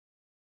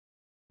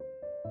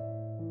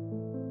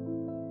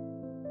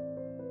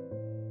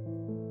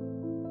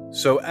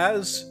So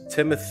as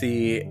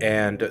Timothy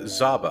and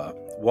Zaba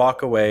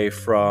walk away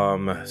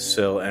from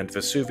Syl and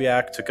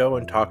Vesuviac to go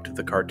and talk to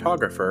the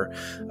cartographer,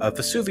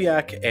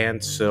 Vesuviac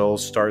and Syl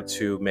start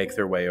to make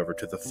their way over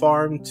to the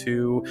farm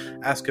to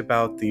ask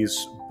about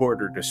these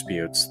border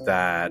disputes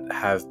that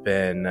have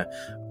been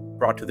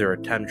brought to their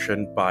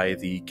attention by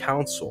the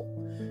council.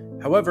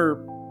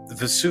 However,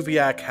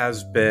 Vesuviac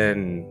has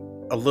been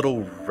a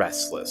little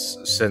restless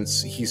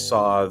since he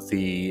saw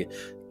the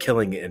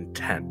killing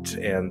intent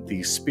and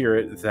the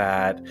spirit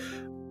that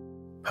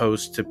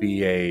posed to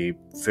be a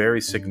very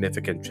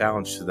significant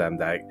challenge to them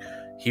that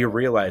he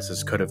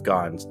realizes could have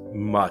gone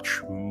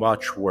much,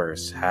 much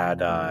worse had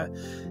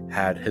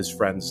his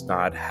friends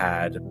not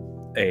had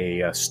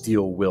a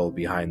steel will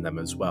behind them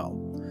as well.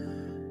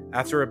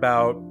 After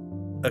about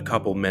a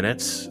couple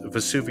minutes,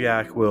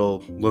 Vesuviac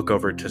will look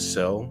over to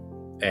Syl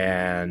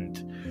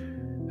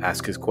and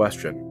ask his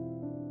question.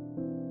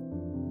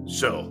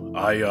 Syl,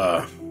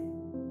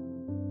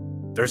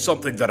 there's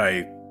something that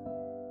I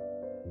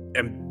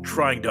am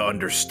trying to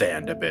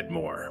understand a bit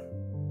more.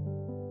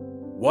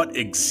 What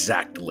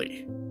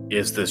exactly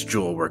is this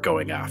jewel we're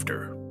going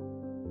after?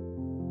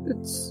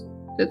 It's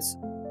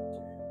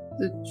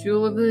the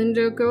jewel of the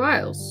Indigo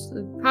Isles,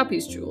 the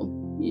Poppy's jewel.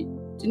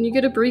 Didn't you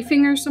get a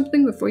briefing or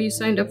something before you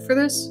signed up for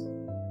this?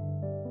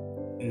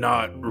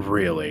 Not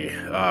really.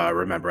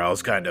 Remember, I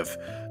was kind of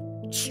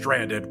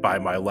stranded by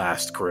my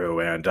last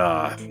crew, and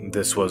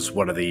this was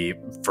one of the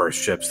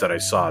first ships that I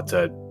saw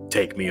to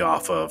take me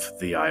off of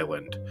the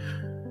island.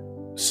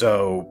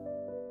 So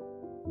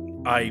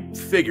I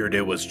figured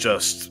it was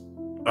just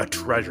a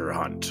treasure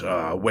hunt,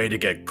 a way to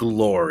get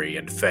glory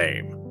and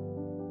fame.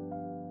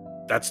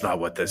 That's not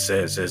what this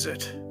is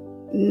it?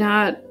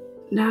 Not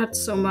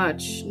so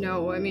much.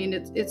 No, I mean,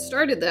 it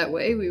started that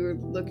way. We were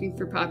looking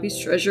for Poppy's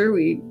treasure.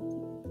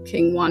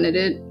 King wanted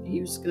it.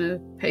 He was gonna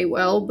pay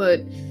well,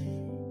 but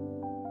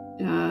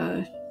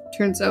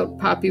turns out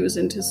Poppy was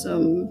into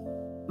some,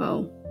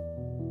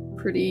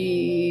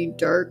 pretty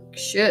dark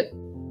shit.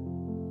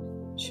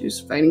 She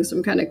was fighting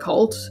some kind of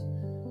cult,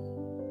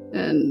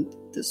 and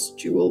this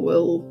jewel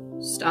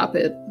will stop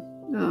it.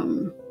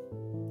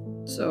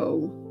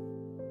 So,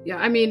 yeah,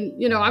 I mean,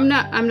 I'm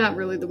not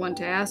really the one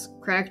to ask.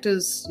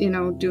 Prakta's,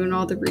 doing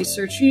all the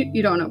research.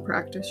 You don't know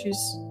Prakta.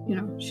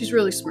 She's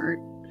really smart.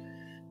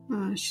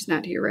 She's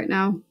not here right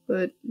now,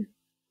 but,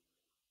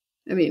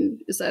 I mean,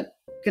 is that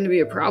going to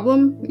be a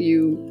problem? Are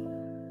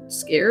you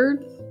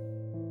scared?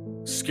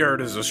 Scared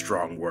is a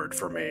strong word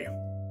for me.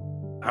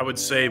 I would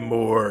say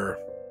more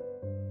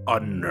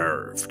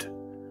unnerved.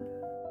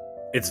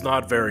 It's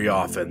not very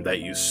often that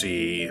you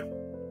see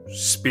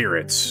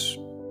spirits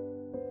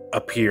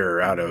appear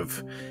out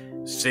of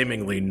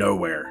seemingly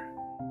nowhere.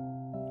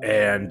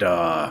 And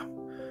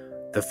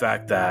the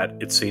fact that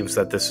it seems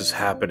that this is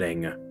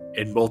happening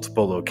in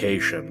multiple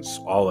locations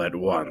all at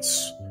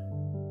once.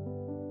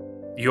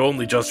 You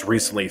only just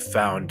recently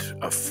found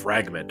a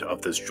fragment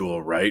of this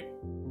jewel, right?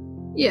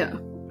 Yeah,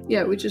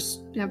 we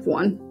just have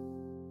one.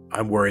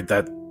 I'm worried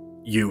that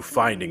you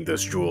finding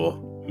this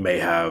jewel may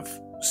have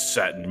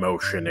set in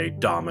motion a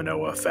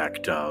domino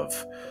effect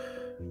of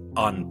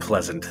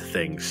unpleasant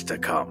things to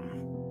come.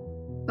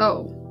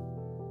 Oh.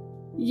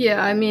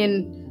 Yeah, I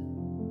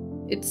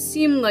mean, it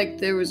seemed like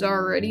there was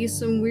already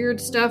some weird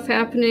stuff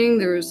happening.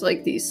 There was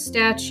like these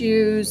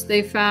statues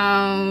they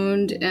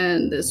found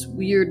and this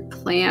weird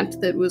plant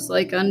that was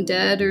like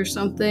undead or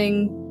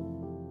something.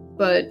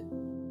 But,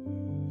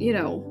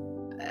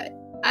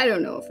 I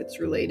don't know if it's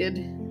related.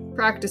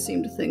 Prakta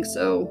seemed to think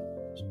so.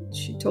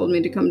 She told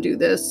me to come do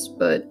this,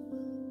 but,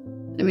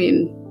 I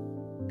mean,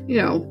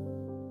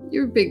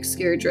 you're a big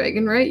scared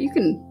dragon, right? You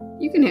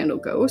can handle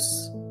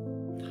ghosts.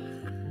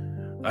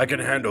 I can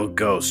handle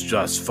ghosts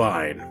just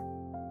fine,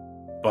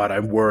 but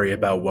I'm worried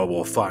about what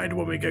we'll find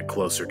when we get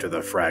closer to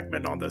the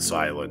fragment on this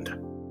island.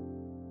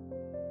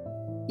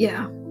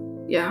 Yeah.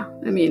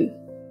 I mean,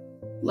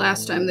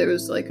 last time there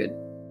was like a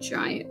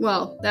giant...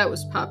 Well, that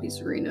was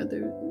Poppy's arena,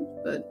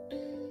 but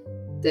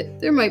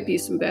there might be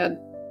some bad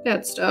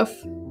stuff.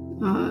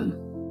 I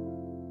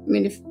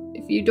mean, if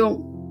you don't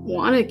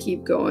want to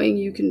keep going,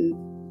 you can,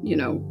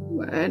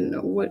 I don't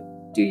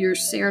know, do your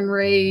Saren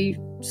Ray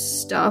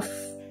stuff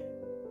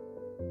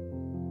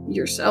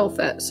yourself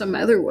at some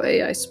other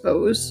way, I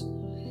suppose.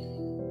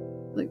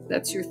 Like,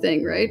 that's your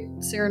thing, right?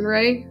 Saren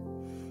Ray?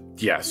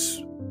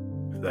 Yes.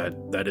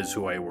 That is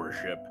who I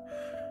worship.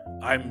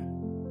 I'm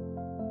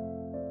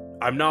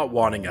not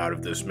wanting out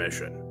of this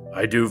mission.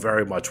 I do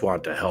very much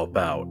want to help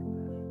out.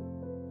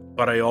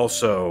 But I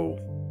also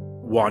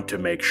want to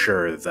make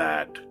sure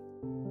that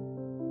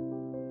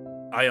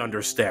I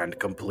understand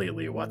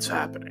completely what's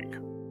happening.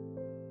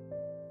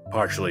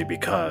 Partially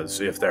because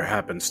if there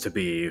happens to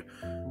be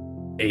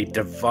a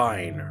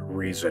divine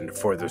reason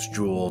for this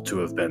jewel to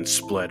have been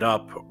split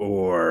up,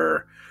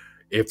 or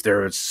if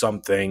there is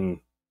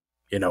something,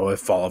 if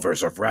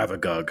followers of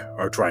Ravagug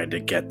are trying to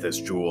get this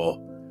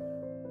jewel,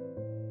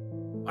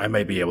 I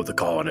may be able to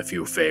call in a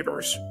few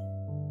favors.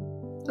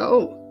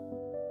 Oh,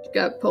 you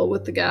got pull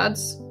with the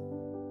gods?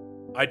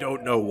 I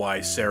don't know why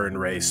Saren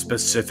Ray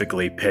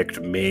specifically picked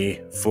me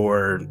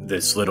for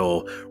this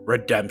little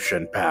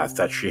redemption path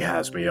that she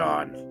has me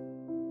on.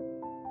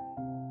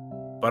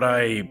 But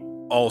I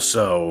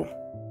also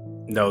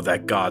know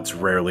that gods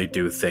rarely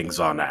do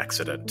things on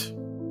accident.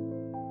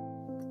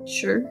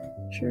 Sure.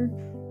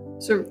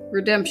 So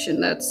redemption,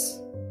 that's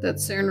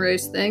Saren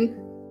Ray's thing?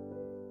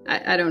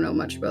 I don't know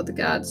much about the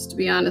gods, to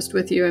be honest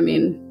with you. I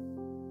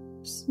mean,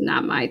 it's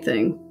not my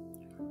thing.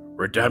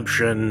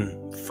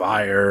 Redemption,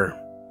 fire,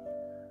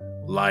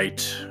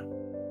 light.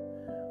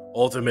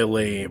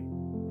 Ultimately,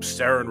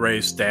 Saren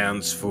Ray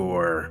stands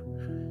for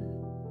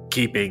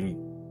keeping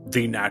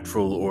the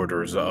natural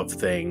orders of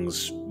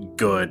things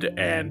good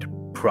and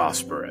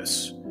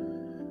prosperous.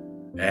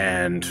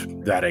 And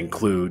that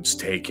includes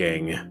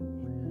taking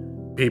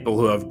people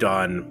who have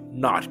done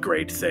not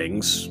great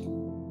things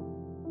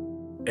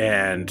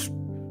and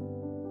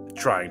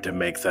trying to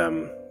make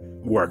them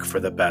work for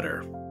the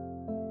better.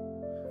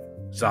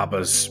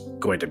 Zaba's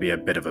going to be a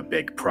bit of a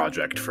big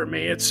project for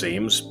me, it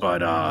seems,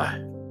 but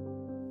I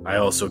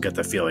also get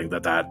the feeling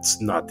that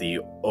that's not the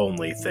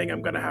only thing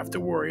I'm going to have to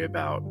worry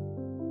about.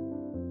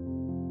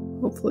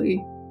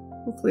 Hopefully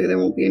there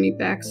won't be any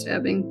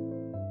backstabbing.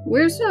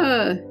 Where's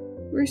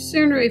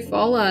Saren Ray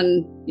fall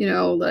on,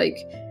 like,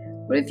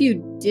 what if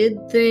you did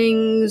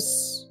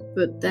things,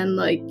 but then,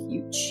 like,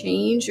 you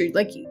change, or,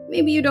 like,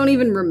 maybe you don't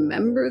even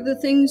remember the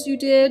things you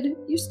did?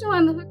 You're still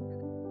on the hook.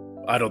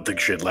 I don't think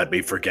she'd let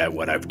me forget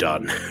what I've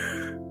done.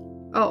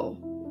 Oh,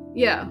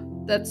 yeah,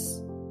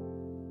 that's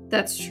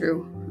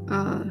true.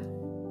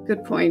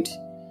 Good point.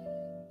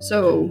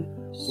 So,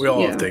 we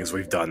all have things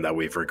we've done that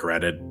we've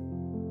regretted.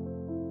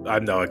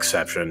 I'm no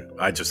exception.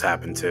 I just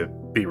happen to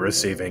be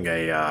receiving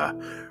a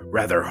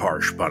rather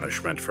harsh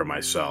punishment for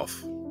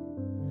myself.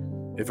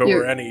 If it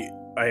were any...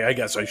 I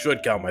guess I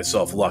should count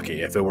myself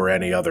lucky. If it were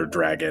any other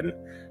dragon,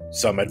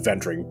 some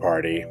adventuring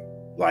party,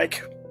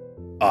 like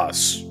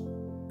us,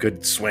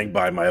 could swing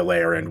by my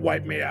lair and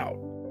wipe me out.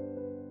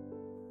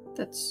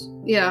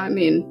 I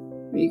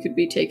mean, you could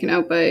be taken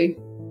out by a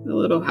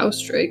little house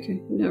drake. You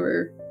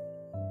never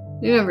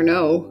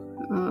know.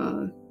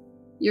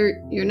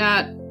 You're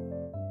not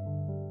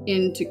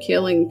into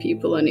killing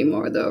people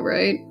anymore, though,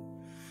 right?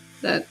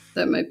 That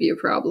might be a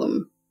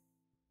problem.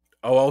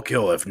 Oh, I'll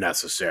kill if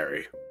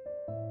necessary.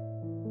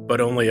 But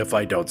only if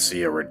I don't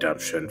see a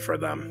redemption for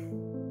them.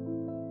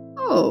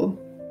 Oh,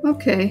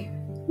 okay.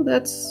 Well,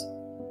 that's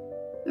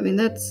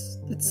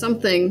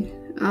something.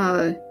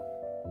 I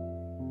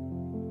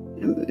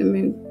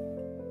mean,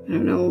 I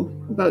don't know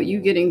about you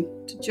getting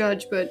to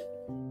judge, but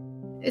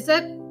is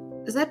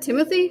that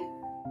Timothy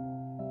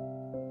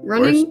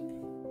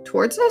running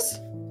towards us?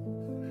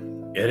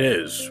 It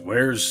is.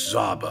 Where's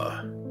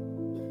Zaba?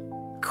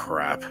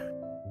 Crap.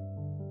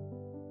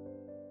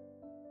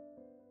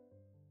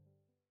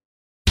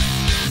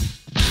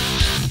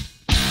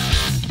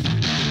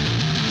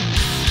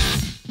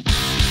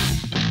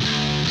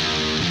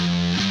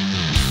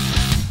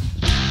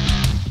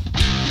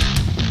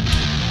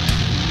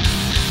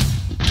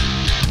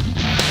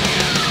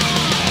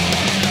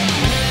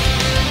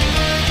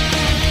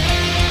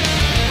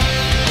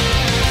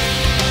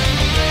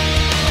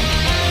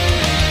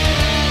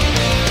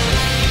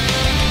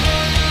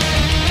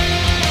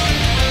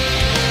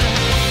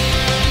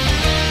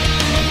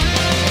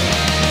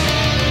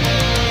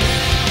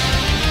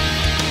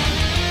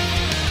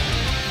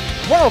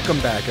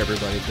 Welcome back,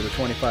 everybody, to the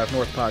 25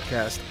 North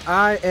podcast.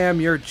 I am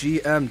your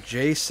GM,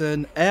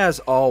 Jason. As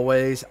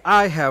always,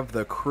 I have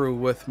the crew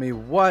with me.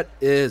 What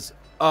is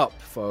up,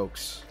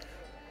 folks?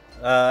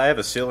 I have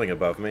a ceiling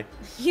above me.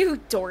 You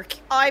dork.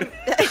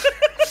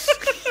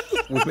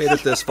 We've made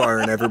it this far,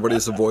 and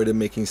everybody's avoided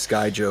making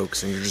sky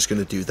jokes, and you're just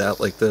going to do that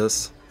like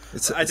this?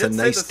 It's a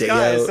nice day out.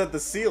 I said the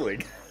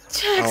ceiling.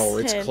 Jackson. Oh,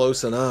 it's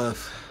close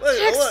enough.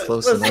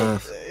 Listen,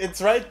 enough.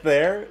 It's right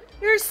there.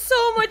 You're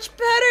so much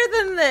better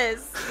than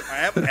this.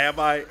 Am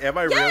I yes!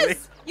 really?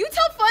 You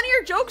tell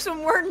funnier jokes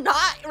when we're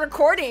not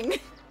recording.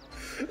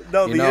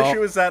 No, the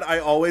issue is that I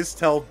always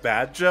tell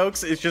bad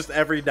jokes. It's just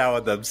every now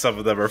and then some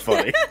of them are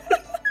funny.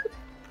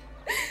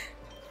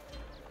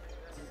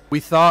 We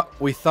thought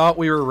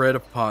we were rid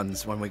of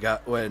puns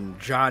when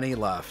Johnny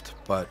left,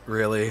 but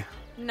really,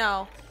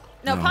 No,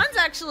 puns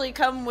actually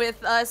come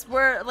with us.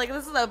 We're like,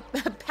 this is a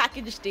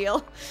package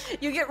deal.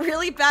 You get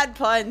really bad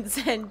puns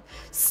and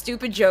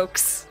stupid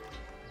jokes.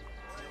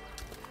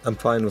 I'm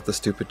fine with the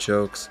stupid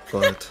jokes,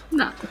 but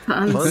Not the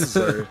puns.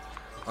 puns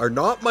are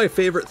not my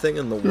favorite thing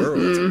in the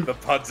world. The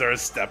puns are a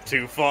step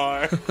too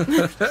far.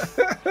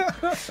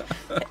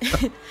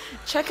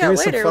 Check Give out me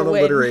some later fun when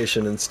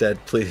alliteration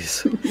instead,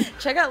 please.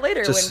 check out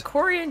later when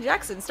Corey and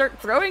Jackson start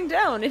throwing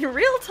down in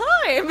real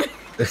time.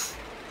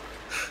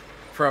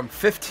 from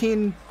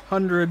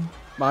 1,500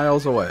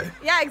 miles away.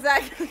 Yeah,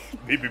 exactly.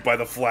 Meet me by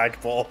the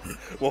flagpole.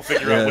 We'll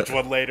figure out which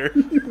one later.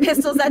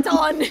 Pistols at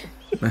dawn.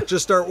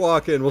 Just start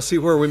walking. We'll see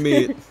where we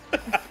meet.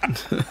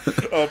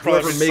 Oh,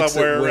 probably Whoever makes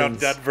somewhere it around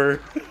wins. Denver.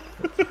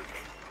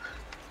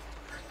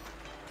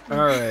 All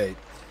right.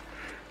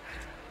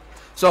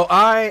 So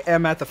I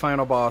am at the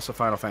final boss of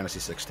Final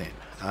Fantasy 16.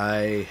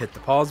 I hit the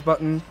pause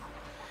button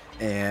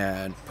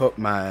and put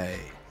my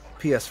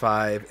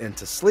PS5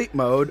 into sleep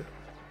mode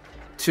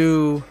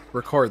to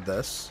record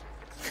this.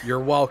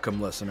 You're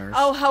welcome, listeners.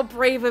 Oh, how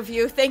brave of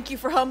you. Thank you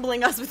for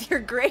humbling us with your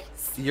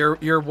grace.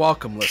 You're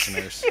welcome,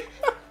 listeners.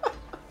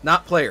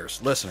 Not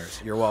players,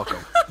 listeners. You're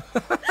welcome.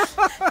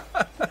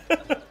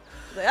 I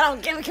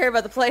don't care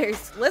about the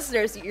players.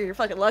 Listeners, you're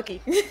fucking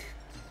lucky.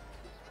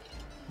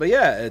 But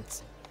yeah,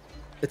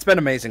 it's been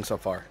amazing so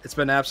far. It's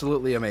been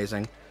absolutely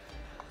amazing.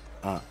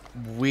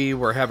 We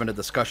were having a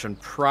discussion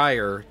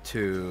prior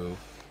to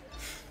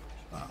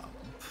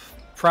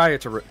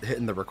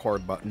hitting the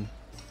record button,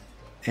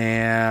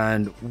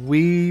 and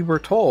we were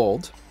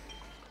told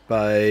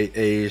by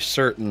a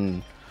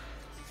certain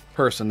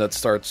person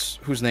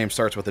whose name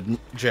starts with a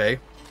J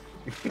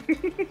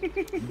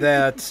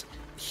that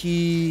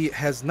he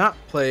has not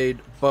played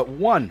but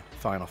one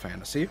Final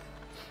Fantasy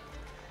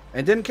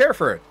and didn't care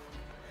for it.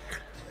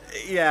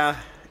 Yeah.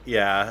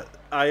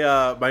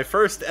 I my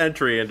first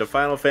entry into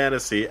Final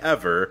Fantasy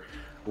ever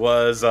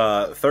was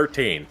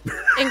 13.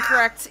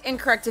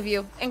 Incorrect of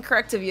you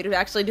to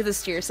actually do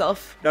this to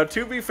yourself. Now,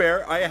 to be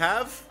fair, I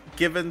have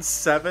given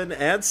 7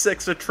 and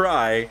 6 a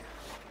try,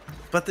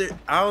 but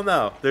I don't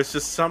know. There's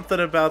just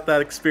something about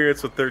that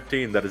experience with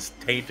 13 that has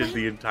tainted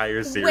the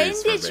entire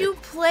series. When did you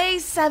play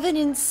 7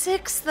 and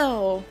 6,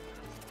 though?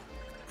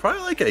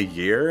 Probably like a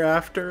year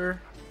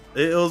after.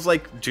 It was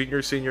like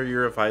junior, senior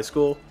year of high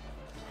school.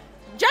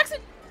 Jackson,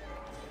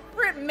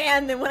 different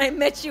man than when I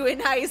met you in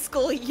high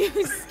school, you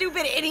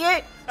stupid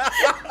idiot.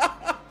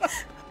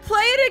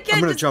 Play it again.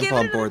 I'm going to jump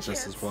on board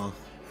this as well.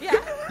 Yeah.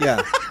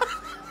 Yeah.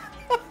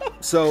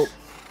 So,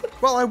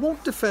 well, I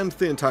won't defend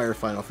the entire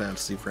Final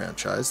Fantasy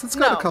franchise. It's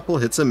got a couple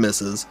hits and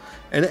misses,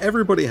 and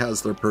everybody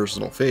has their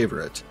personal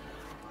favorite.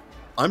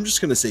 I'm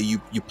just going to say you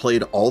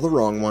played all the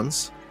wrong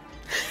ones.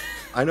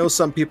 I know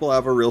some people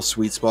have a real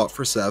sweet spot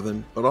for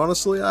 7, but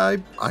honestly,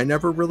 I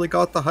never really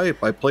got the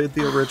hype. I played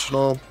the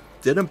original,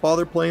 didn't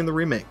bother playing the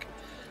remake.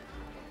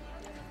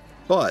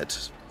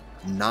 But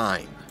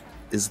 9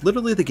 is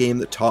literally the game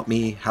that taught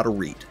me how to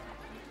read.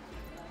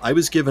 I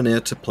was given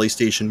it to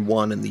PlayStation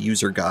 1 in the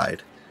user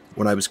guide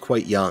when I was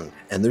quite young,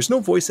 and there's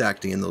no voice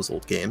acting in those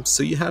old games,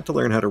 so you had to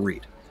learn how to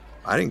read.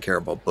 I didn't care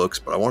about books,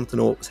 but I wanted to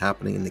know what was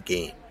happening in the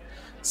game.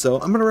 So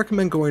I'm going to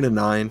recommend going to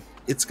 9.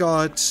 It's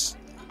got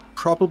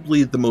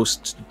probably the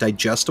most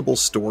digestible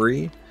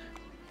story,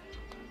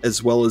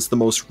 as well as the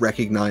most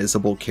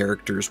recognizable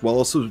characters. Well,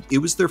 also, it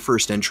was their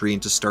first entry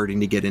into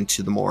starting to get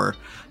into the more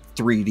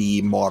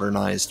 3D,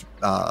 modernized,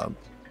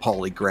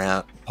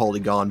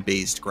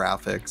 polygon-based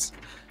graphics.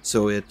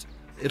 So it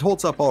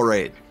holds up all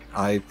right.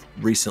 I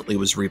recently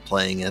was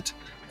replaying it,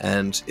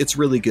 and it's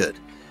really good.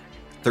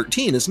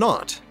 13 is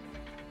not.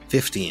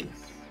 15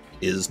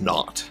 is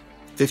not.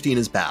 15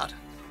 is bad.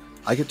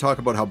 I could talk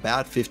about how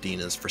bad 15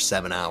 is for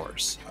 7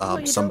 hours.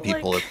 Some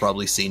people have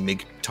probably seen me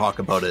talk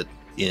about it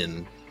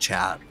in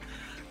chat.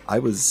 I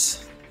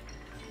was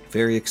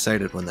very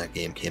excited when that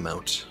game came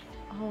out.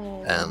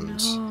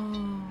 And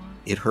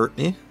it hurt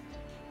me.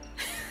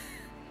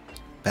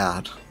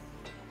 Bad.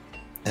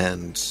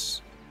 And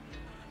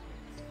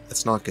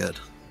it's not good.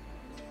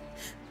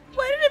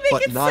 Why did it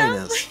make it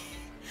sound like...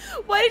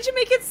 Why did you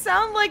make it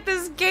sound like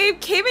this game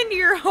came into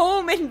your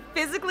home and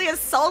physically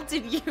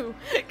assaulted you?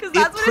 Because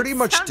that's what pretty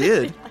much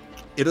did. Like.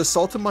 It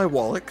assaulted my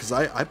wallet because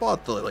I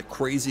bought the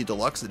crazy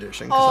deluxe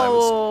edition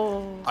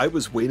because I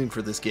was waiting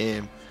for this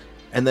game,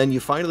 and then you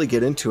finally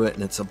get into it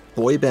and it's a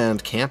boy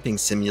band camping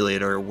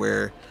simulator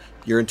where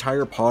your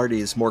entire party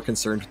is more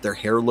concerned with their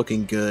hair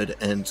looking good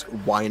and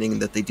whining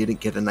that they didn't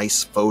get a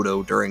nice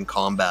photo during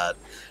combat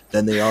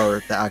than they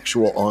are the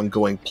actual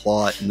ongoing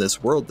plot in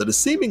this world that is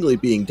seemingly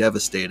being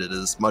devastated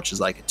as much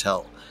as I could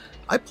tell.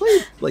 I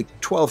played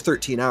 12,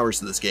 13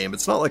 hours of this game.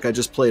 It's not like I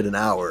just played an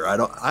hour.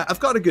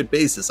 I've got a good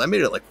basis. I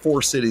made it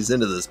 4 cities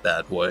into this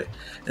bad boy,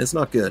 and it's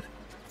not good.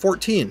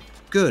 14,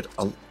 good.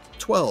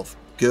 12,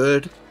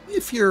 good.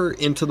 If you're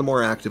into the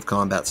more active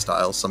combat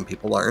styles, some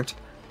people aren't.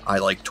 I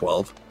like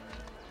 12.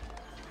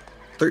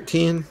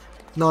 13,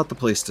 not the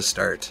place to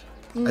start.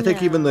 No. I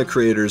think even the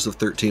creators of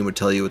 13 would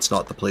tell you it's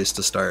not the place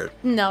to start.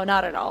 No,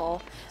 not at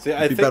all. See,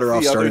 You'd be better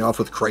off starting off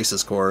with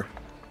Crisis Core.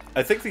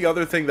 I think the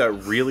other thing that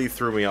really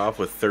threw me off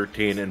with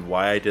 13 and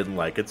why I didn't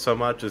like it so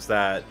much is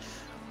that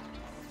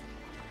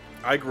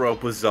I grew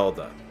up with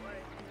Zelda.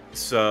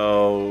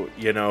 So,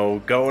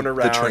 going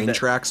around... The train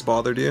tracks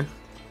bothered you?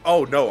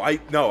 Oh, no, I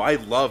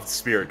loved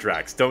Spirit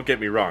Tracks. Don't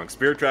get me wrong.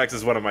 Spirit Tracks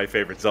is one of my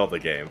favorite Zelda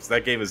games.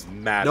 That game is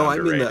mad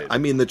underrated. I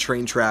mean the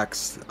train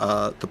tracks,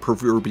 the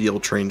proverbial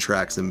train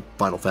tracks in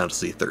Final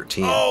Fantasy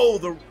 13.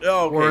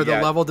 Where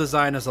the level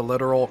design is a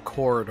literal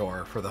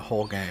corridor for the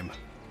whole game.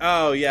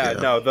 Oh, yeah.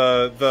 No,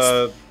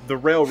 the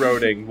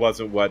railroading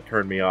wasn't what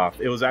turned me off.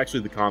 It was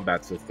actually the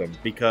combat system,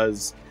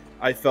 because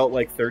I felt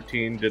like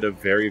 13 did a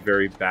very,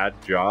 very bad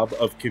job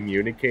of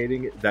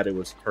communicating that it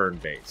was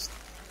turn-based.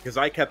 Because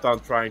I kept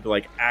on trying to,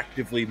 like,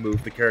 actively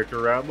move the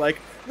character around. Like,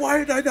 why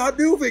am I not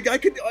moving? I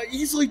could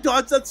easily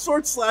dodge that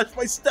sword slash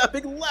by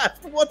stepping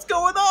left. What's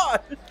going on?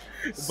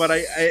 But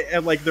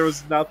and like, there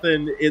was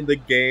nothing in the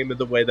game in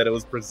the way that it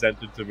was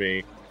presented to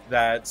me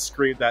that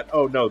screamed that,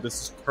 oh no, this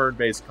is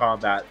turn-based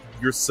combat.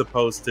 You're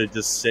supposed to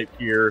just sit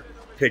here,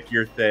 pick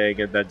your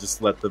thing, and then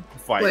just let the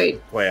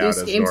fight play out as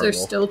normal. These games are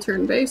still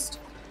turn-based?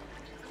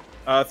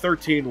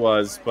 13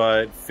 was,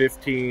 but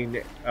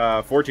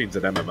 14's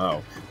an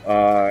MMO.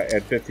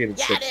 And 15 and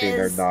 16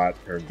 are not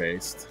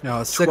turn-based.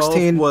 No,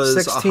 16 was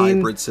 16, a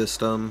hybrid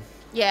system.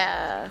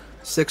 Yeah.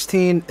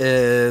 16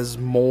 is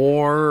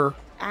more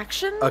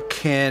action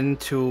akin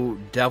to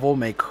Devil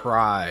May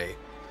Cry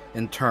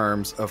in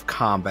terms of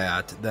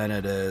combat than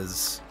it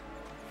is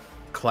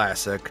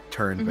classic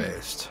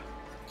turn-based.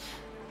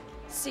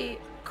 See,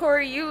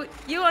 Corey, you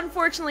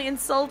unfortunately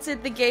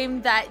insulted the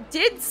game that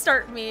did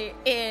start me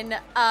in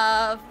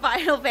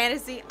Final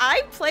Fantasy.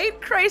 I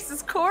played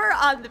Crisis Core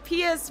on the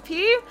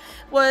PSP,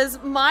 was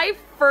my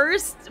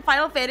first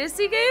Final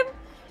Fantasy game,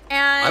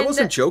 and I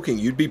wasn't joking.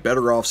 You'd be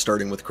better off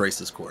starting with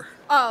Crisis Core.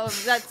 Oh,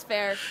 that's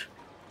fair.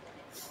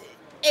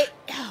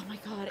 Oh my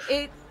god,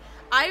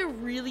 I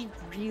really,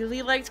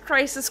 really liked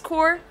Crisis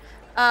Core,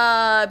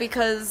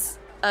 because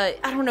I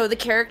don't know, the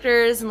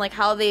characters and like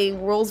how the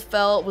world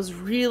felt was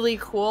really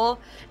cool.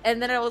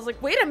 And then I was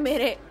like, wait a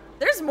minute,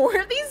 there's more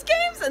of these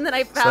games? And then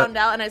I found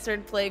out and I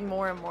started playing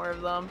more and more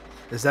of them.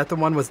 Is that the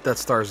one that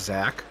stars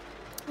Zack?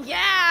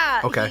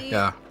 Yeah! Okay,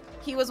 yeah.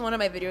 He was one of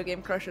my video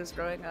game crushes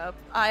growing up.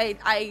 I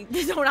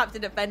don't have to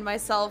defend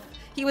myself.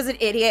 He was an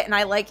idiot and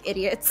I like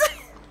idiots.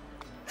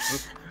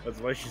 That's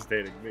why she's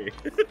dating me.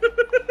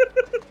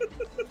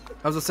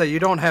 I was gonna say, you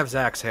don't have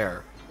Zack's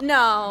hair.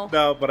 No.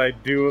 No, but I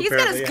do. He's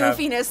got his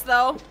goofiness,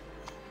 though.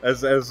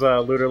 As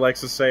Lunar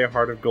likes to say,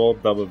 heart of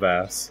gold, dumb of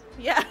ass.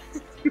 Yeah.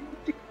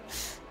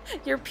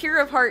 You're pure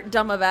of heart,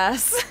 dumb of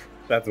ass.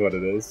 That's what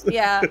it is.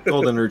 Yeah.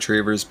 Golden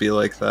retrievers be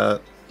like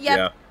that. Yep.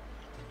 Yeah.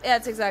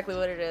 That's exactly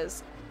what it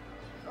is.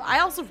 I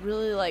also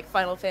really like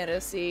Final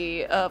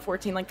Fantasy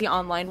 14, like the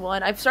online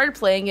one. I've started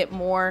playing it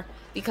more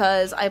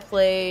because I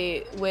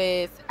play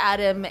with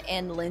Adam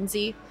and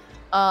Lindsay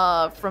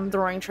from The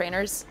Roaring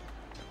Trainers.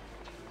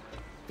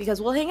 Because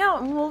we'll hang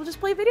out and we'll just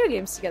play video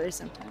games together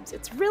sometimes.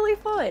 It's really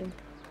fun.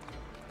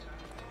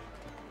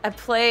 I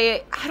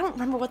don't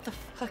remember what the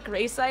fuck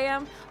race I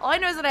am. All I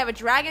know is that I have a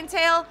dragon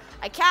tail,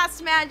 I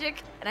cast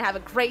magic, and I have a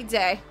great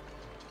day.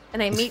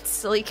 And I meet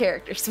silly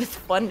characters with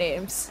fun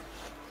names.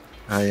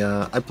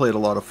 I played a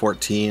lot of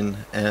 14,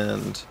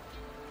 and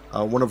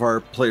one of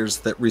our players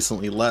that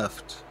recently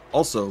left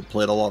also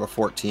played a lot of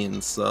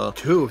 14. So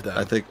 2 of them.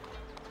 I think.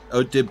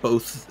 Oh, did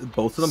both of them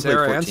play 14?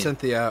 Sarah and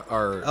Cynthia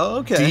are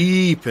okay.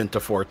 Deep into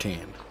 14.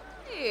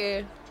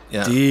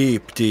 Yeah.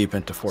 Deep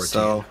into 14.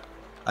 So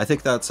I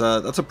think that's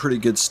a pretty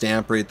good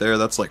stamp right there.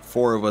 That's like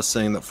 4 of us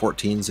saying that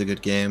 14's a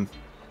good game.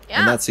 Yeah.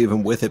 And that's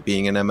even with it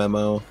being an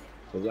MMO.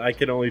 I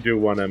can only do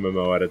one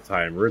MMO at a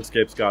time.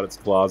 RuneScape's got its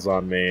claws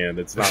on me, and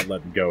it's not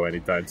letting go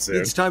anytime soon.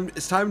 It's time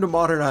to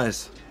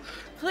modernize.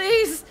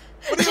 Please.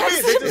 What do you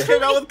mean? They just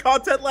came out with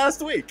content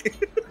last week.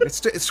 It's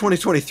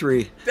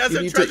 2023.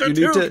 Desert Treasure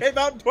 2 came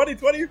out in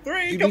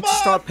 2023. You need to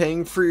stop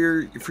paying for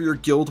your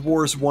Guild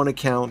Wars 1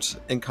 account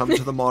and come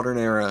to the modern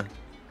era.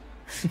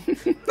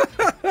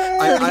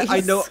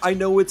 I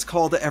know it's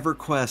called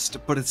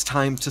EverQuest, but it's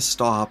time to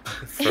stop.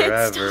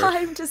 Forever. It's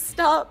time to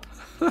stop.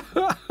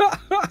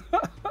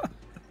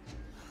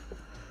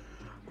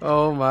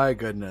 Oh my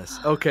goodness.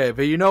 Okay,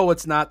 but you know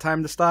what's not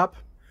time to stop?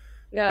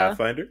 Yeah.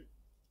 Pathfinder?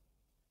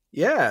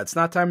 Yeah, it's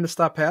not time to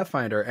stop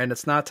Pathfinder, and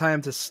it's not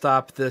time to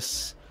stop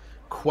this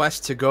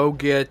quest to go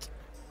get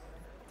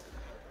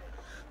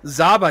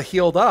Zaba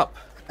healed up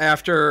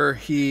after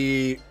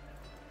he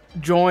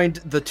joined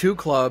the 2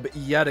 Club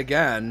yet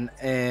again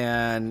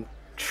and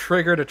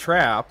triggered a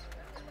trap.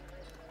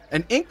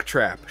 An ink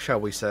trap, shall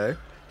we say.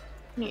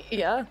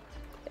 Yeah.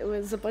 It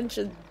was a bunch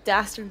of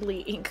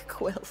dastardly ink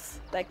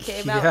quills that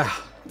came out and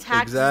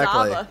attacked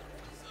Zaba.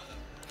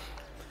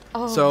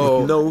 Oh.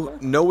 So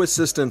no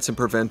assistance in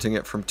preventing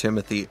it from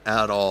Timothy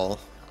at all.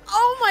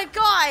 Oh my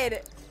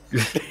god!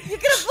 You're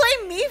gonna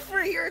blame me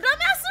for your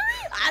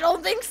dumbassery? I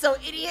don't think so,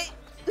 idiot.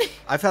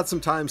 I've had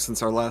some time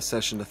since our last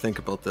session to think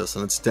about this,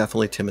 and it's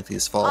definitely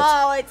Timothy's fault.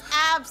 Oh, it's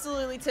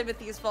absolutely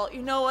Timothy's fault.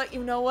 You know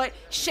what?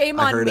 Shame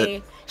on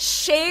me.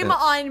 Shame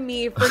on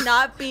me for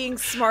not being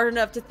smart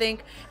enough to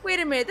think,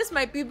 wait a minute, this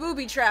might be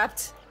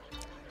booby-trapped.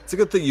 It's a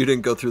good thing you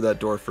didn't go through that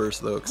door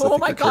first, though, because I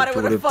think the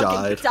character would have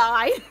fucking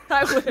died.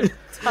 I would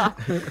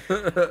have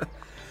died.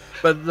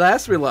 But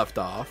last we left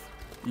off,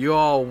 you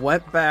all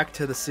went back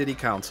to the city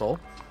council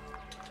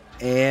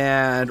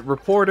and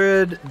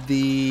reported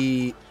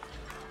the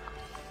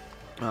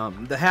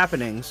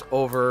happenings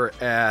over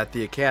at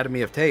the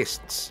Academy of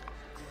Tastes,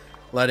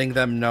 letting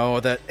them know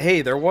that,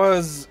 hey, there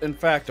was, in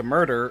fact, a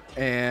murder,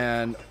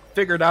 and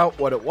figured out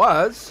what it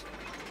was.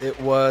 It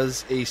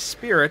was a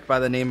spirit by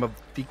the name of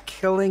the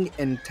Killing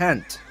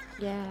Intent.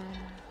 Yeah.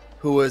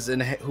 Who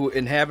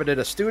inhabited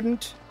a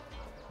student,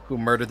 who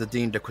murdered the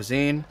Dean de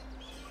Cuisine,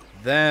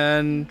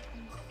 then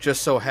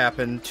just so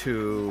happened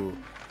to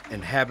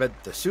inhabit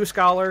the Sioux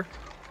Scholar,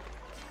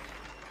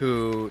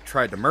 who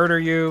tried to murder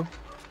you.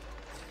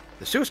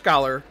 The Sioux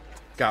Scholar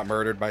got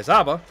murdered by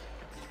Zaba,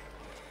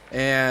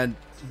 and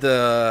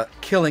the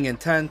killing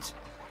intent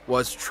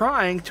was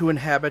trying to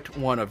inhabit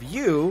one of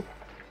you,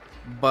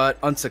 but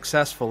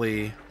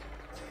unsuccessfully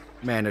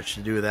managed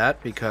to do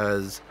that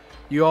because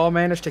you all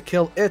managed to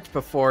kill it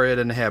before it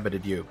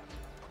inhabited you.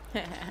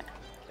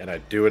 And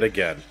I'd do it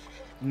again.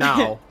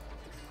 Now,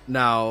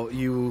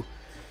 you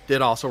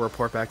did also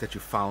report back that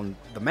you found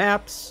the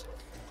maps,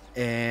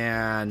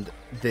 and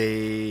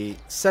they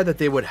said that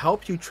they would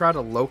help you try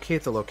to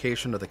locate the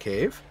location of the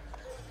cave,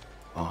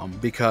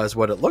 because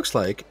what it looks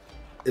like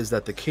is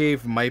that the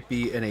cave might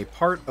be in a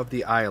part of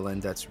the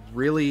island that's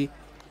really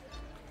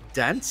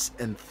dense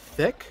and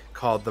thick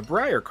called the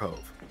Briar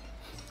Cove.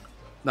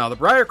 Now, the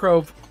Briar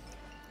Cove,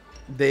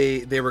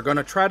 they were going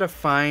to try to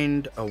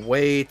find a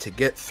way to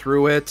get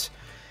through it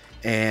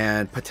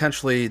and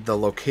potentially the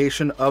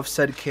location of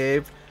said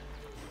cave,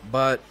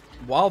 but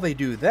while they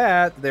do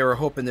that, they were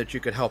hoping that you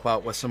could help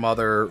out with some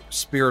other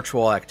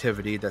spiritual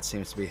activity that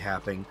seems to be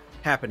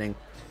happening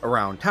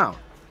around town.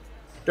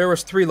 There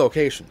was 3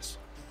 locations.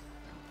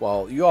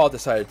 Well, you all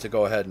decided to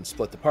go ahead and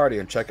split the party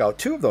and check out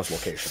 2 of those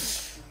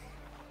locations.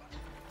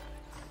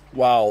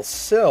 While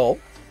Syl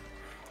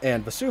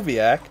and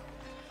Vesuviac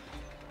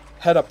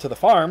head up to the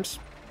farms,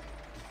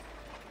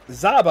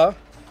 Zaba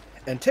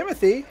and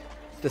Timothy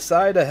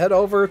decide to head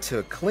over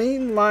to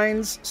Clean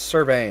Lines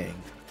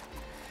Surveying.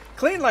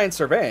 Clean Line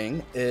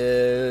Surveying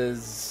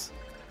is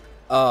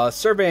a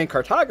surveying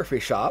cartography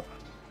shop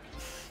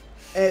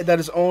that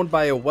is owned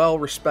by a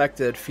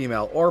well-respected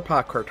female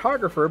Orpak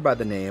cartographer by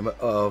the name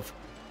of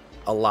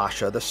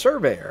Alasha the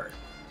Surveyor,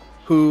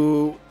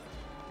 who,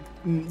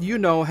 you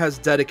know, has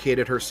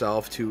dedicated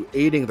herself to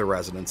aiding the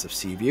residents of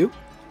Seaview,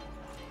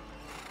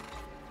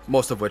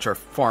 most of which are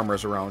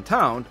farmers around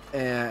town,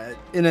 and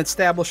in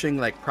establishing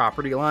like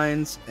property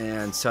lines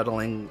and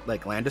settling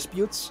like land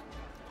disputes,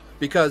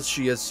 because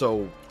she is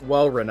so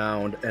well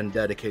renowned and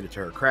dedicated to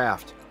her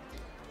craft.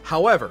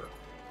 However,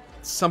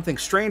 something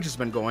strange has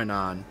been going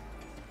on.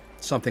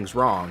 Something's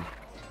wrong.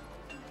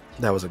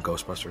 That was a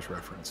Ghostbusters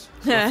reference.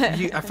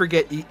 I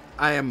forget.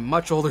 I am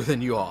much older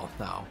than you all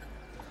now.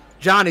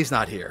 Johnny's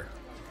not here.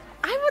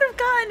 I would have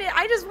gotten it.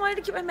 I just wanted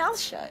to keep my mouth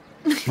shut.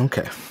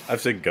 Okay. I've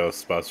seen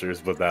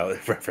Ghostbusters, but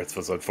that reference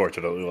was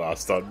unfortunately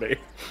lost on me.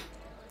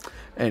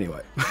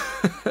 Anyway.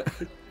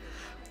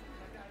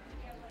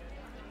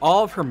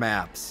 All of her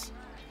maps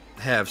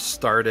have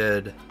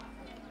started...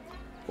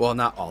 Well,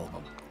 not all of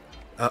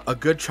them. A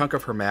good chunk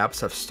of her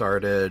maps have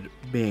started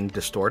being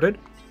distorted.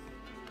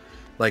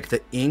 Like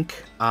the ink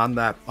on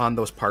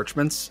those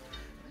parchments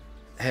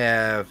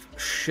have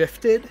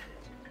shifted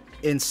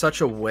in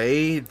such a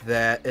way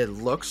that it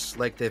looks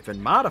like they've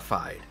been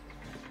modified.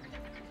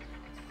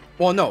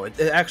 Well, no, it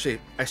actually,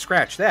 I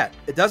scratched that.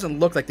 It doesn't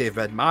look like they've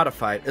been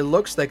modified. It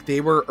looks like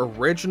they were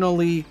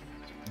originally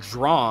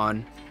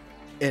drawn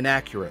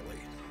inaccurately.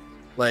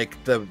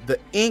 Like the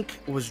ink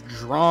was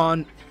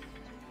drawn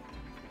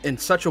in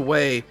such a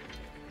way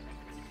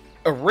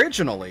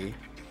originally,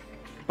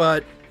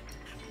 but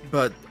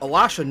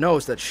Alasha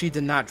knows that she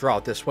did not draw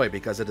it this way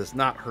because it is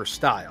not her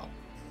style.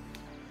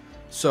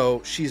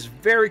 So she's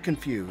very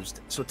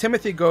confused. So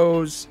Timothy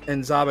goes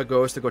and Zaba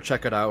goes to go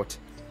check it out.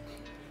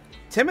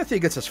 Timothy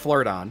gets his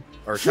flirt on,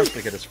 or attempts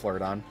to get his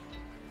flirt on.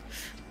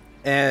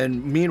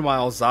 And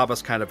meanwhile,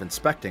 Zaba's kind of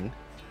inspecting.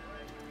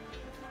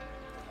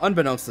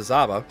 Unbeknownst to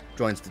Zaba,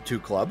 joins the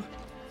 2 Club,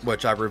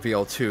 which I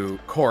revealed to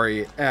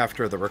Corey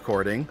after the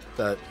recording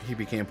that he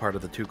became part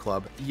of the 2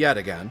 Club yet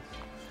again.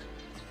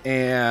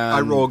 And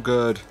I roll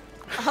good.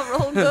 I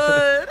roll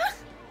good.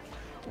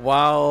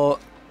 While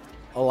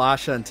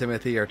Alasha and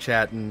Timothy are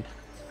chatting,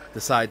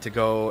 decide to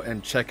go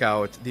and check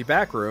out the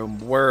back room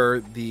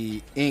where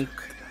the ink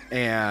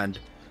and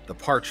the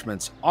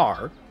parchments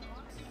are.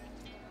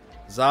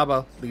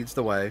 Zaba leads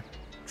the way,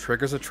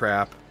 triggers a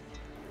trap,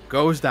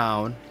 goes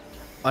down,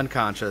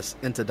 unconscious,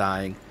 into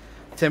dying.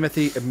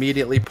 Timothy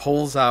immediately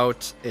pulls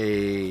out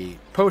a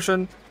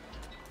potion,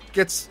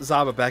 gets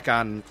Zaba back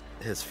on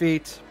his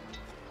feet.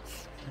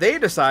 They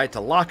decide to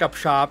lock up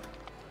shop,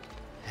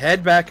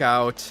 head back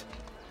out,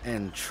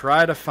 and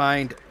try to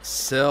find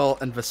Syl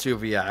and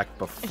Vesuviac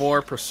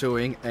before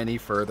pursuing any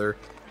further,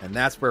 and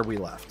that's where we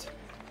left.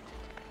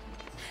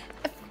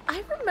 If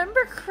I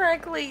remember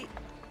correctly,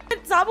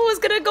 Zaba was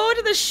gonna go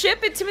into the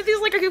ship, and Timothy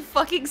was like, "Are you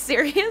fucking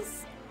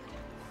serious?"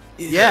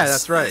 Yeah,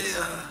 that's right.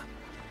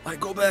 I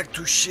go back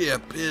to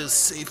ship, is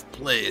safe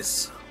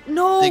place.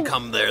 No. They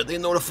come there, they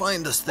know to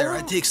find us there.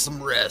 I take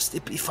some rest,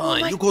 it be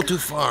fine. You go to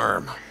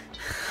farm.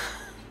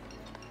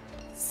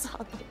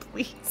 Zaba,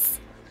 please.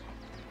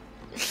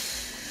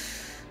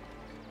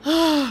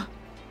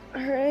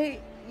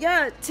 Alright.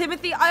 Yeah,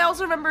 Timothy, I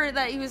also remember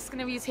that he was going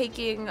to be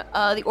taking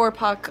the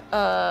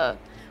Orpak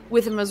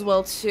with him as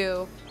well,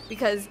 too.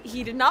 Because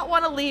he did not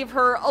want to leave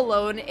her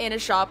alone in a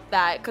shop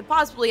that could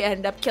possibly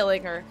end up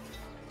killing her.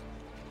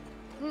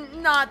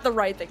 Not the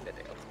right thing to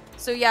do.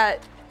 So yeah,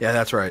 Yeah,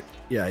 that's right.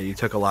 Yeah, you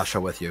took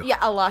Alasha with you. Yeah,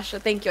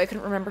 Alasha. Thank you. I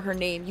couldn't remember her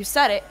name. You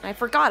said it, and I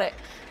forgot it.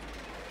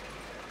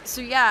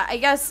 So yeah, I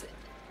guess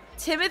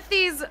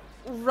Timothy's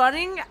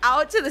running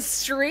out to the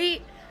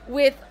street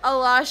with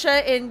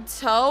Alasha in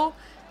tow.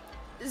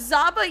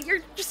 Zaba,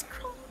 you're just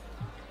crawling.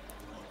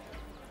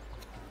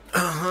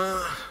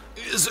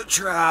 It's a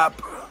trap.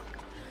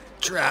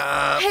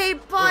 Hey,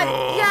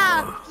 bud.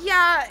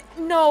 Yeah.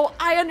 No,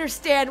 I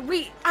understand.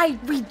 We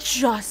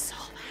just saw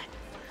that.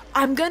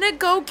 I'm gonna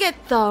go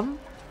get them.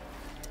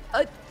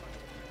 I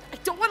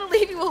don't want to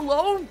leave you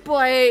alone,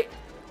 but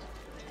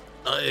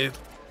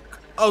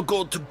I'll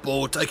go to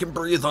boat. I can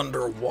breathe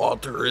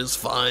underwater. It's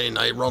fine.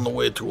 I run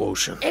away to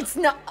ocean. it's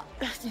not.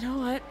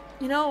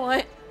 You know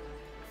what?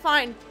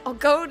 Fine. I'll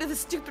go to the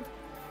stupid.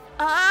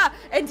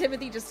 And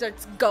Timothy just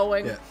starts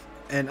going. Yeah.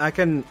 And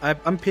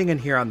I'm pinging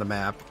here on the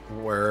map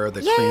where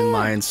the Clean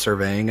Line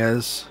surveying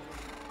is.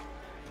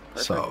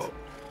 Perfect. So,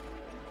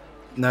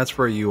 and that's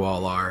where you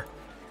all are.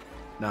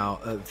 Now,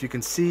 if you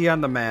can see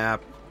on the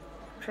map,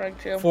 Trying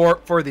to.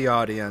 for the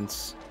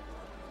audience,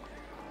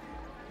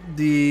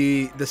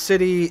 the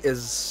city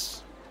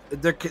is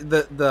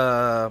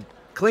the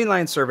Clean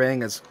Line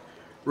surveying is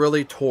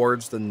really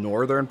towards the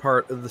northern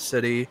part of the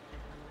city,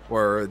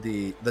 where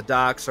the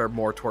docks are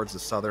more towards the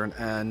southern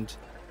end,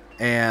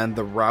 and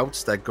the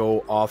routes that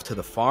go off to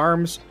the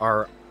farms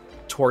are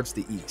towards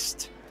the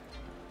east,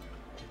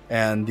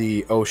 and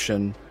the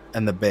ocean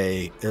and the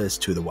bay is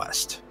to the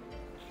west.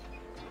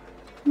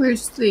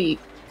 Where's the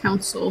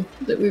council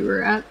that we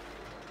were at?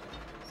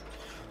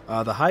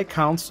 The High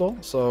Council,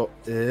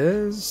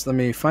 let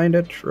me find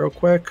it real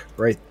quick.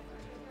 Right.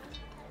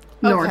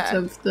 North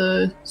of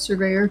the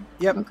surveyor?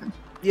 Yep. Okay.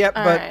 Yep,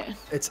 All but right.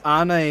 it's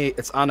on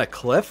a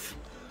cliff.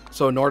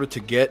 So in order to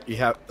get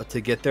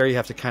there, you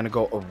have to kind of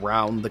go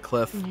around the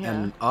cliff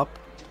and up.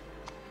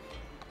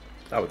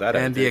 Oh, that.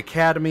 And the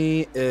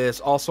academy is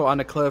also on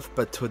a cliff,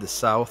 but to the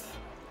south.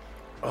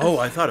 Oh,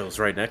 I thought it was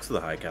right next to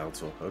the High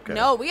Council. Okay.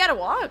 No, we had to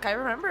walk. I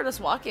remembered us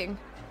walking.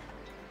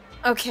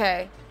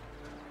 Okay.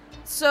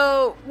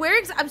 So,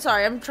 I'm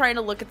sorry, I'm trying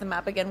to look at the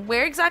map again.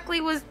 Where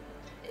exactly was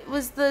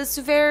the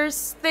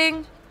surveyor's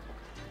thing?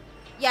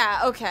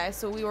 Yeah, okay,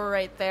 so we were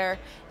right there.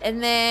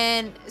 And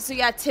then,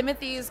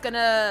 Timothy's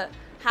gonna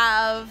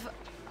have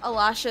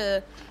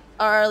Alasha,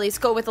 or at least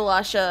go with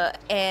Alasha,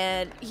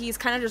 and he's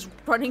kind of just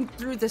running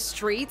through the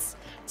streets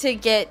to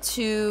get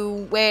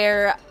to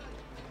where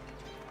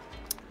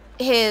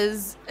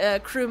his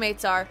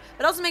crewmates are.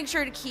 But also make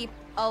sure to keep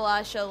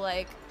Alasha,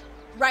 like,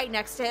 right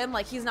next to him.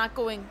 Like, he's not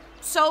going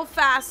so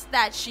fast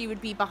that she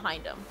would be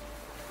behind him.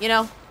 You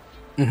know?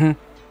 Mm-hmm.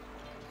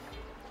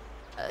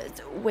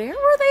 Where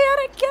were they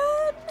at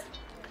again?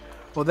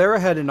 Well, they were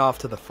heading off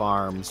to the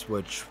farms,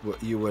 which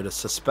you would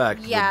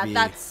suspect would be...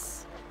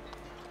 that's...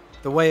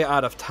 The way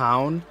out of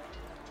town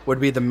would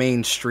be the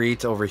main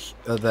street over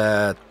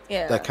that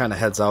kind of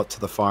heads out to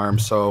the farm,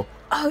 so...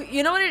 Oh,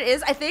 you know what it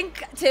is? I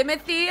think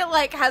Timothy,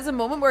 like, has a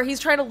moment where he's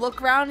trying to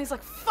look around, and he's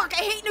like, fuck,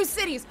 I hate new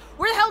cities!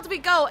 Where the hell do we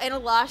go? And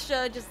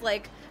Alasha just,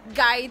 like,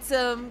 guides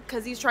him,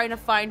 because he's trying to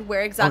find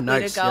where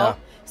exactly to go. Yeah.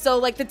 So,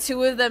 like, the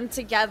two of them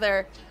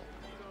together...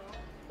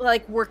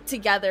 like work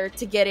together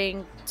to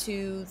getting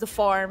to the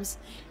farms,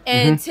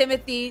 and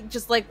Timothy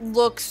just like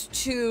looks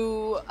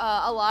to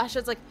Alasha.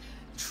 It's like,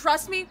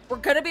 trust me, we're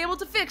gonna be able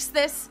to fix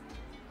this.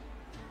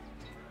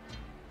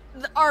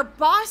 Our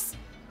boss,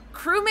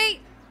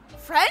 crewmate,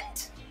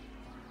 friend,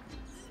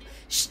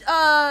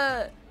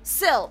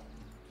 Syl,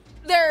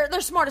 they're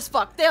smart as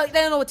fuck. They don't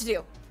know what to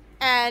do,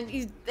 and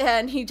he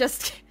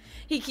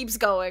keeps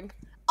going.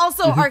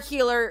 Also, our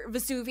healer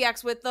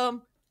Vesuviak's with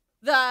them.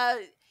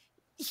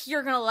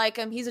 You're gonna like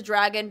him. He's a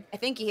dragon. I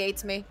think he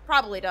hates me.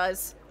 Probably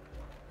does.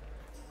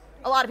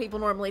 A lot of people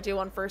normally do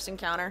on first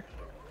encounter.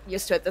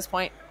 Used to at this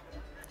point.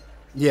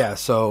 Yeah,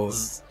 so...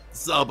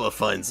 Zaba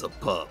finds a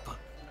pub.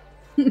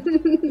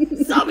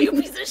 Zaba, you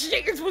piece of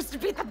shit! You're supposed to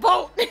be at the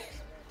boat!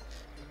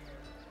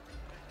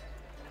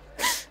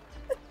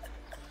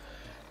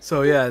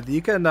 So, yeah,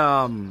 you can,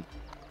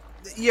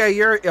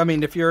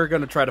 if you're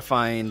gonna try to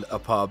find a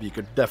pub, you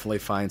could definitely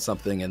find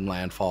something in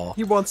Landfall.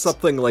 He wants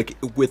something, like,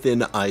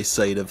 within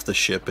eyesight of the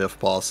ship, if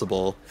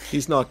possible.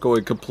 He's not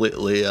going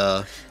completely,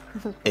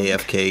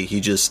 AFK.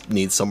 He just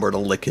needs somewhere to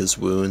lick his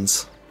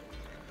wounds.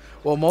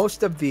 Well,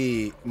 most of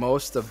the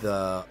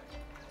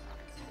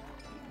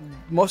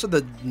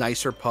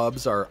nicer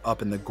pubs are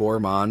up in the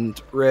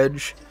Gourmand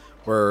Ridge,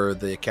 where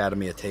the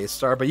Academy of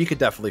Tastes are, but you could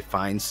definitely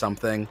find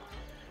something.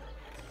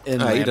 He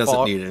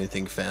doesn't need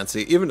anything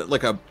fancy. Even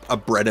like a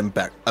bed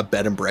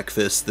and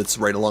breakfast that's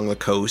right along the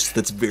coast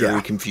that's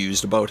very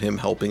confused about him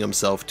helping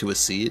himself to a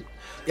seat.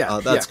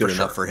 That's good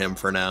enough for him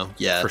for now.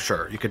 Yeah, for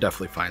sure. You could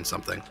definitely find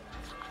something.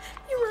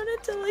 You run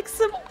into like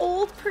some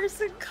old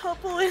person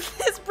couple in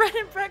this bread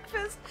and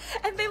breakfast,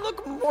 and they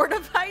look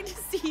mortified to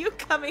see you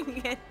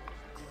coming in.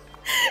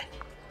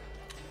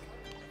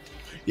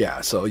 Yeah,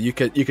 so you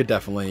could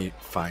definitely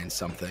find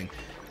something,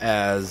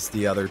 as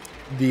the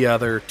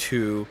other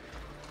two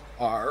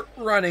are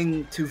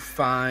running to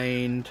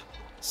find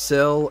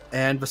Syl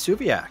and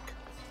Vesuviak.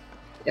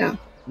 Yeah.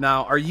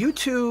 Now, are you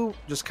two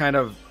just kind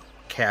of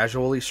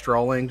casually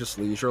strolling, just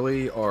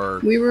leisurely, or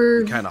We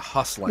were kind of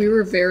hustling? We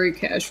were very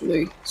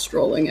casually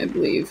strolling, I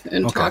believe,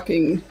 and Okay.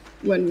 talking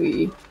when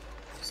we,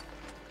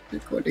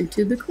 according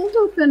to the cold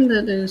open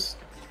that is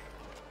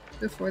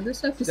before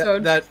this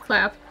episode, that-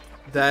 clap.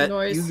 that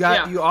noise,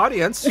 you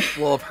audience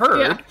will have heard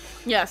Yeah.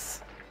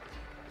 Yes.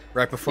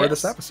 right before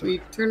this Yes, episode. we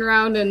turn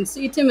around and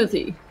see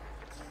Timothy.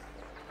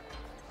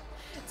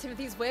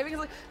 Timothy's waving. He's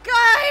like,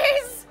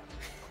 guys!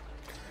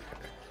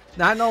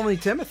 Not only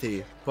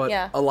Timothy, but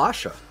Yeah.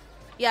 Elisha.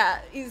 Yeah,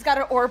 he's got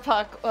an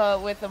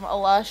Orpuck with him,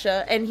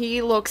 Elisha, and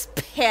he looks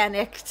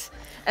panicked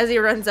as he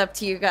runs up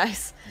to you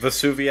guys.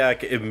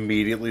 Vesuviac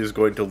immediately is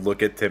going to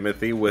look at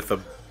Timothy with a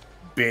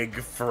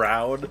big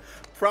frown,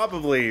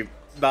 probably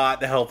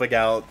not helping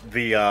out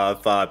the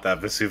thought that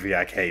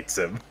Vesuviac hates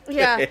him.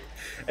 Yeah.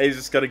 And he's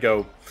just gonna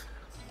go,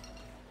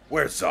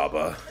 "Where's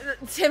Zaba?"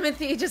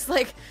 Timothy just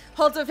like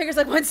holds up fingers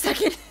like 1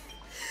 second.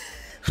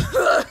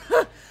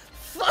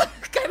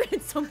 Fuck, I'm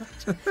in so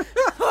much.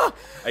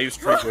 I use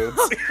treat wounds.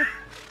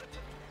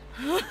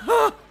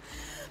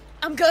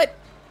 I'm good.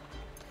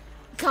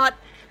 God.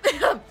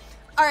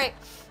 Alright.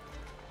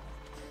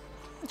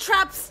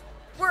 Traps.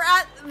 We're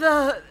at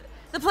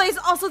the place.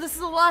 Also, this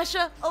is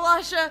Elisha,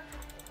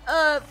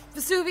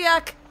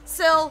 Vesuviac,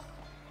 Sil.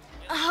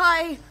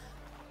 Hi.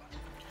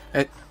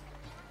 Hey,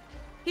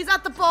 He's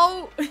at the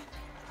boat.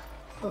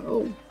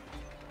 Oh.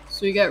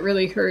 So he got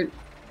really hurt,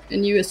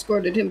 and you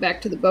escorted him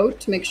back to the boat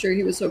to make sure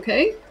he was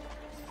okay?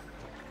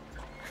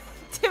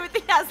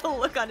 Timothy has a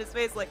look on his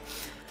face like,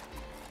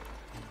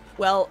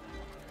 well,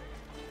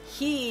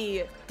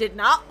 he did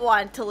not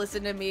want to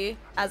listen to me.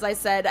 As I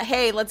said,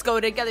 hey, let's go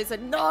together. He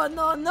said,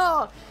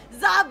 no.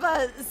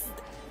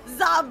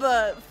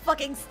 Zaba,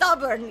 fucking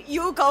stubborn.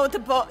 You go to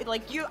boat.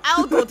 Like,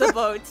 I'll go to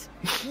boat.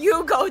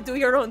 You go do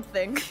your own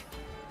thing.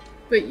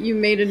 But you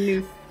made a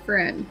new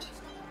friend.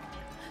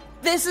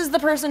 This is the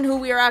person who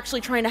we are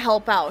actually trying to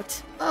help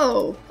out.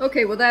 Oh,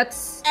 okay, well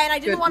that's And I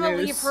didn't good want to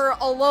news. leave her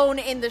alone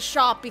in the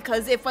shop,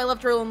 because if I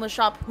left her alone in the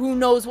shop, who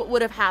knows what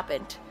would have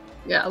happened.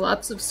 Yeah,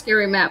 lots of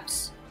scary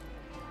maps.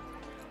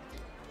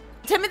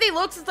 Timothy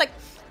looks, it's like,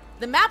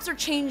 the maps are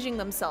changing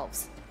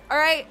themselves.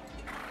 Alright?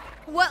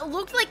 What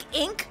looked like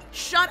ink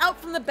shot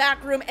out from the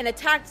back room and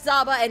attacked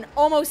Zaba and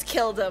almost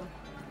killed him.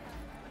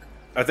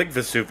 I think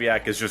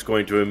Vesuviac is just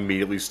going to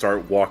immediately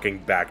start walking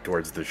back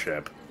towards the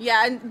ship.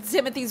 Yeah, and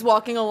Timothy's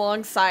walking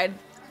alongside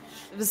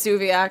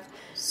Vesuviac.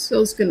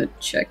 Sil's gonna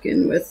check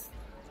in with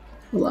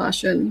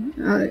Elisha.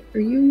 Are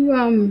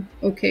you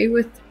okay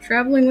with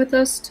traveling with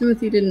us?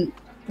 Timothy didn't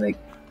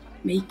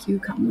make you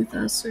come with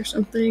us or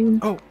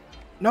something.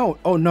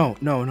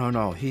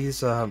 no.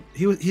 He's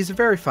he's a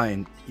very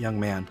fine young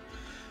man.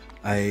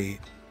 I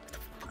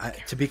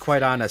to be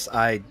quite honest,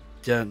 I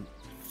didn't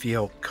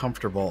feel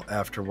comfortable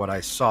after what I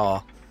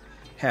saw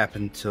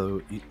happen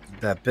to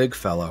that big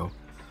fellow.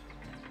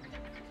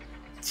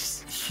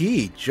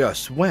 He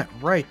just went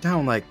right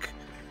down like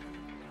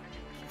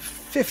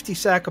 50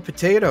 sack of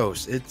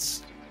potatoes.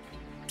 It's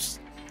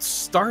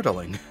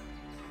startling.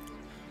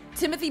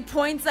 Timothy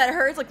points at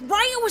her. It's like,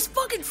 Ryan was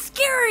fucking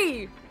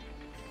scary!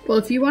 Well,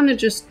 if you want to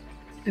just,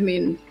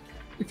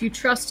 if you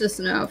trust us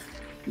enough,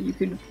 you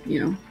could,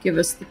 give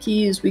us the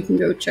keys. We can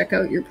go check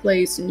out your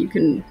place, and you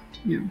can,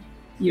 you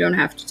don't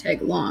have to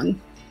tag along.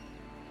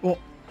 Well,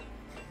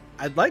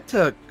 I'd like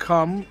to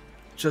come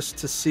just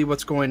to see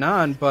what's going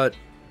on, but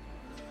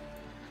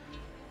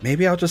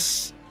maybe I'll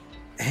just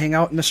hang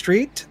out in the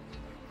street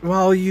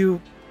while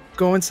you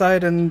go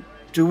inside and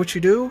do what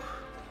you do.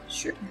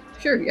 Sure,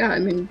 yeah.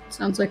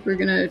 Sounds like we're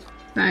gonna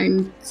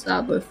find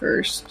Zaba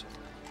first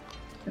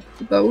at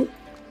the boat,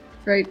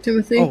 right,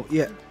 Timothy? Oh,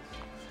 yeah.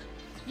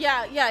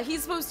 Yeah,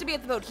 he's supposed to be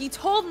at the boat. He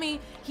told me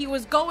he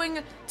was going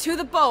to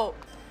the boat.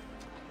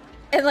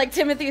 And,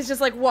 Timothy's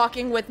just,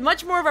 walking with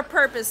much more of a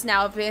purpose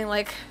now, being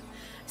like,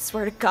 I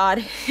swear to God,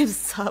 if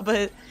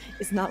Zaba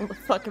is not on the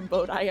fucking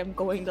boat, I am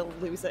going to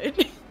lose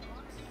it.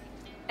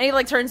 And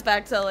he, turns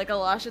back to,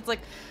 Elisha. It's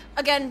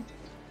again,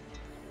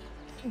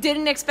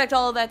 didn't expect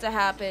all of that to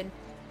happen.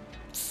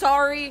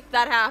 Sorry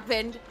that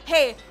happened.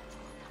 Hey,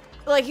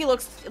 he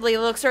looks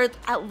at her,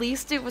 at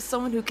least it was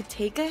someone who could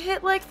take a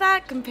hit like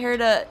that compared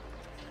to,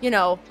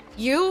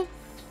 you.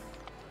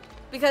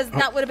 Because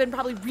that would have been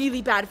probably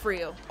really bad for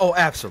you. Oh,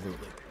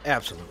 absolutely.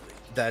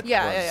 That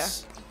Yeah.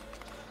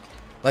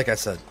 Like I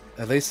said,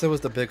 at least it was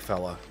the big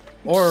fella.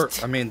 Or,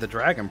 the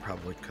dragon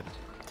probably could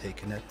have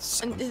taken it.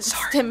 I'm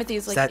sorry.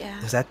 Timothy's Is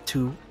that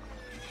too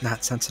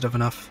not sensitive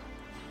enough?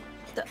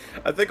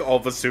 I think all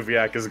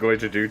Vesuviac is going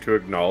to do to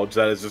acknowledge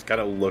that is just kind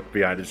of look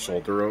behind his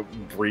shoulder a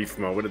brief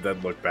moment and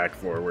then look back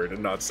forward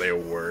and not say a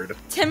word.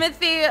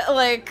 Timothy,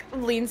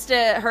 leans to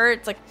her.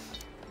 It's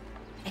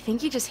I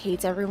think he just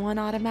hates everyone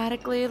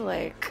automatically.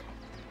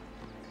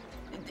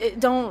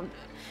 Don't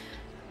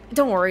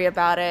worry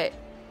about it.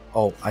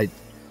 Oh,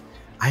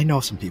 I know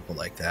some people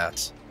like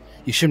that.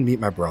 You should meet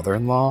my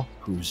brother-in-law,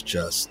 who's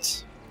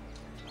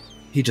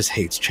he just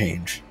hates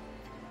change.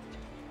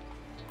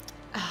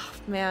 Oh,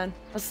 man,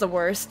 that's the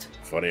worst.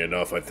 Funny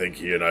enough, I think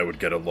he and I would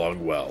get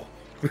along well.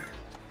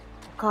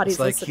 God, he's It's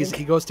like listening.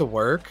 he goes to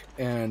work,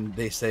 and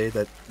they say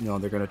that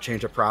they're going to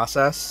change a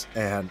process,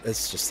 and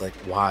it's just like,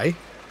 why?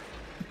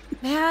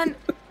 Man,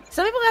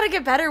 some people gotta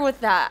get better with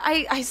that.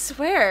 I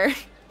swear.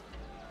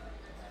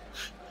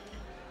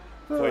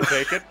 Point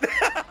taken.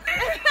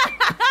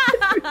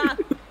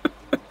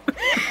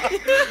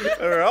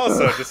 We were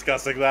also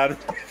discussing that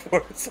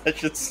before the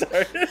session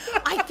started.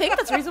 I think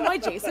that's the reason why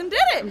Jason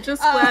did it. I'm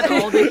just glad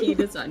all the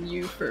heat is on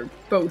you for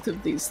both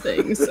of these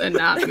things and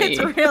not me.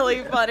 It's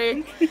really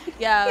funny.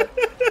 Yeah.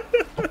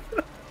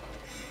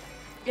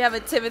 Yeah,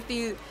 but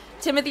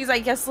Timothy's, I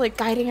guess, like,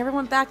 guiding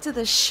everyone back to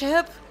the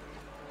ship.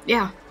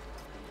 Yeah.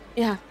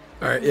 Yeah.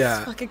 All right, Let's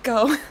yeah. fucking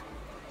go.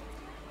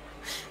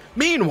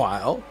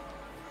 Meanwhile,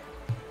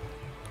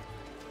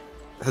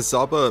 Has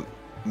Zaba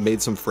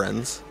made some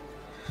friends?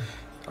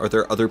 Are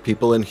there other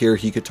people in here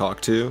he could talk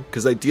to?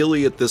 Because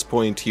ideally at this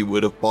point he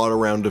would have bought a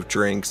round of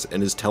drinks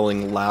and is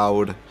telling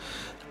loud,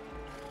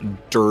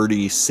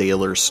 dirty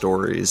sailor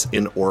stories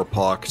in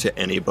Orpok to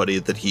anybody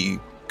that he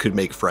could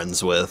make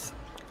friends with.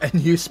 and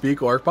you speak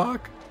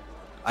Orpok?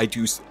 I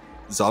do.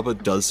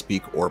 Zaba does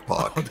speak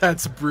Orpok. Oh,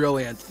 that's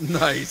brilliant.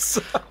 Nice.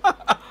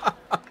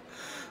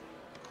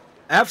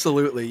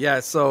 Absolutely, yeah.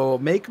 So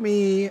make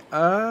me,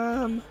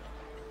 what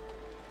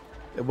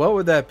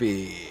would that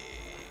be?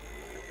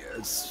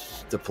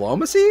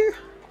 Diplomacy?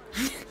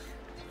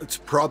 It's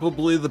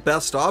probably the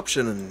best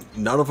option, and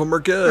none of them are Or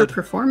good.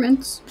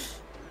 performance.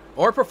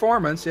 Or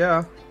performance,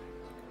 yeah.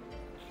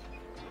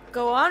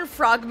 Go on,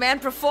 Frogman,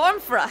 perform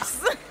for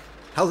us.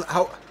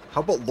 How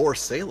about lore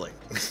sailing?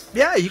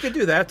 Yeah, you could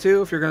do that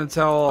too if you're going to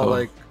tell,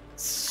 like,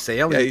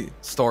 sailing Yeah,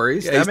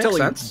 stories. Yeah, that he's makes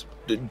telling sense.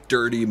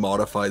 dirty,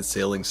 modified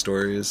sailing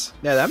stories.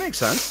 Yeah, that makes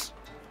sense.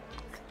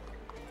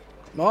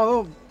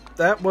 Well,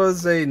 that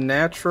was a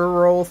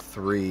natural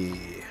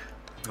 3.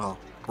 Oh,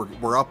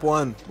 we're up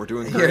one. We're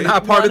doing You're great.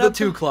 not part of the One up.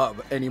 2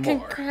 club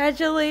anymore.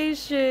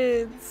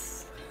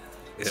 Congratulations.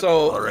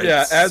 So, All right.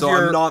 yeah, as so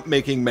you're... I'm not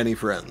making many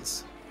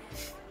friends.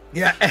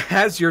 Yeah,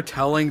 as you're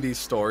telling these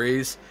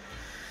stories,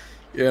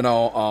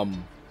 all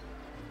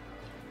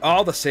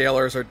the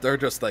sailors they're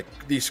just like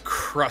these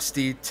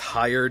crusty,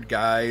 tired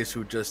guys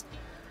who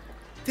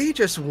they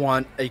just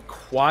want a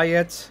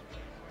quiet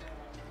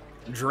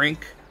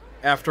drink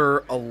after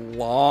a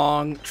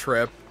long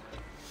trip,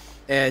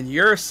 and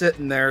you're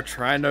sitting there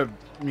trying to,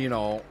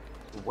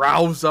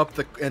 rouse up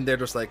and they're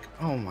just like,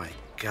 oh my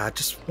god,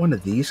 just one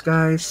of these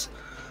guys?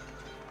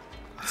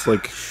 It's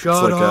like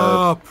Shut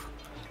up!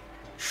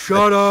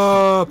 Shut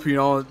up!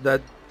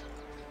 That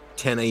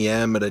 10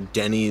 a.m. at a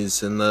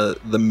Denny's in the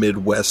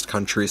Midwest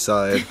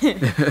countryside.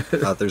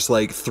 There's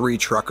like 3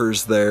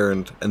 truckers there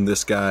and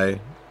this guy,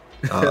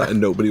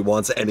 and nobody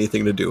wants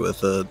anything to do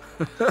with it.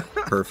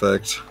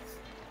 Perfect.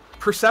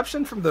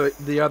 perception from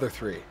the other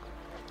 3.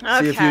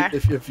 Okay.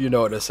 See if you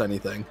notice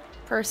anything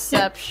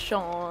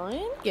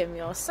Perception. Give me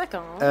a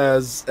second.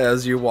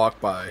 as you walk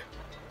by.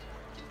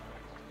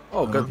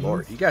 Oh, good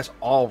lord! You guys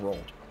all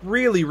rolled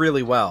really,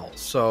 really well.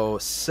 So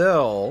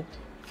Syl,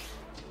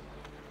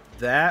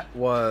 that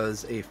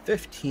was a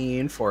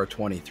 15 for a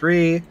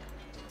 23.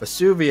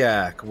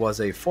 Vesuviac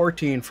was a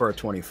 14 for a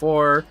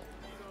 24.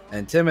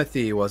 And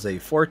Timothy was a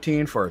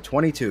 14 for a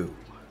 22.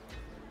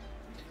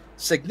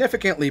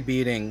 Significantly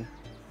beating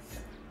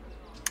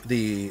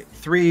the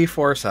 3,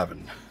 4,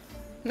 7.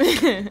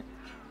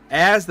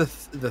 As the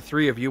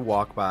 3 of you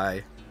walk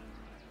by,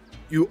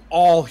 you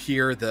all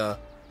hear the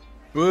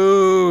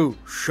 "Boo!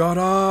 Shut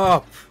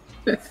up!"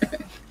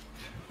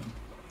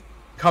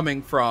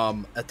 coming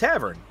from a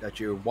tavern that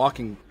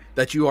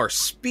you are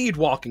speed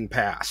walking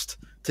past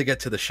to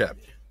get to the ship.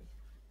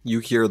 You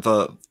hear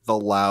the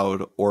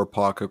loud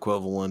Orpok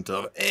equivalent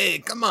of, "Hey,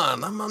 come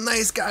on, I'm a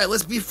nice guy,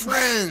 let's be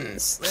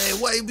friends. Hey,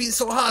 why you being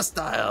so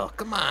hostile?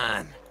 Come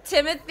on."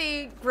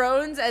 Timothy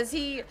groans as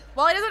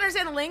while he doesn't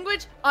understand the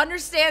language,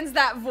 understands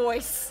that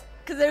voice.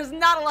 Because there's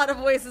not a lot of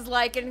voices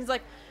like it. And he's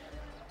like,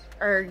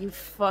 are you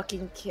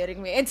fucking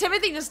kidding me? And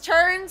Timothy just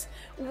turns,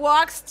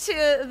 walks to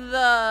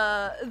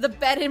the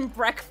bed and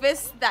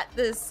breakfast that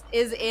this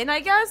is in, I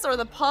guess, or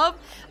the pub,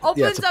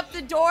 opens up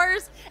the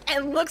doors,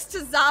 and looks to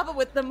Zaba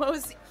with the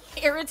most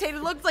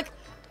irritated look. Like,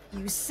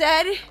 you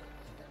said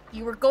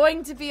you were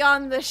going to be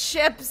on the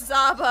ship,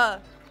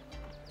 Zaba.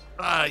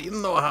 You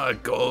know how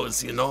it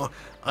goes,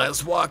 I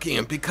was walking,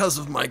 and because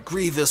of my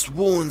grievous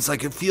wounds, I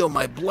could feel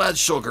my blood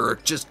sugar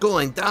just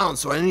going down,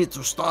 so I need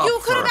to stop. You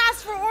could have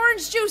asked for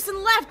orange juice and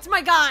left,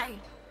 my guy.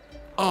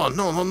 Oh,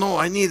 no,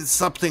 I needed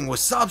something with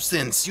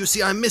substance. You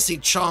see, I'm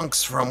missing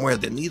chunks from where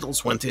the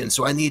needles went in,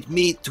 so I need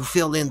meat to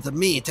fill in the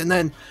meat. And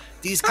then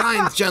these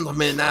kind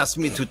gentlemen asked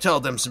me to tell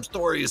them some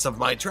stories of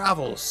my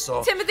travels,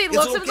 so Timothy it's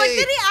looks at him like, okay.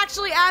 did he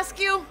actually ask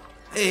you?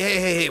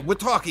 Hey, we're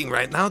talking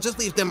right now. Just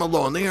leave them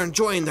alone. They are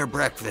enjoying their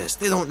breakfast.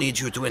 They don't need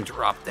you to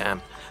interrupt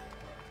them.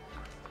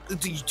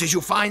 Did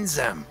you find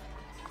them?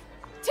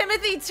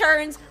 Timothy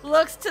turns,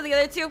 looks to the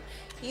other 2.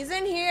 He's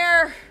in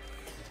here.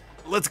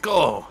 Let's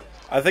go.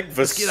 I think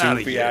Let's get outta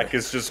Vesuviac here.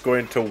 is just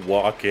going to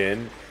walk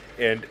in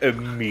and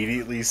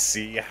immediately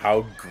see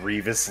how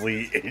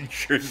grievously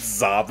injured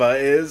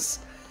Zaba is.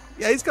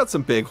 Yeah, he's got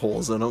some big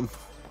holes in him.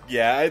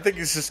 Yeah, I think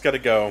he's just gonna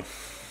go.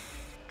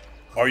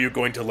 Are you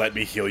going to let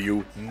me heal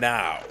you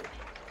now?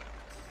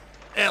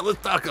 Yeah, let's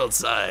talk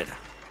outside.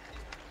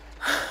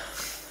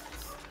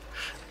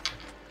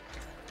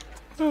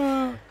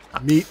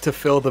 Meat to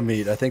fill the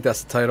meat. I think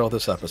that's the title of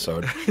this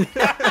episode.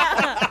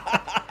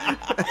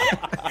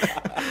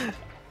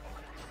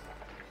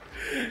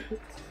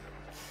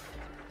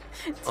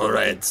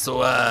 Alright,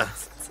 so,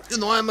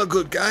 I'm a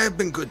good guy. I've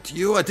been good to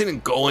you. I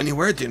didn't go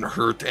anywhere. Didn't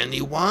hurt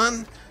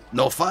anyone.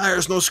 No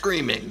fires, no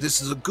screaming.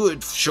 This is a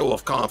good show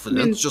of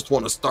confidence. Just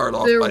want to start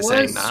off by saying that.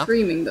 There was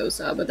screaming, though,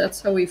 Zaba.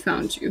 That's how we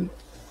found you.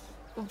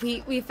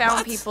 We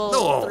found people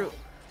through...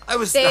 I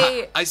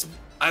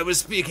was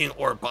speaking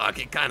Orpak.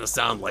 It kind of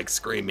sounded like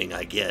screaming,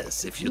 I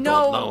guess, if you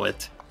don't know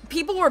it.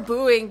 People were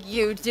booing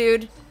you,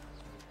 dude.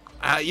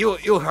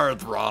 You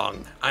heard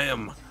wrong. I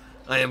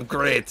am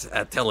great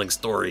at telling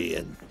story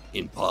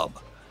in pub.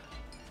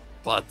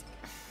 But,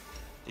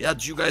 yeah,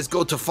 did you guys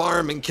go to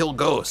farm and kill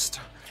Ghost?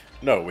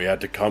 No, we had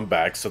to come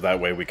back so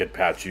that way we could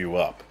patch you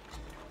up.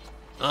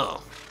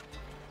 Oh.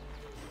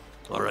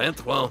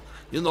 Alright, well,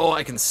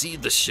 I can see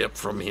the ship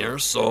from here,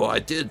 so I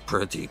did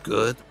pretty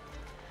good.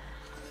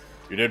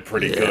 You did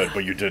pretty good,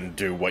 but you didn't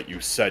do what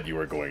you said you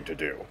were going to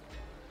do.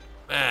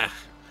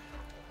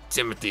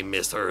 Timothy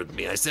misheard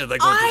me. I said I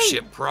go to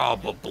ship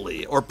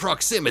probably, or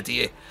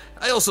proximity.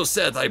 I also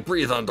said I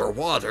breathe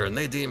underwater, and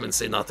they didn't even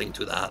say nothing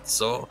to that.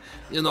 So,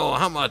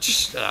 how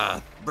much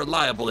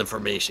reliable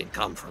information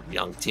come from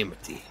young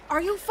Timothy?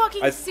 Are you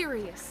fucking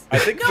serious? I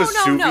think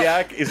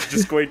Vesuviac is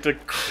just going to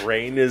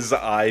crane his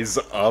eyes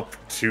up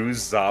to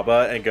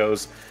Zaba and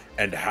goes,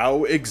 and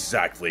how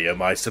exactly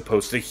am I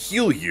supposed to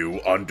heal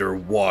you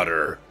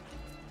underwater?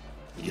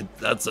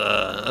 That's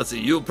a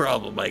you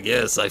problem, I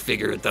guess. I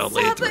figure it out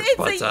later.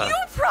 It's a you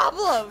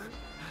problem!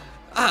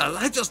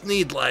 I just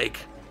need,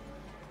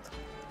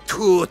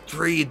 2 or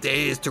 3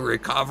 days to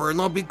recover,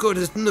 and I'll be good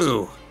as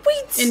new.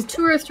 Wait! In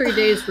 2 or 3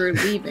 days, we're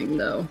leaving,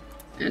 though.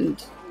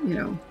 And,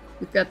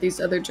 we've got these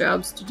other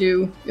jobs to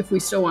do, if we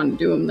still want to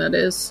do them, that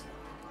is.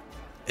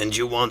 And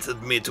you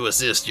wanted me to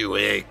assist you,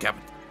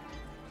 Captain?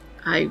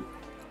 I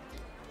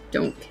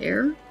don't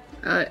care.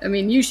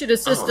 You should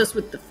assist us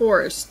with the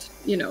forest,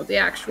 the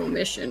actual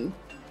mission.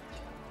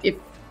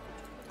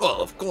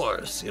 Well, of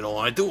course,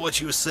 I do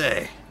what you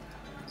say.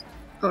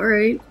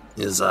 Alright.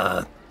 Is,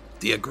 the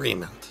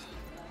agreement.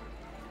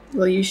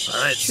 Well, you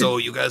Alright, so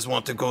you guys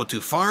want to go to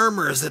farm,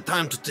 or is it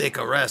time to take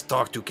a rest,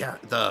 talk to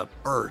the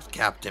bird,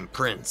 Captain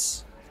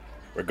Prince?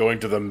 We're going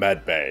to the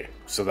med bay,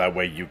 so that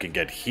way you can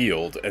get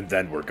healed, and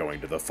then we're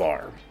going to the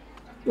farm.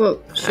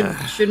 Well,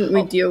 shouldn't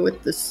we deal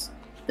with this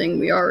thing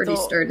we already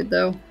started,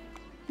 though?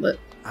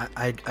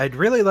 I'd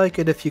really like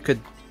it if you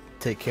could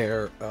take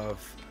care of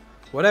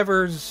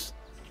whatever's...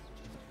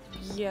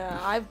 Yeah,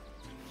 I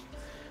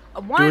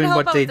wanted to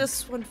help out with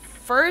this one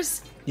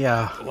first.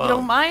 Yeah. Well, you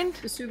don't mind?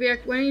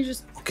 Vesuviac, why don't you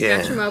just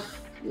catch him up?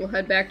 We'll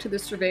head back to the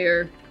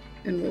surveyor,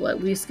 and we'll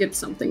at least get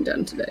something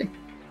done today.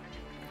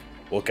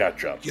 We'll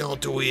catch up.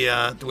 Do we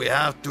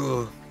have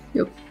to...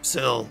 Yep.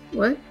 Sell?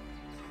 What?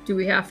 Do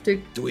we have to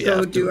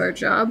do our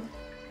job?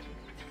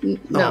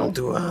 No.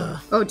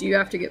 Oh, do you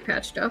have to get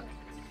patched up?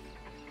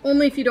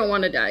 Only if you don't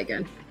want to die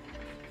again.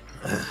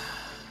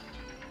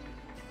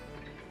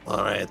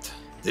 Alright.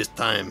 This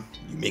time,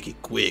 you make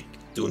it quick.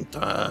 Don't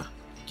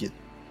get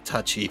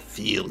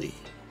touchy-feely.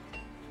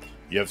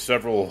 You have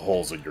several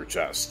holes in your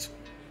chest.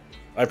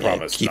 I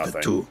promise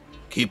nothing.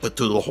 Keep it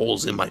to the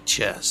holes in my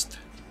chest.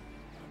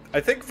 I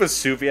think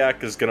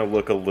Vesuviac is going to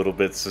look a little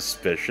bit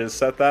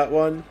suspicious at that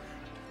one.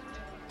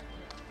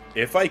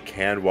 If I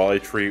can, while I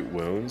treat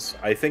wounds,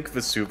 I think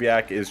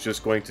Vesuviac is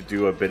just going to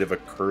do a bit of a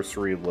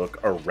cursory look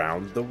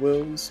around the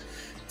wounds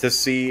to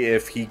see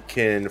if he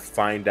can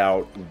find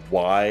out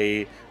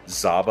why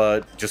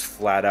Zaba just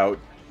flat out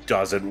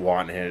doesn't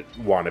want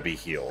to be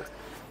healed.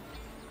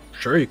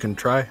 Sure, you can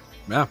try.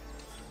 Yeah,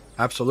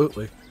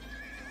 absolutely.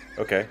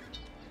 Okay.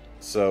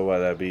 So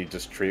that'd be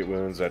just treat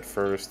wounds at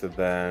first, and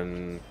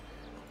then...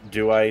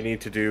 Do I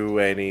need to do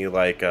any, is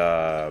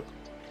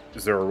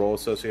there a roll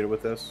associated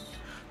with this?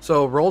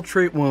 So roll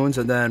treat wounds,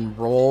 and then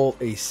roll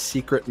a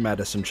secret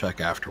medicine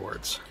check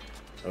afterwards.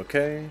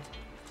 Okay.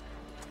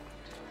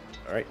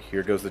 Alright,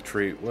 here goes the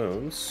treat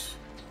wounds.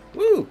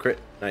 Woo, crit.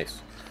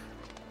 Nice.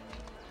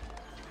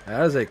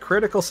 That is a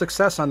critical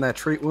success on that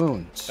treat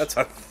wounds. That's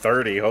a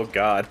 30, oh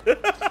god.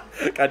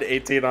 Got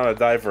 18 on a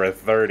die for a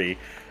 30.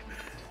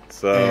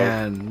 So...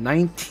 And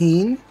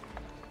 19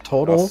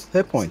 total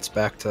hit points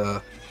back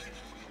to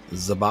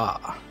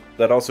Zaba.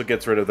 That also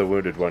gets rid of the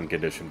wounded one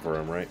condition for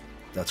him, right?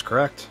 That's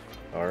correct.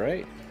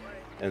 Alright.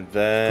 And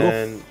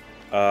then...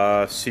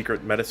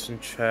 secret medicine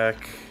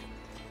check.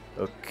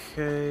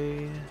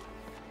 Okay.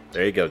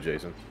 There you go,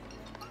 Jason.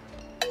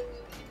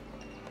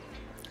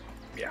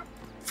 Yeah.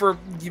 For...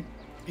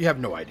 You have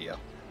no idea.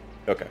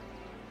 Okay.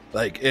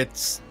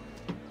 It's...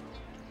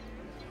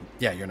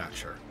 Yeah, you're not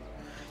sure.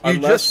 You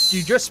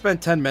just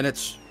spent 10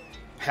 minutes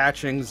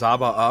patching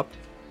Zaba up,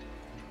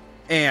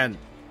 and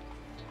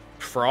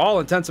for all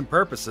intents and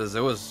purposes,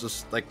 it was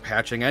just like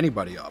patching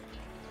anybody up.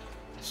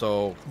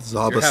 So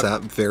Zaba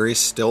sat very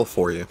still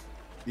for you.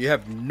 You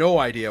have no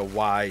idea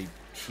why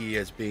he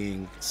is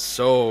being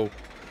so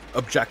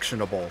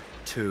objectionable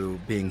to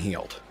being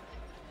healed.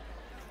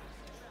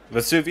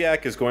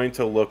 Vesuviac is going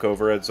to look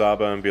over at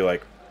Zaba and be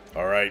like,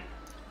 all right,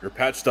 you're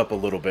patched up a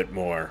little bit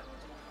more,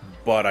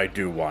 but I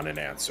do want an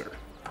answer.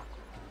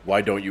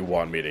 Why don't you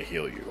want me to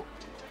heal you?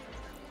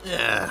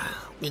 Yeah,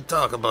 we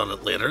talk about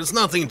it later. It's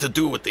nothing to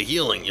do with the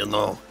healing, you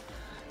know.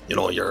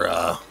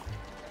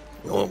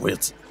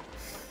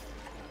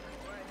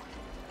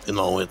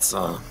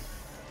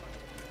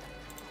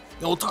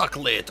 We'll talk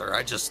later.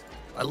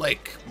 I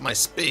like my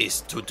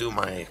space to do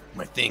my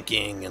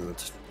thinking,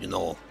 and,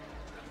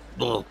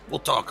 we'll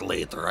talk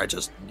later.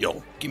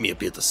 Give me a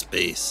bit of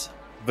space.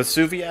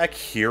 Vesuviac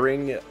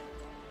hearing,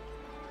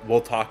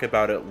 we'll talk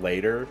about it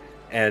later,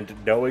 and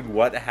knowing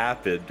what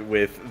happened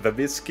with the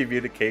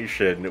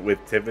miscommunication with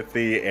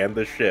Timothy and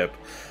the ship,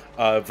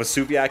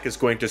 Vesuviac is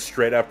going to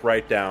straight up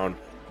write down,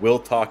 we'll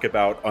talk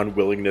about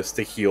unwillingness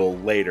to heal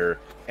later,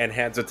 and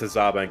hands it to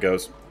Zaba and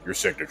goes, your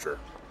signature.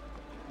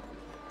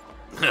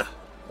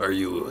 Are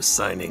you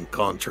signing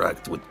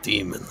contract with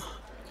Demon?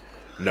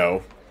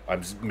 No,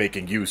 I'm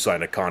making you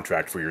sign a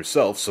contract for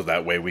yourself, so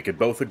that way we can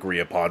both agree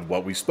upon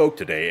what we spoke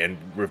today and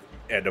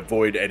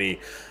avoid any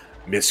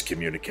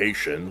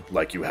miscommunication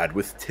like you had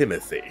with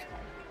Timothy.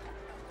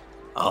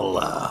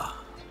 I'll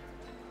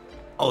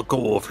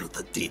go over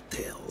the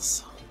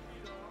details.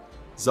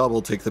 Zaba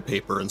will take the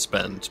paper and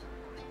spend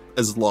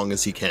as long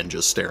as he can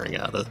just staring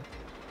at it.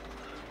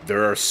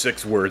 There are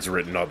 6 words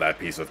written on that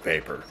piece of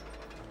paper.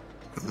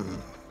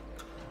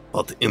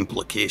 But the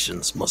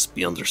implications must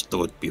be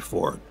understood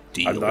before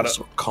deals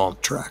or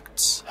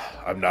contracts.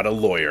 I'm not a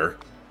lawyer.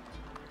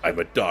 I'm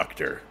a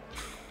doctor.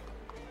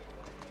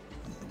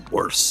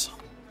 Worse.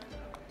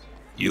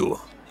 You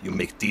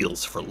make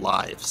deals for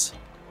lives.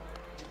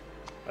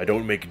 I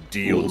don't make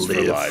deals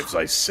for lives,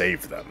 I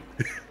save them.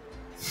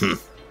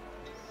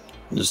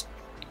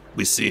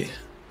 We see.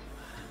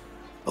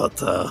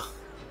 But,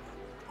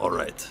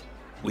 alright.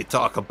 We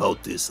talk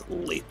about this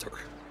later.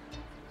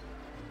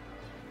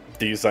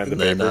 Do you sign the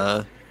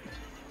paper?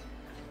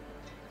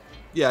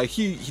 Yeah,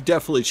 he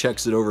definitely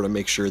checks it over to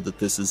make sure that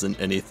this isn't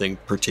anything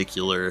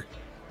particular.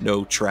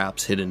 No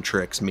traps, hidden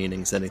tricks,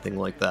 meanings, anything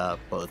like that.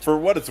 But for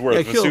what it's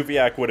worth,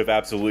 Vesuviac would have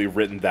absolutely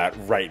written that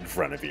right in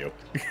front of you.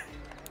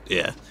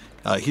 Yeah,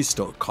 he's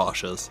still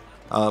cautious.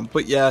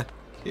 But yeah,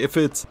 if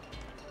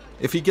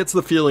he gets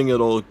the feeling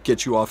it'll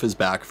get you off his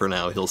back for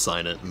now, he'll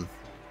sign it and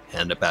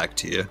hand it back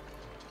to you.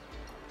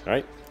 All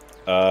right.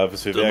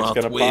 Vesuviac's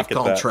going to wave pocket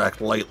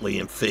contract lightly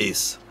in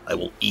face. I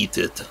will eat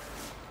it.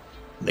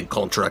 And then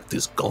contract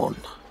is gone.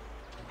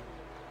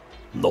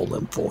 Null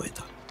and void.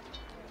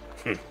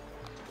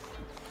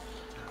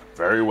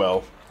 Very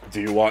well. Do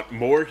you want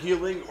more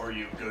healing, or are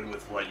you good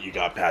with what you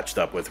got patched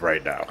up with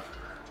right now?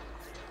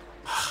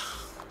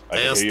 I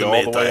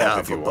estimate I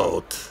have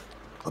about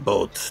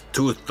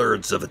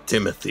 2/3 of a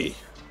Timothy,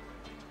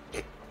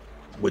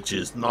 which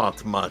is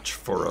not much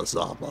for a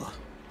Zaba.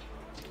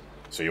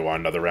 So you want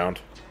another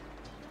round?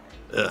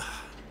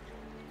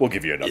 We'll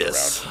give you another round.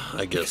 Yes,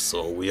 I guess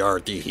so. We are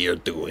here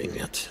doing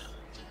it.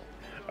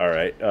 All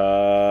right,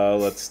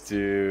 let's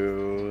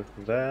do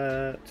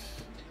that.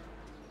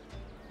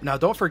 Now,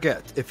 don't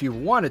forget, if you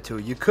wanted to,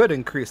 you could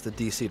increase the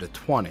DC to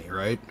 20,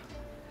 right?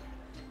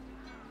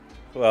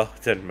 Well,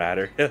 it didn't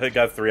matter. I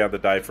got 3 on the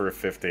die for a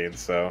 15,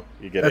 so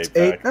you get That's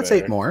 8 back. That's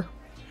there. 8 more.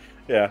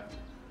 Yeah.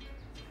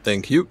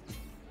 Thank you,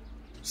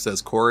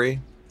 says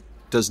Corey.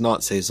 Does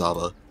not say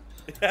Zaba.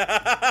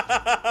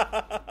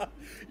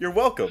 You're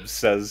welcome,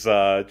 says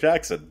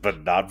Jackson,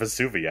 but not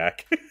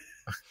Vesuviac.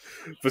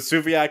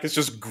 Vesuviac is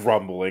just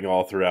grumbling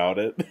all throughout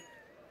it.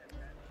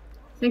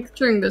 I think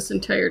during this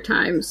entire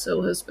time,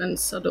 Syl has been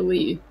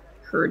subtly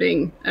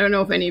herding. I don't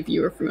know if any of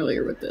you are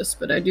familiar with this,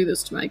 but I do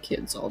this to my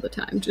kids all the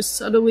time. Just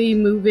subtly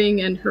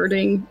moving and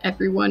herding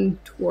everyone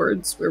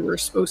towards where we're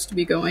supposed to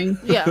be going.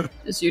 Yeah.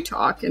 As you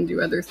talk and do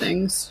other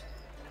things.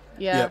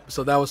 Yeah. Yep,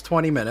 so that was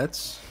 20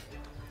 minutes.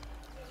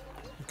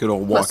 Good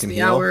old Plus walk and the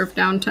heal. hour of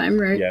downtime,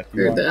 right? Yeah,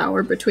 Or the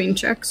hour between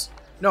checks.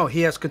 No,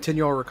 he has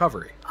continual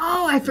recovery.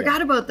 Oh, I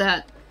forgot about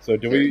that. So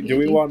do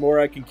we want more?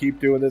 I can keep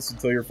doing this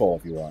until you're full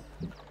if you want.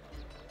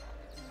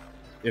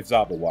 If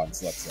Zaba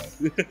wants, let's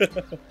say.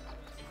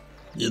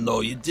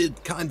 You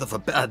did kind of a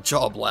bad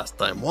job last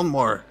time. One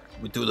more.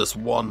 We do this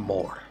one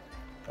more.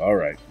 All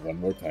right, one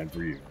more time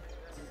for you.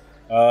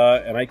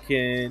 And I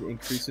can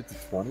increase it to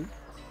 20?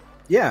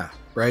 Yeah,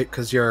 right?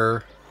 Because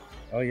you're...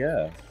 Oh,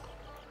 yeah.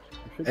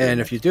 And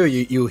if you do,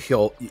 you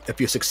heal.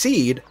 If you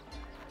succeed,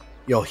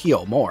 you'll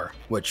heal more.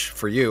 Which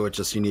for you, it's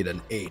just you need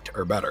an 8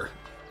 or better.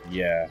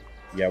 Yeah,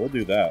 we'll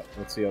do that.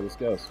 Let's see how this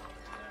goes.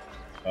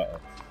 Uh-oh.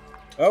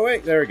 Oh,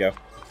 wait, there we go.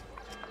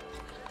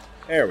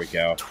 There we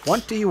go.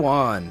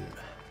 21.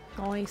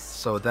 Nice.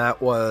 So that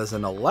was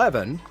an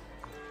 11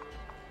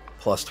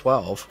 plus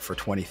 12 for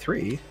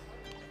 23.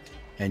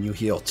 And you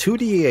heal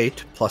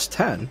 2d8 plus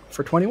 10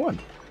 for 21.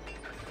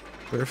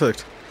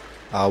 Perfect.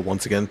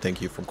 Once again,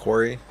 thank you from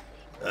Corey.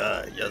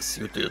 Yes,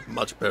 you did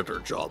much better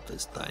job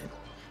this time.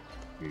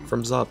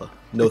 From Zaba.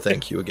 No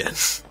thank you again.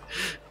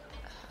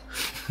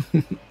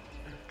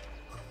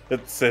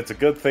 It's a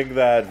good thing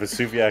that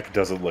Vesuviac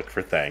doesn't look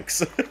for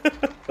thanks.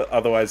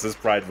 Otherwise, his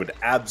pride would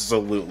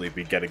absolutely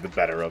be getting the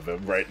better of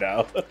him right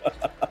now.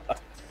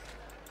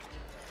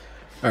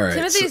 All right.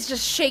 Timothy's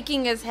just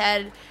shaking his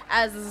head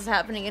as this is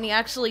happening, and he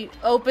actually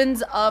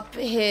opens up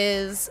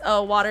his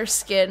water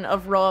skin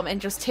of rum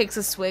and just takes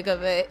a swig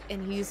of it,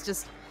 and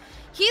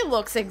he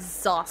looks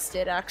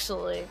exhausted,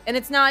 actually. And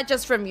it's not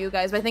just from you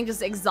guys, but I think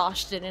just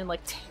exhaustion in,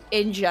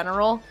 in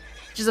general,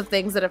 just of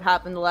things that have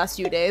happened the last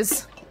few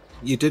days.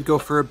 You did go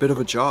for a bit of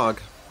a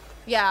jog.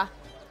 Yeah.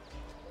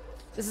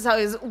 This is how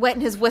he's wetting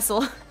his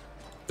whistle.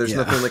 There's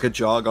nothing like a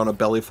jog on a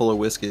belly full of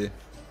whiskey.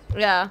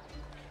 Yeah.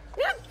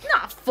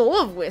 Not full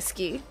of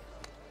whiskey.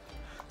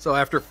 So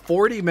after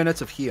 40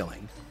 minutes of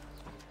healing,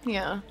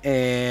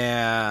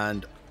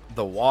 and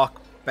the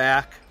walk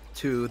back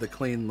to the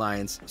Clean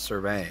Lines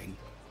surveying,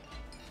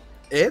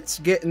 it's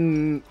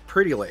getting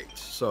pretty late.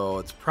 So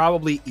it's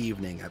probably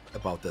evening at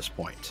about this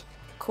point.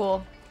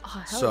 Cool.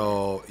 Oh,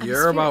 so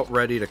you're about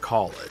ready to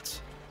call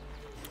it.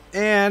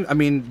 And I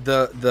mean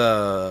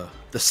the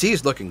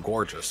sea's looking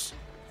gorgeous.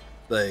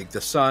 Like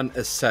the sun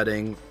is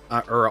setting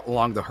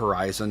along the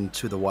horizon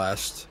to the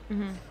west.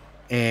 Mm-hmm.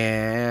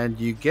 And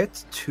you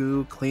get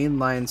to Clean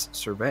Lines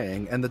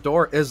surveying, and the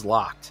door is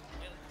locked.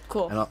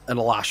 Cool. And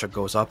Elisha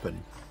goes up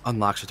and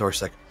unlocks the door.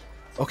 She's like,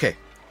 okay.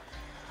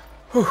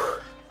 Whew.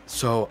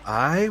 So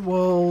I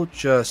will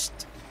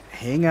just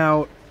hang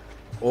out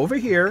over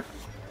here.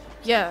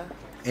 Yeah.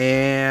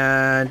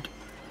 And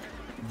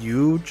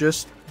you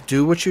just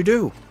do what you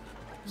do.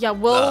 Yeah,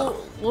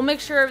 we'll make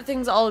sure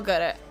everything's all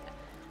good.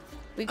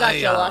 We got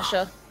you,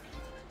 Elisha.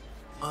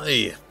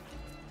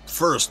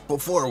 First,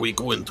 before we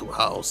go into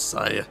house,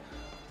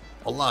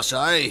 Elisha,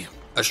 I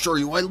assure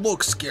you I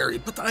look scary,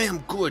 but I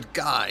am good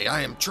guy.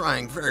 I am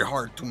trying very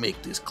hard to make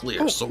this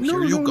clear,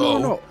 here you go.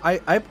 No.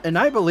 I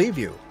believe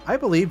you. I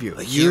believe you.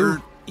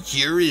 Here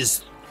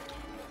is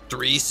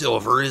 3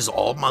 silver is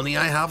all money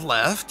I have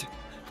left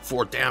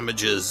for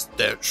damages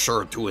that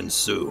sure to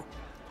ensue.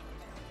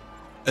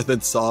 And then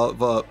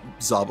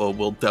Zaba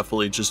will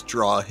definitely just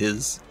draw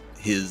his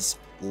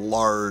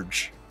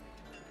large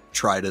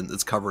trident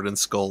that's covered in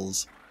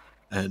skulls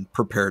and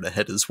prepare to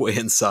head his way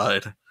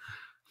inside.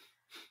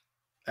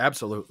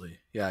 Absolutely.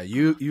 Yeah,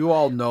 you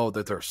all know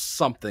that there's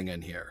something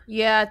in here.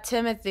 Yeah,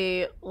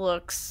 Timothy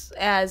looks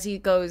as he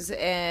goes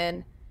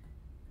in.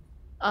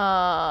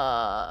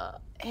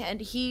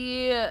 And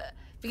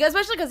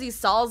especially because he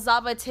saw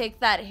Zaba take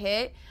that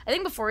hit, I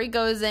think before he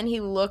goes in, he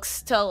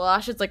looks to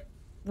Elisha. It's like,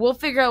 we'll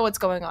figure out what's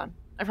going on.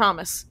 I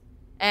promise.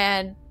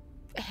 And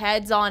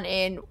heads on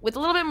in with a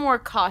little bit more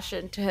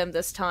caution to him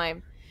this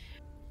time.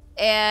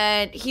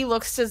 And he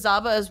looks to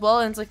Zaba as well,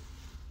 and it's like,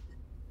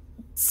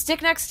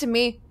 stick next to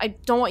me. I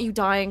don't want you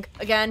dying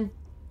again.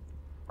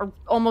 Or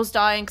almost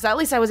dying, because at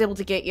least I was able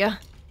to get you.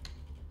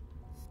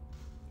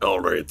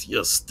 Alright,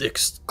 yes, stick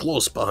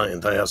close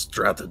behind. I have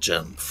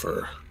stratagem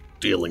for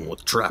dealing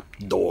with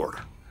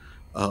trapdoor.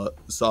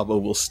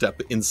 Zaba will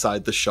step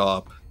inside the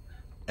shop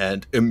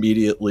and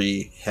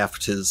immediately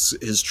heft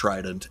his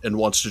trident and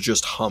wants to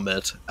just hum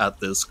it at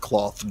this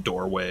cloth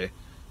doorway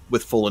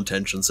with full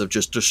intentions of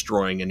just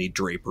destroying any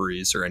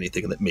draperies or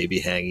anything that may be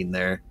hanging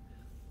there.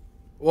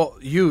 Well,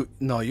 you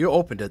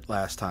opened it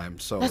last time,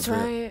 so that's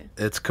right.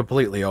 It's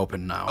completely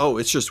open now. Oh,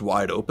 it's just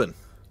wide open.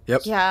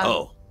 Yep. Yeah.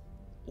 Oh.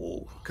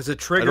 Because it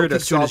triggered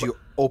as soon as you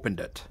opened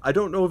it. I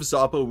don't know if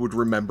Zaba would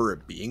remember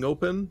it being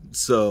open,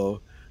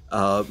 so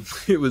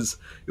it was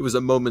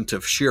a moment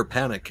of sheer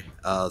panic,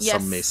 yes.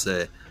 Some may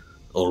say.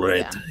 All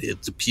right,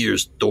 it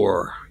appears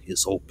door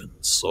is open,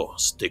 so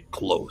stick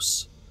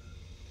close.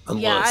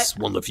 Unless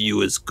one of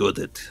you is good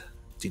at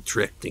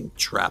detecting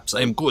traps. I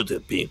am good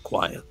at being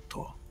quiet,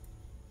 though.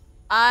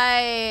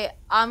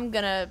 I'm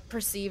gonna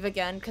perceive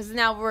again, because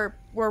now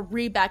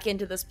we're back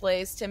into this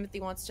place. Timothy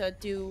wants to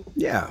do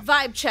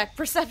vibe check,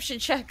 perception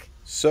check.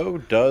 So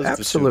does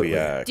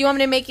Vesuviac. Do you want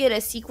me to make it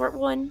a secret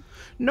one?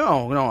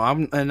 No,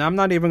 I'm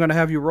not even going to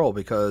have you roll,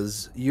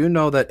 because you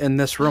know that in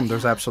this room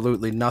there's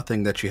absolutely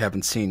nothing that you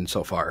haven't seen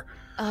so far.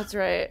 Oh, that's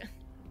right.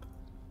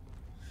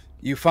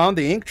 You found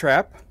the ink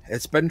trap.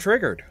 It's been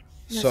triggered.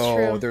 That's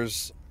so true.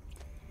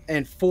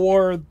 And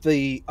for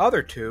the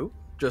other two,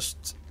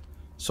 just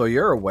so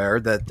you're aware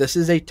that this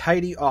is a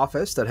tidy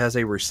office that has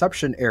a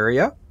reception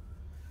area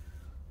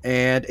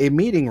and a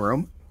meeting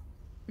room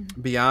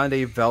beyond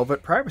a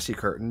velvet privacy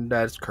curtain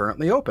that is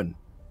currently open.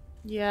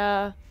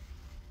 Yeah.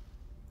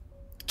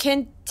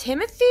 Can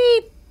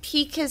Timothy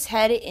peek his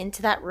head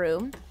into that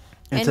room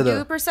and do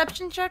a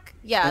perception check?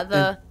 Yeah,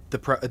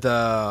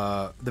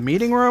 the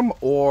meeting room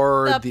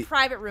or the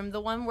private room,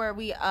 the one where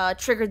we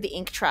triggered the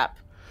ink trap.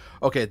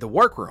 Okay, the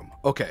workroom.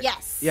 Okay.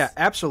 Yes. Yeah,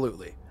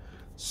 absolutely.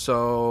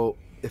 So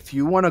if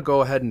you want to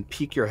go ahead and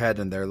peek your head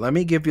in there, let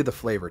me give you the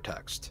flavor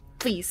text.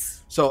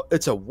 Please. So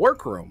it's a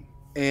workroom,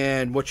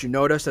 and what you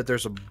notice that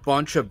there's a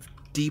bunch of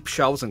deep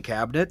shelves and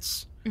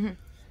cabinets. Mm-hmm.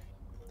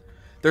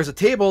 There's a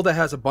table that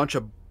has a bunch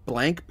of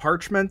blank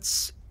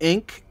parchments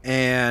ink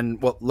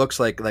and what looks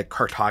like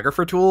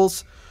cartographer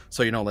tools.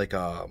 So, like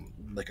a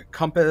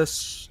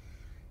compass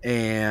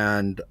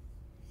and,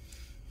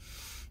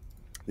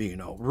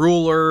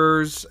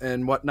 rulers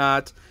and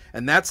whatnot.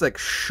 And that's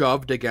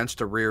shoved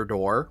against a rear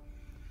door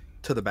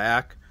to the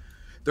back.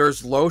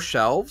 There's low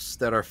shelves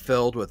that are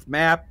filled with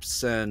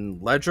maps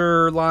and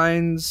ledger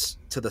lines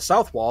to the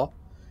south wall.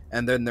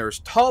 And then there's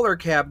taller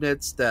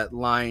cabinets that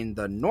line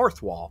the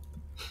north wall.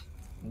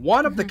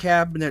 One of the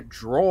cabinet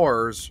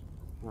drawers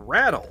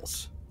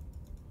rattles.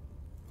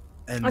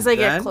 And as I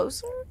get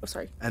closer? Oh,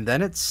 sorry. And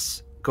then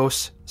it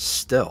goes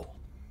still.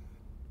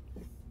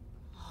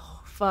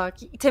 Oh, fuck.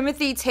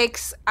 Timothy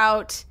takes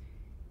out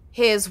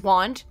his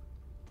wand.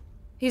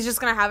 He's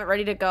just gonna have it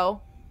ready to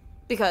go.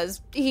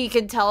 Because he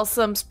can tell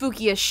some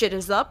spookiest shit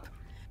is up.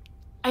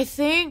 I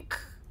think...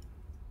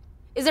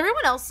 Is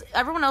everyone else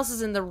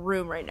is in the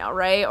room right now,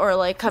 right?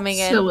 Or, coming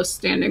in? Syl is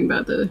standing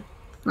by the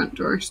front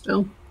door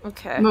still.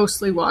 Okay.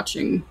 Mostly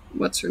watching,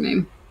 what's her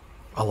name?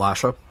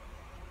 Alasha?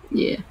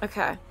 Yeah.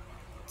 Okay.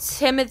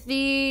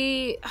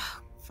 Timothy... Oh,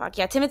 fuck,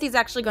 yeah. Timothy's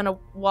actually gonna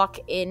walk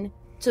in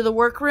to the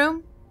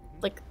workroom.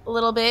 A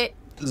little bit.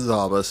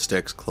 Zaba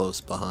sticks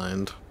close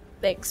behind.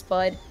 Thanks,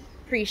 bud.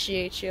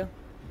 Appreciate you.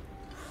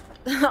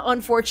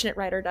 Unfortunate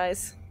rider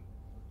dies.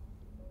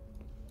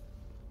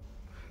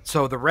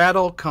 So the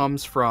rattle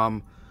comes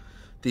from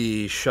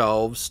the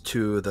shelves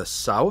to the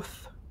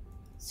south.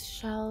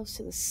 Shelves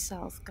to the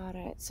south, got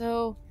it.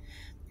 So,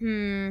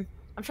 I'm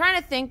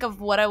trying to think of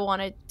what I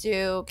want to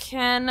do.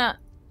 Can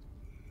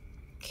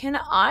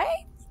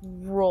I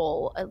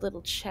roll a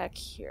little check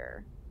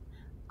here?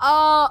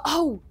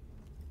 I'm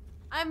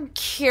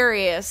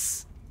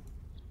curious.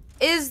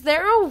 Is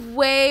there a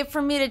way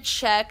for me to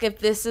check if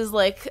this is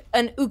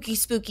an ooky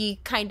spooky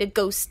kind of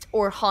ghost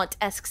or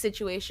haunt-esque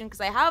situation?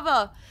 Because I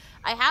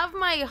have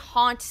my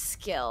haunt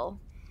skill.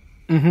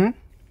 Mm-hmm.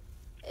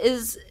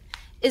 Is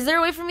there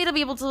a way for me to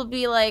be able to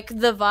be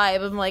the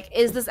vibe of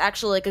is this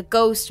actually a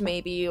ghost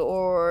maybe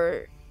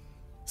or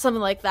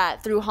something like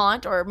that through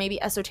haunt or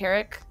maybe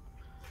esoteric?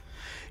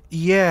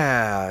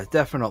 Yeah,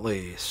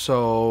 definitely.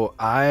 So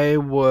I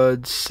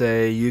would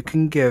say you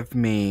can give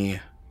me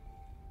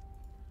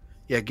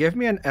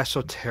an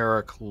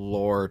esoteric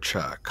lore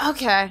check.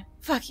 Okay.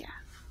 Fuck yeah.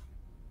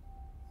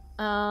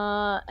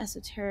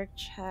 Esoteric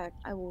check.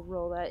 I will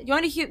roll that. You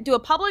want to do a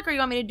public or you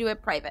want me to do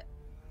it private?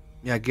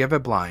 Yeah, give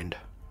it blind.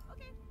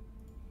 Okay.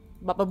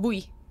 Baba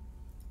booey.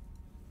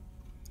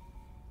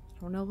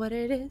 Don't know what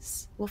it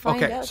is. We'll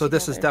find out. Okay, so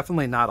this is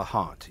definitely not a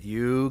haunt.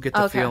 You get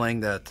the feeling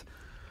that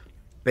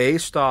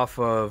based off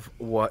of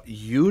what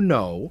you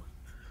know,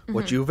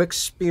 what you've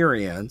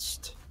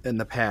experienced in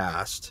the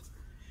past,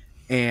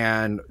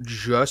 and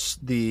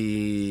just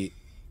the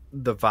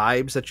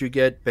vibes that you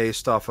get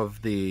based off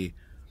of the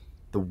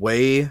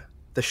way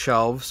the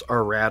shelves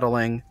are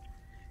rattling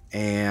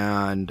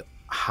and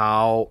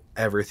how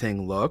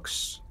everything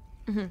looks,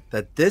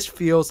 that this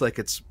feels like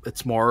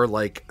it's more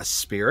like a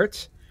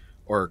spirit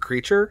or a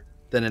creature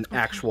than an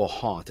actual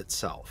haunt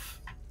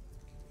itself.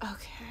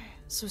 Okay,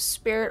 so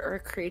spirit or a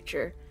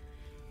creature.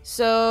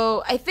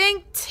 So I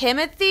think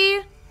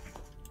Timothy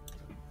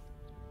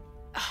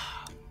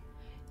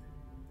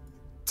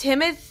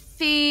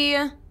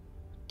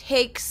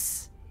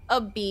takes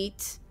a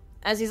beat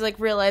as he's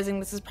realizing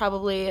this is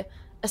probably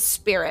a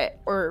spirit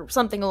or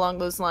something along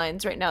those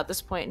lines right now at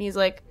this point. And he's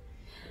like,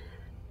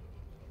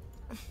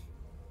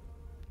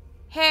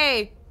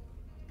 hey,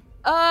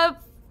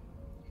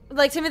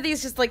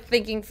 Timothy's just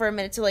thinking for a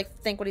minute to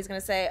think what he's gonna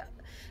say.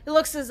 He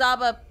looks to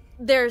Zaba.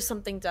 There's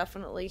something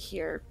definitely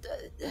here,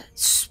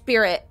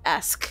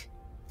 spirit-esque.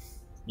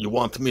 You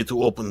want me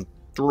to open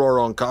drawer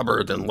on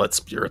cupboard and let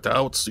spirit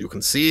out so you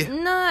can see?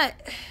 Not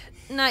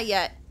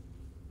yet.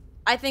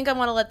 I think I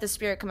want to let the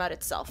spirit come out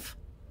itself.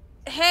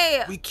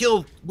 Hey, we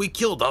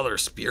killed other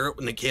spirit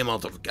when they came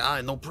out of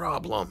guy, no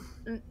problem.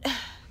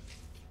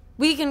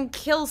 We can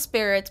kill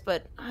spirits,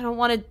 but I don't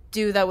want to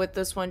do that with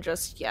this one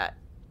just yet.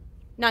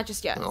 Not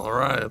just yet. All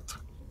right.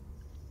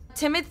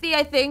 Timothy,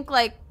 I think,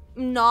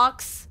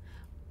 knocks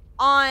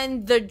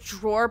on the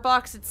drawer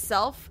box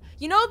itself.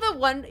 You know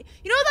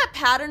that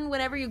pattern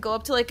whenever you go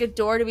up to a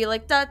door to be da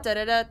da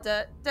da da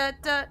da da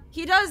da.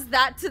 He does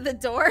that to the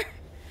door,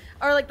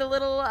 or the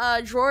little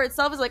drawer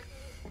itself is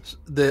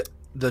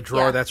the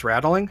drawer that's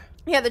rattling.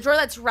 Yeah, the drawer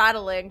that's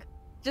rattling.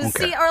 Just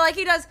see, or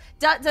he does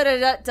da da da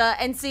da da,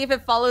 and see if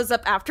it follows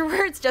up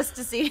afterwards, just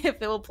to see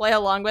if it will play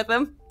along with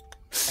him.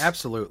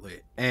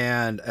 Absolutely.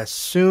 And as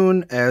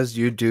soon as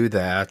you do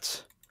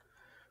that,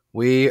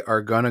 we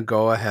are gonna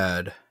go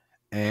ahead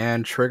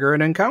and trigger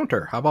an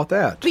encounter. How about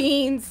that?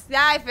 Beans.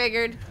 Yeah, I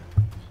figured.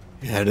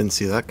 Yeah, I didn't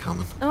see that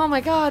coming. Oh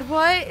my god,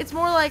 what? It's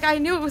more I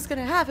knew it was going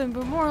to happen,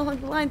 but more along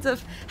the lines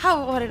of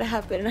how I wanted it to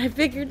happen. And I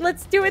figured,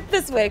 let's do it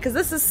this way, because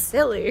this is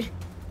silly.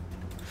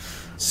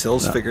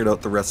 Syl's figured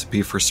out the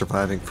recipe for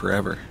surviving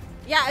forever.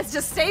 Yeah, it's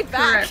just stay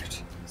back.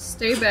 Correct.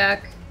 Stay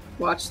back.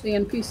 Watch the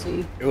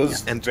NPC. It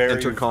was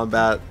Enter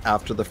combat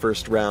after the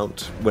first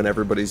round when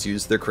everybody's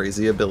used their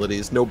crazy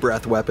abilities. No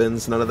breath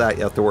weapons, none of that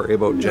you have to worry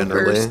about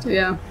generally. Burst,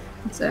 yeah.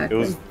 Exactly. It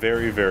was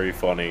very, very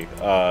funny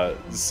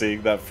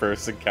seeing that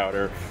first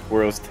encounter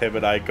where it was Tim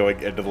and I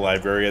going into the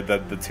library and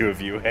then the two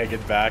of you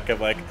hanging back. I'm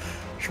like,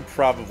 should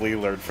probably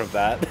learn from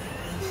that.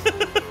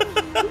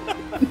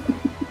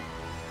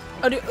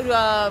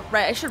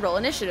 Right, I should roll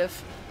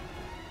initiative.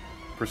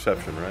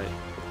 Perception, right?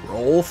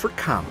 Roll for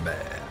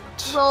combat.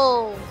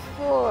 Roll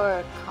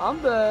for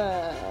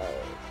combat.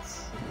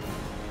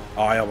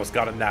 Oh, I almost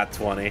got a nat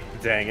 20.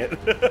 Dang it.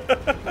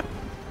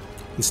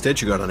 Instead,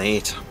 you got an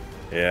 8.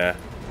 Yeah.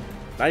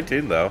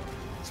 19, though.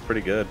 It's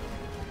pretty good.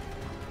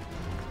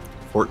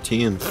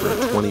 14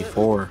 for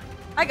 24.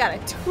 I got a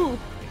 2.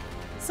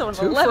 So an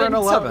 2 11 for an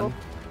 11. total.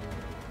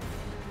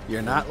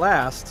 You're not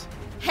last.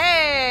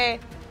 Hey!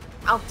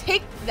 I'll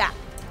take that.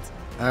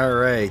 All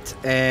right,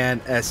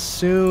 and as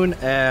soon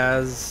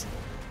as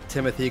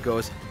Timothy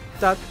goes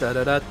da da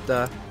da da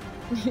da,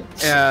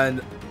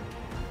 and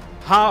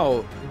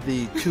how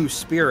the two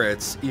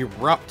spirits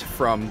erupt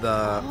from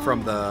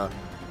the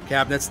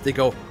cabinets, they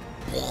go.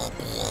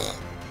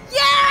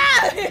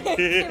 Yeah!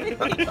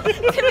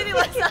 Timothy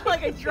lets out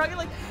like a drunk,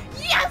 like,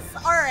 yes!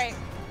 All right.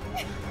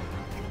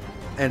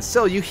 And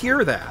so you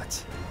hear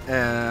that,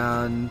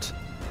 and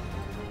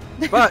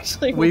but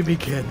we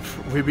begin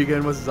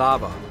with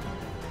Zaba.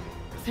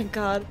 Thank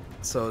God.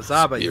 So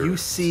Zaba, you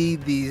see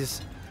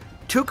these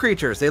two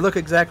creatures. They look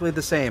exactly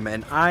the same,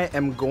 and I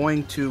am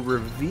going to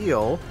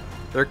reveal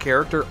their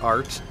character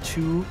art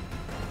to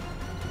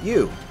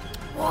you.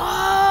 Whoa!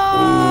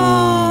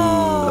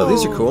 Oh,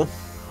 these are cool.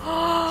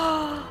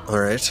 All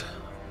right.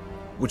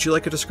 Would you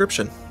like a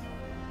description?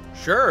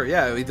 Sure,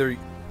 yeah. Either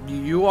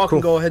you all can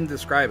go ahead and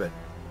describe it.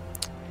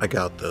 I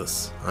got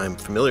this. I'm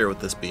familiar with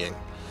this being.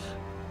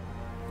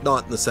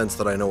 Not in the sense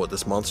that I know what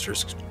this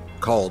monster's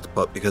called,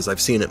 but because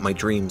I've seen it in my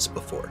dreams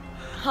before.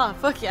 Huh,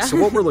 fuck yeah. So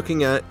what we're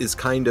looking at is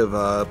kind of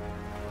a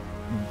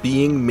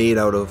being made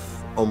out of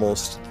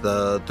almost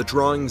the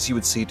drawings you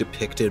would see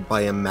depicted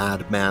by a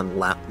madman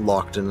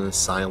locked in an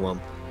asylum.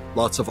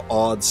 Lots of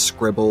odd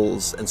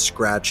scribbles and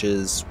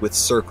scratches with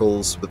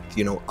circles with,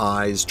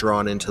 eyes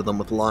drawn into them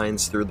with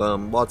lines through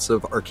them. Lots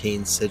of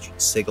arcane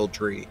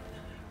sigildry.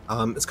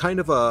 It's kind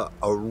of a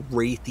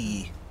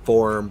wraithy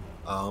form.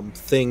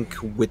 Think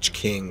Witch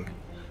King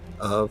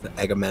of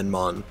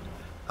Agamemnon.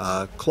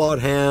 Clawed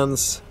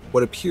hands,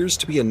 what appears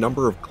to be a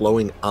number of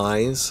glowing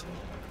eyes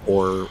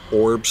or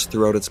orbs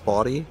throughout its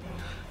body,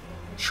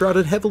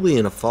 shrouded heavily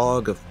in a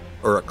cloud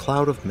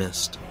of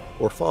mist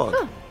or fog.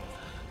 Huh.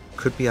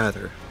 Could be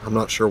either. I'm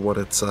not sure what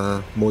its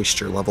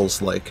moisture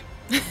level's like.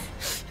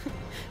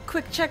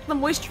 Quick check the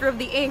moisture of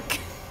the ink.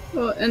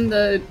 Well, and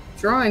the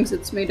drawings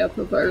it's made up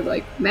of are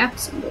like map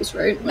symbols,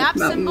 right? Map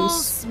like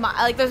symbols,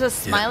 like there's a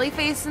smiley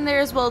face in there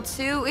as well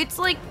too. It's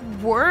like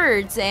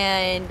words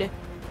and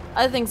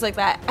other things like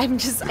that. I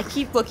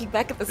keep looking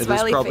back at the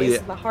smiley face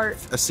and the heart.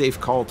 A safe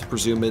call to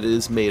presume it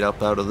is made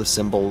up out of the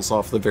symbols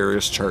off the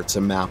various charts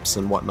and maps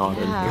and whatnot.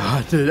 Yeah.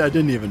 And, God, I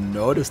didn't even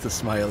notice the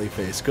smiley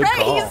face. Good Right,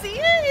 call. you see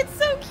it? It's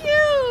so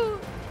cute.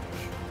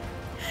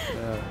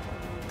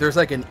 There's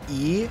like an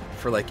E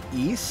for like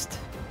east,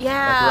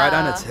 Yeah. like right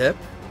on its hip.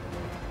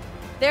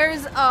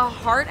 There's a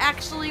heart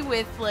actually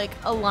with like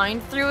a line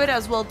through it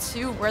as well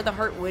too, where the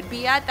heart would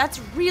be at. That's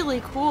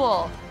really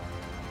cool.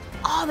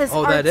 Oh, this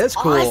art's that is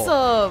cool.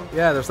 awesome.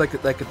 Yeah, there's like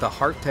the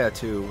heart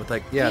tattoo with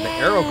the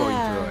arrow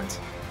going through it.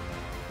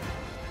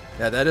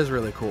 Yeah, that is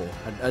really cool.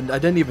 I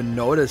didn't even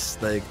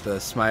notice like the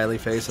smiley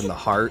face and the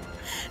heart.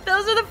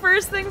 Those are the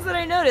first things that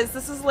I noticed.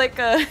 This is like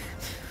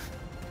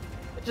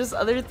just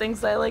other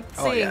things I like to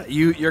see. Oh yeah,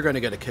 you're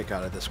gonna get a kick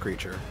out of this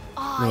creature.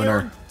 Oh,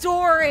 Lunar. I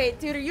adore it,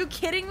 dude. Are you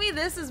kidding me?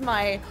 This is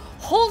my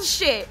whole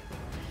shit.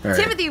 All right.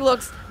 Timothy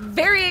looks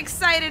very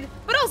excited,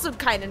 but also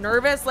kind of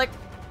nervous. Like,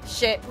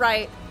 shit,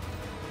 right?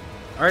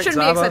 All right,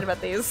 Shouldn't Zaba, be excited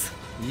about these.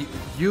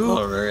 You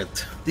all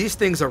right. these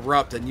things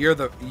erupt, and your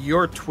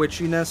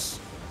twitchiness,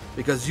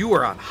 because you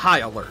were on high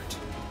alert.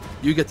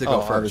 You get to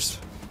go first.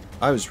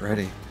 I was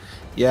ready.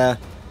 Yeah.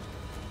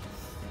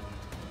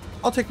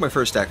 I'll take my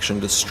first action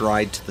to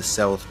stride to the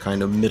south,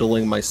 kind of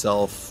middling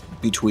myself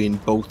between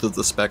both of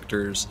the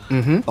specters,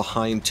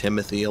 behind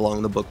Timothy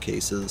along the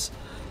bookcases.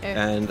 Okay.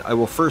 And I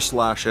will first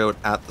lash out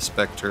at the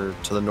specter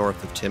to the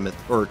north of Timothy,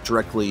 or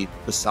directly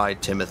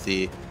beside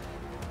Timothy,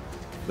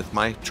 with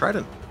my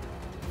trident.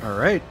 All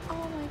right.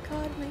 Oh my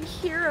god, my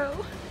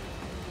hero.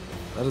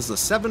 That is a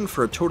 7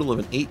 for a total of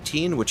an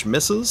 18, which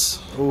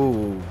misses.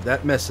 Ooh,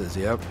 that misses.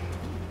 Yep.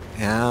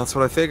 Yeah, that's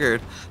what I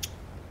figured.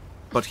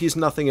 But he's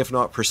nothing if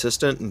not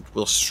persistent and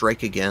will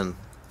strike again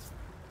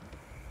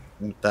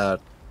with that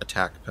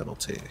attack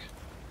penalty.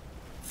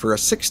 For a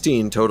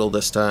 16 total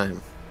this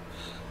time.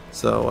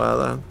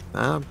 So,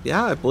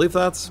 yeah, I believe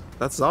that's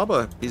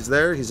Zaba. He's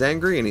there, he's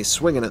angry, and he's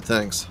swinging at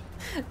things.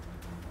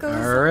 Go, All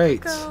Zaba,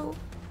 right. go.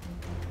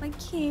 My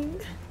king.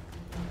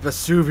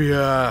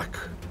 Vesuviac.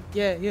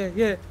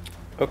 Yeah.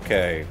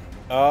 Okay.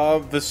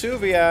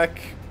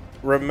 Vesuviac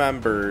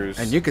remembers.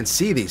 And you can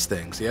see these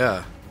things,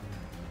 yeah.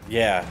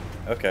 Yeah,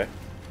 okay.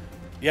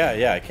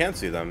 Yeah, I can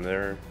see them.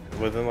 They're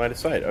within line of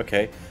sight.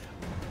 Okay.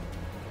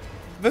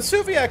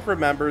 Vesuviak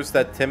remembers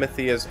that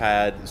Timothy has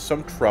had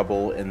some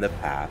trouble in the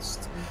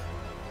past.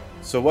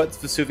 So what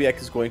Vesuviak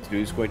is going to do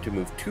is going to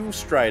move 2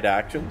 stride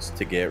actions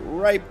to get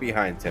right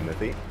behind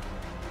Timothy.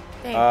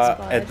 Thanks,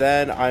 bud. And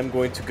then I'm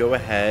going to go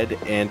ahead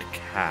and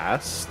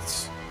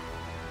cast,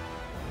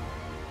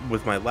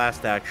 with my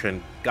last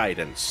action,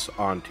 Guidance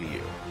onto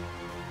you.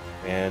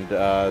 And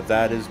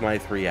that is my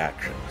 3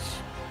 actions.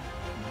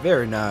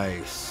 Very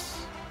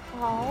nice.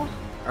 Aw. All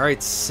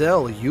right,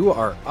 Syl, you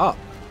are up.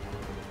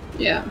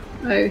 Yeah,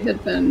 I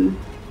had been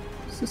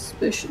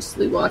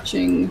suspiciously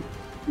watching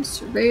the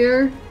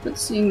surveyor, but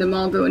seeing them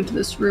all go into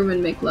this room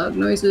and make loud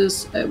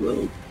noises, I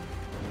will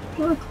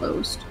draw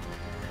closed.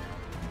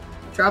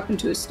 Drop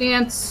into a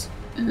stance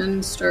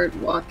and start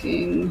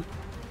walking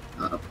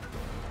up.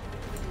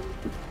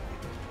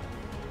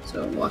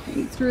 So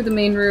walking through the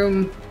main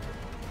room,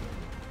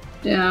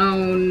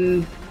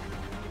 down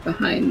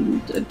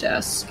behind a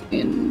desk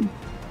in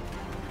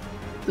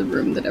the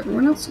room that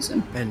everyone else is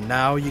in. And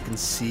now you can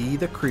see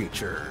the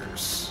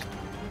creatures.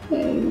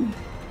 Okay.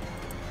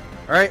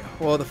 All right,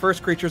 well, the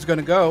first creature is going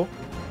to go.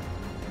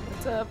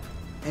 What's up?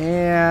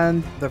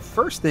 And the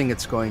first thing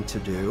it's going to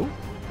do,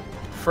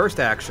 first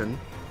action,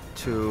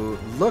 to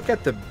look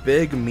at the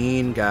big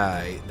mean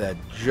guy that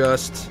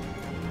just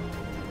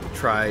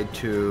tried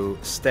to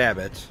stab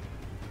its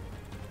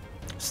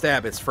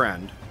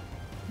friend.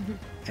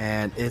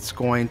 And it's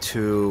going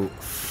to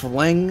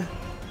fling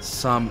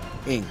some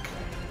ink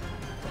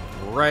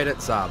right at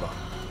Zaba.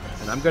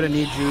 And I'm going to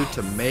need you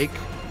to make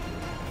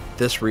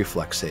this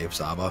reflex save,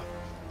 Zaba.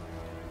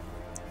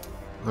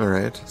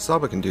 Alright,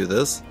 Zaba can do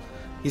this.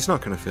 He's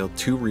not going to fail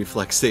 2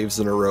 reflex saves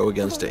in a row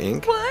against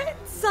ink. What?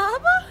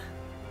 Saba?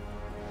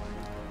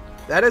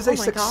 That is a Oh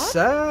my God.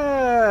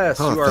 success!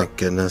 Oh, You are thank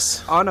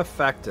goodness.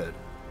 unaffected.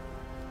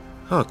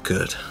 Oh,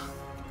 good.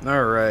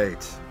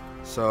 Alright.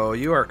 So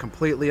you are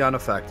completely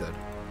unaffected.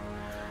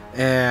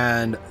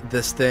 And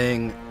this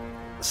thing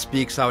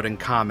speaks out in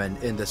common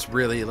in this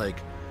really,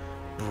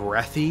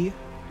 breathy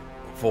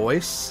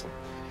voice.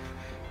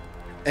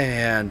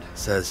 And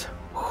says,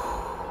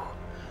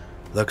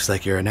 "Looks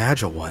like you're an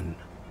agile one.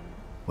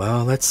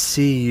 Well, let's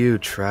see you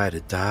try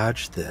to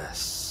dodge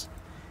this."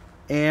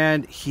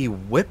 And he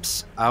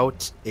whips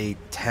out a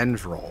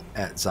tendril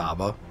at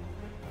Zaba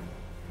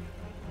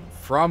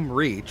from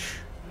reach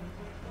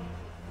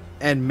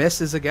and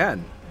misses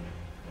again.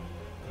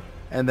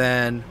 And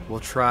then we'll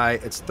try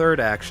its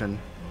third action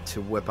to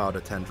whip out a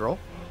tendril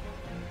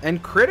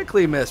and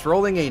critically miss,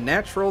 rolling a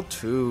natural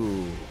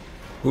 2.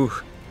 Ooh,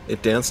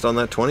 it danced on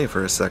that 20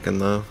 for a second,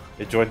 though.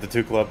 It joined the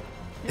 2 club.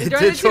 It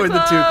did join the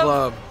 2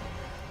 club.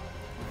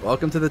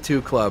 Welcome to the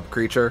 2 club,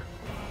 creature.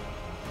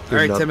 All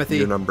right, Timothy.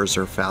 Your numbers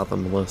are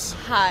fathomless.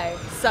 Hi,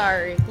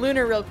 sorry.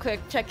 Lunar real quick,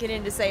 checking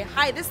in to say,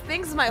 hi, this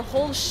thing's my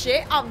whole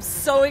shit. I'm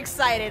so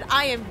excited.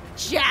 I am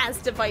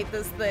jazzed to fight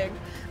this thing.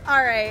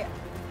 Alright.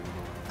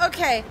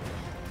 Okay.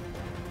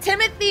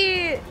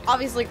 Timothy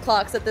obviously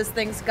clocks that this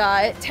thing's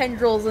got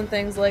tendrils and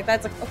things like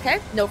that. It's like, okay,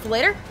 note for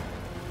later.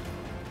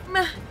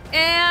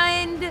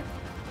 And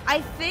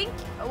I think,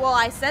 well,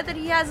 I said that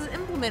he has his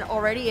implement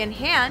already in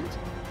hand.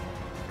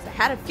 Because I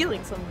had a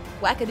feeling some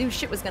wackadoo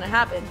shit was going to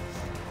happen.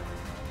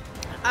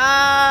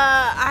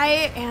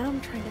 I am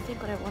trying to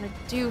think what I want to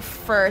do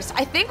first.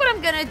 I think what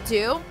I'm going to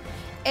do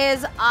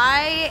is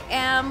I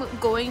am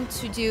going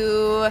to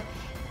do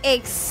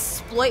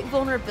exploit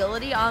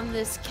vulnerability on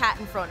this cat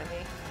in front of me.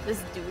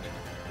 This dude.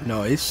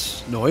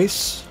 Nice.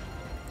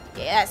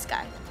 Yeah, this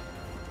guy.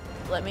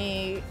 Let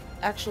me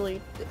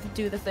actually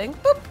do the thing.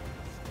 Boop.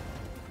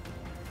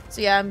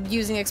 So yeah, I'm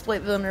using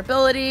exploit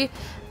vulnerability,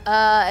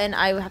 and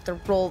I have to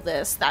roll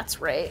this.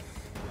 That's right.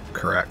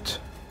 Correct.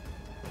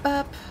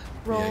 Up.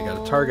 Roll. Yeah, you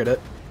gotta target it.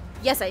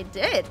 Yes, I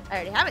did. I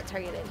already have it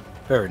targeted.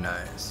 Very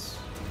nice.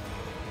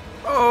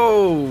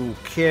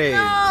 Okay.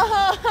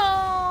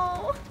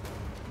 No!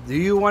 Do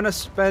you want to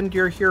spend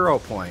your hero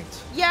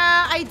point?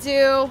 Yeah, I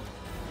do.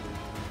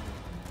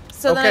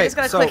 So then I Okay, just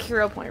gotta so click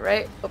hero point,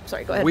 right? Oh,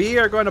 sorry, go ahead. We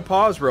are going to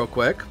pause real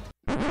quick.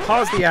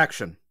 Pause the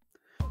action.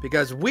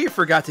 Because we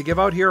forgot to give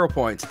out hero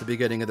points at the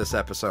beginning of this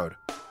episode.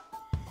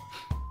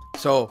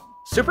 So,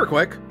 super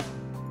quick.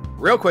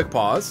 Real quick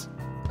pause.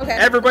 Okay.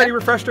 Everybody okay.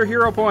 refresh their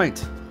hero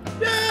point.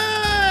 Yay!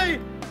 I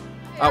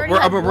already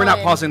had We're not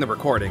one. pausing the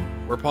recording.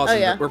 We're pausing. Oh,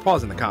 yeah. We're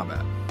pausing the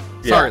combat.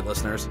 Yeah. Sorry,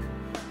 listeners.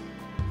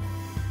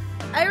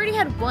 I already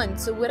had one,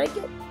 so would I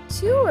get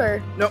 2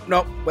 or?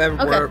 Nope.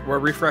 We're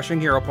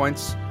refreshing hero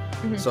points.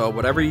 Mhm. So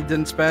whatever you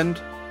didn't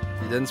spend,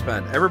 you didn't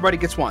spend. Everybody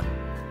gets 1.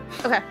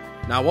 Okay.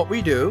 Now what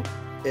we do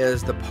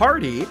is the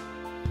party,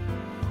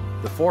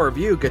 the 4 of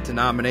you get to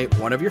nominate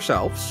one of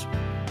yourselves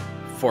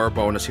for a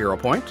bonus hero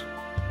point.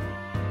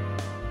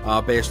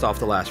 Based off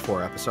the last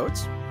 4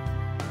 episodes.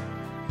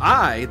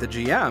 I, the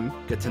GM,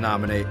 get to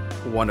nominate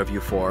one of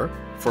you for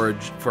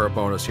a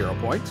bonus hero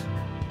point.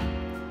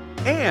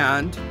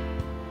 And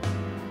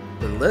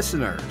the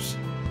listeners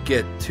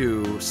get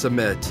to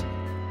submit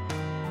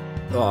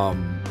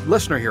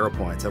listener hero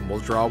points, and we'll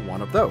draw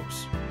one of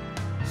those.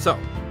 So,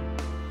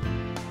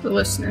 The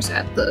listeners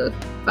at the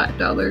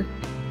 $5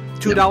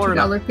 $2 and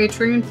up.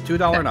 Patreon.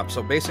 $2 and up.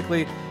 So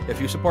basically, if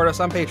you support us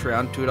on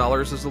Patreon,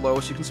 $2 is the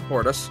lowest you can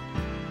support us.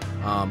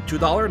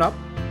 $2 and up,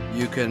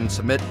 you can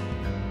submit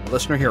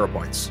listener hero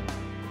points.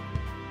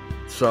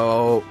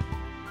 So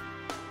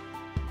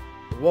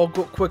we'll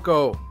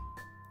go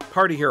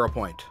party hero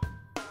point.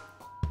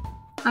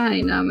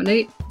 I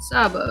nominate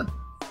Zaba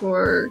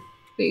for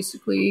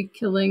basically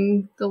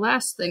killing the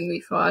last thing we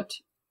fought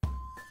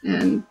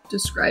and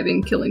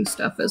describing killing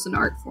stuff as an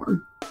art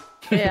form.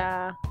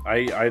 Yeah.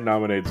 I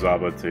nominate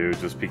Zaba too,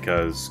 just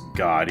because,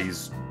 God,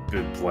 he's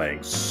been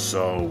playing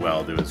so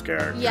well to his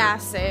character. Yeah,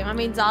 same. I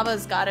mean,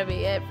 Zaba's gotta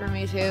be it for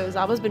me too.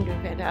 Zaba's been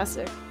doing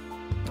fantastic.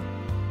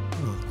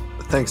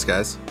 Thanks,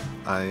 guys.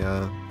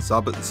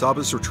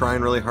 Zaba's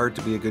trying really hard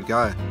to be a good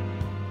guy.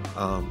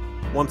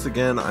 Once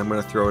again, I'm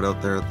going to throw it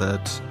out there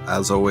that,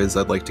 as always,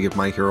 I'd like to give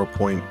my hero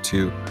point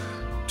to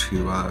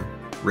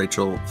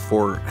Rachel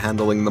for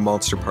handling the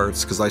monster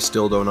parts, because I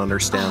still don't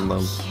understand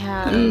them.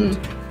 Yeah.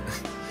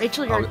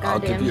 Rachel, you're a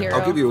goddamn hero.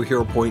 I'll give you a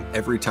hero point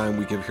every time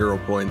we give hero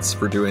points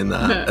for doing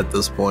that at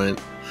this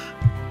point.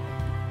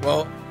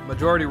 Well,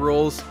 majority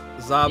rules.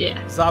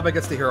 Zaba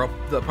gets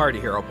the party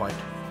hero point.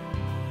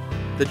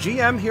 The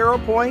GM hero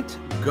point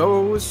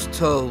goes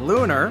to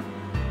Lunar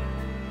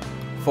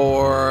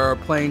for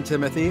playing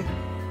Timothy.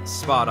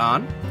 Spot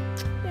on.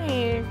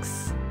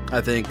 Thanks.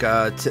 I think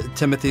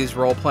Timothy's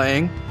role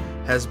playing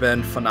has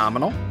been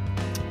phenomenal.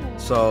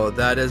 So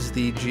that is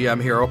the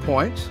GM hero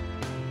point.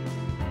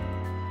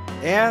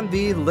 And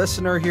the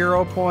listener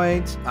hero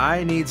point,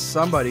 I need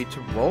somebody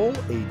to roll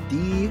a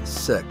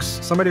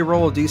D6. Somebody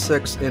roll a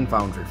D6 in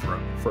Foundry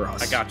for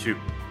us. I got you.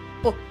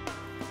 Oh.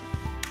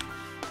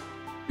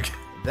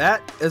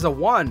 That is a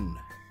 1.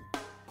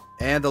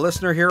 And the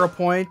listener hero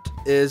point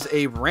is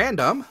a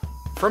random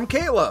from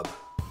Caleb.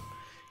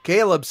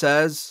 Caleb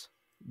says,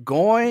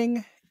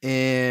 going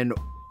in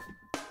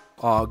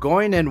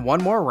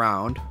one more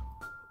round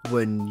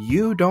when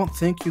you don't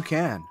think you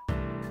can.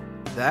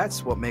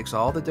 That's what makes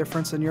all the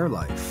difference in your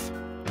life.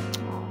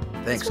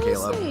 Thanks,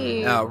 Caleb.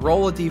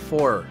 Roll a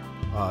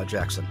D4,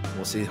 Jackson.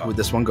 We'll see who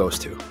this one goes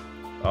to.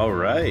 All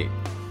right.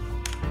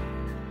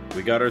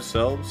 We got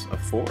ourselves a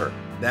 4.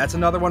 That's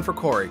another one for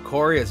Corey.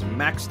 Corey is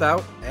maxed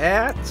out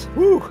at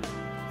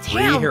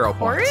 3 hero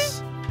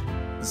points.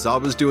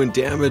 Zaba's doing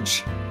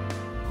damage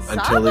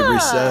until they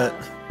reset.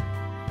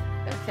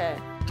 Okay.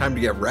 Time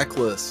to get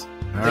reckless.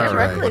 Get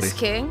reckless,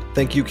 King.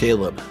 Thank you,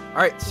 Caleb. All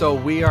right, so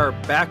we are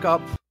back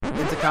up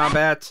into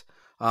combat.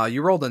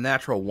 You rolled a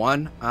natural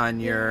 1 on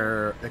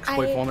your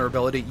exploit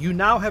vulnerability. You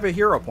now have a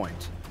hero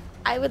point.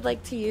 I would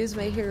like to use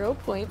my hero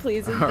point,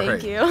 please, and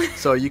thank you.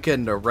 So you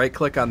can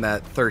right-click on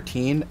that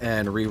 13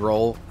 and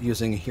re-roll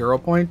using a hero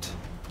point.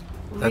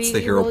 That's the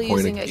hero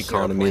point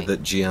economy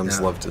that GMs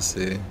love to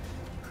see.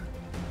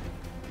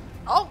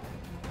 Oh!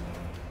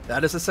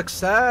 That is a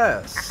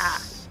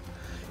success.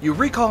 You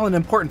recall an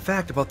important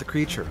fact about the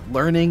creature,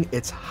 learning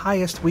its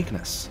highest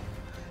weakness.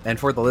 And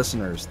for the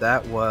listeners,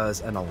 that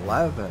was an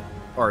 11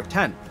 or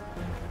 10.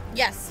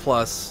 Yes.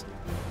 Plus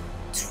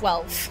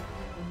 12.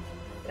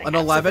 An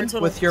 11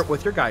 with your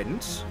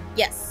guidance.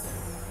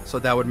 Yes. So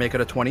that would make it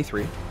a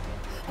 23.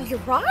 Oh, you're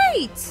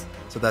right.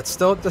 So that's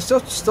still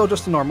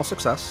just a normal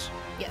success.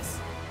 Yes.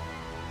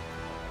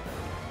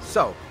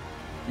 So,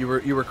 you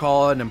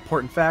recall an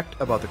important fact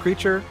about the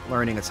creature,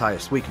 learning its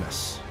highest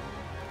weakness.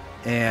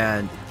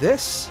 And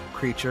this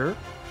creature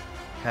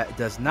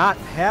does not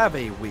have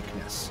a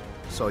weakness.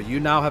 So you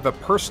now have a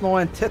personal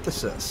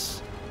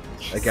antithesis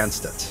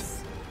against it.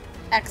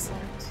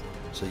 Excellent.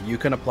 So you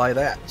can apply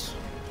that.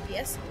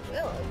 Yes, I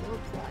will. I will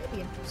apply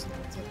the personal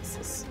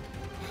antithesis.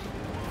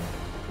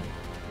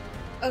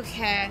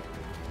 Okay.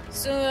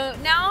 So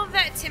now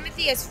that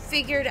Timothy has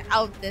figured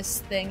out this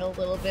thing a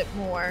little bit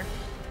more,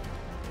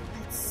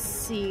 let's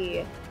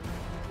see.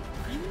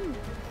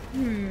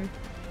 I'm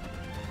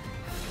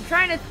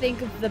trying to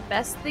think of the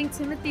best thing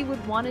Timothy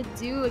would want to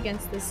do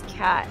against this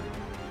cat.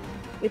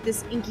 With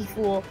this inky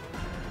fool.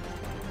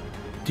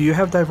 Do you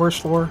have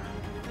diverse lore?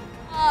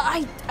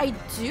 I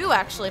do,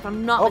 actually, if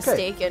I'm not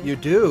mistaken. You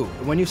do.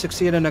 When you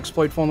succeed in an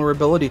exploit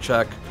vulnerability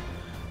check,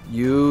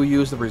 you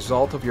use the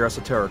result of your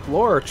esoteric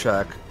lore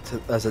check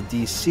as a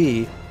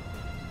DC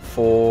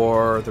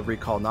for the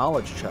recall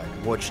knowledge check,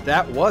 which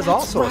that was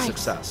also a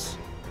success.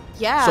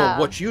 Yeah. So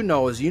what you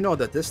know is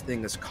that this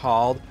thing is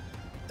called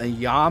a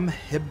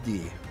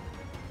Yam-Hibdi.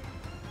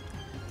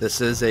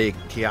 This is a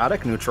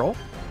chaotic neutral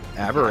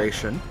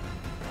aberration.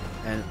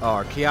 And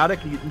chaotic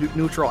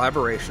neutral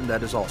aberration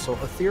that is also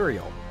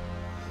ethereal.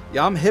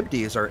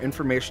 Yam-Hibdis are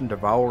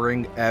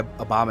information-devouring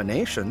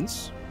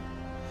abominations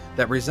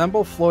that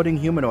resemble floating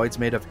humanoids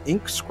made of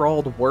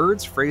ink-scrawled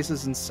words,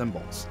 phrases, and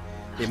symbols.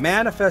 They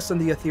manifest in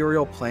the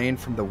ethereal plane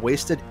from the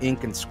wasted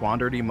ink and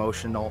squandered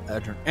emotional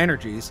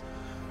energies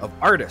of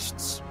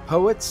artists,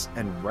 poets,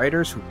 and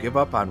writers who give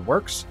up on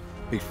works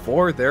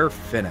before they're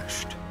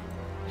finished.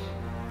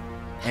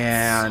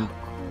 And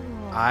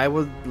I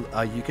would,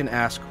 you can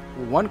ask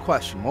one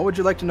question. What would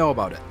you like to know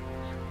about it?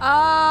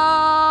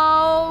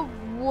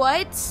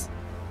 What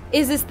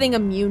is this thing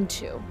immune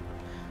to?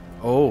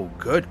 Oh,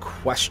 good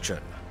question.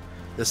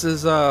 This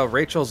is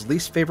Rachel's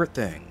least favorite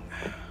thing.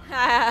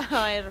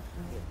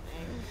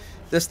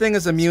 This thing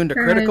is immune to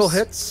critical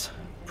hits,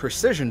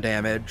 precision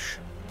damage,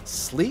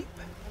 sleep,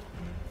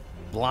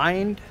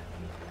 blind,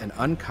 and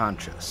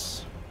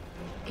unconscious.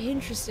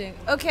 Interesting.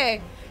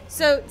 Okay,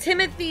 so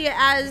Timothy,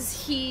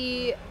 as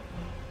he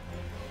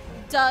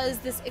does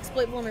this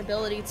exploit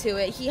vulnerability to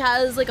it, he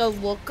has like a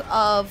look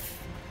of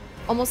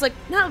almost like,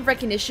 not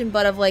recognition,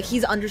 but of like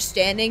he's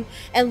understanding,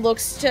 and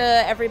looks to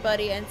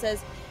everybody and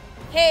says,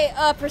 hey,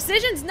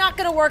 precision's not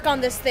gonna work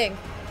on this thing.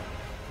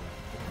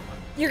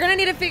 You're gonna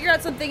need to figure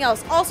out something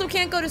else. Also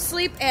can't go to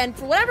sleep, and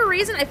for whatever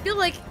reason, I feel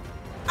like,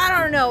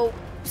 I don't know,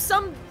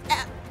 some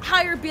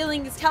higher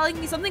being is telling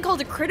me something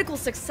called a critical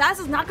success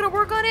is not gonna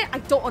work on it. I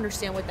don't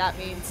understand what that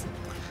means.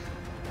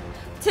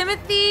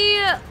 Timothy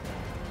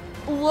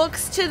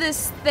looks to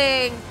this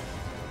thing,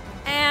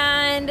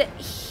 and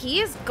he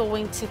is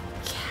going to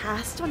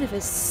cast one of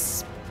his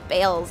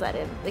spells at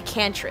him, the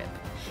cantrip.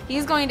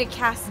 He's going to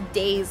cast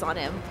Daze on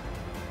him.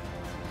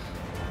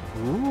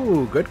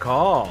 Ooh, good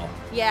call.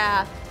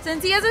 Yeah,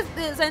 since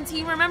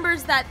he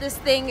remembers that this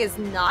thing is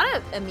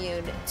not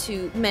immune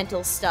to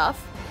mental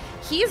stuff,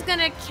 he's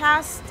gonna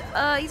cast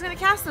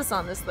this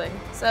on this thing.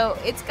 So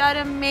it's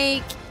gotta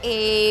make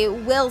a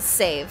will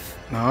save.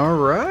 All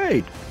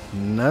right,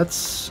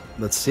 let's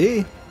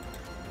see.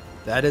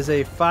 That is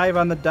a 5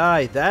 on the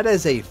die. That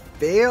is a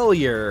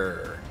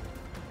failure.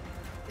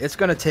 It's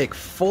gonna take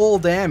full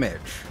damage.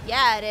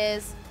 Yeah, it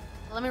is.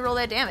 Let me roll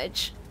that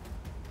damage.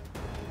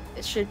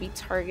 It should be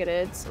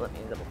targeted, so let me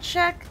double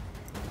check.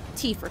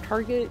 T for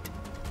target.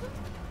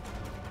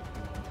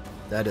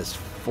 That is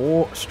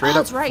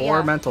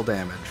 4 mental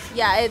damage.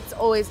 Yeah, it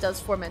always does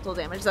 4 mental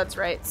damage. That's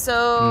right.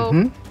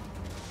 So,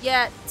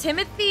 yeah,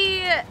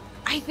 Timothy,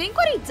 I think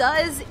what he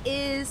does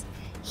is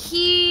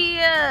he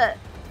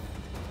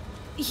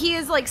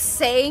is like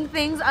saying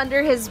things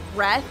under his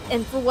breath,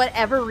 and for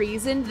whatever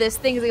reason, this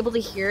thing is able to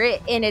hear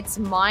it in its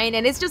mind,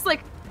 and it's just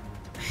like,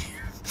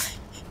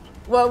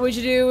 what would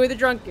you do with a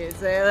drunken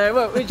sailor?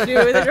 What would you do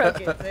with a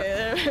drunken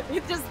sailor?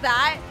 It's just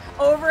that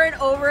over and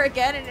over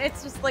again, and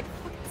it's just like,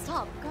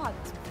 stop, God,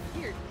 it's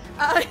weird.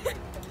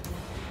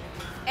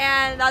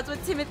 And that's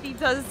what Timothy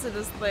does to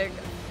this thing.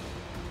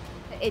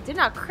 It did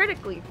not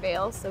critically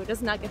fail, so it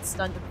does not get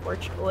stunned,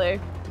 unfortunately.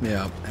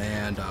 Yeah,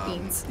 and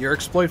your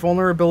exploit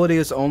vulnerability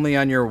is only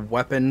on your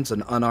weapons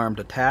and unarmed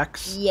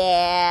attacks.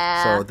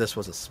 Yeah. So this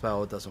was a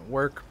spell, it doesn't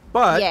work.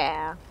 But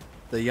yeah,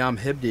 the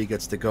Hibdi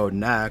gets to go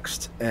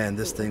next, and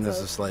this thing is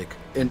just like,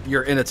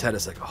 you're in its head,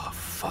 it's like, oh,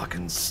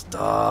 fucking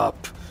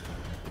stop.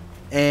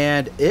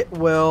 And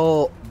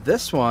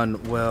this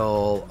one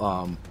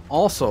will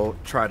also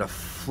try to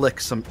flick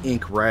some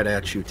ink right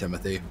at you,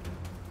 Timothy.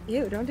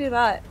 Ew, don't do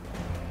that.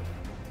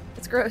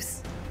 It's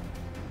gross.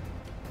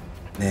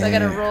 So I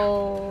gotta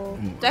roll.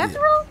 Do I have to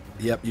roll?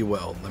 Yep, you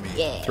will. Let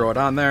me throw it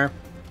on there.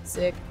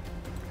 Sick.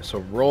 So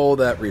roll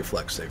that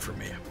reflex save for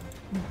me.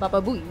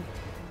 Baba booey.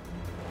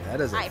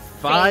 That is a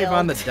 5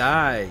 on the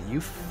die.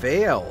 You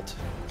failed.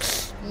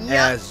 Yep.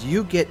 As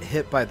you get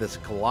hit by this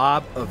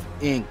glob of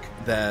ink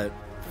that,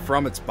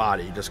 from its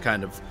body, just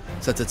kind of,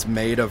 since it's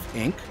made of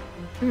ink,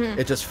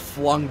 it just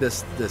flung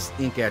this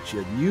ink at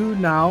you. You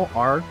now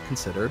are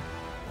considered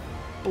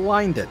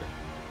blinded.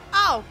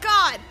 Oh,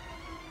 God!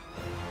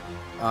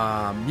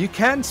 You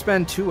can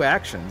spend 2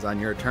 actions on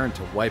your turn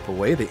to wipe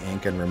away the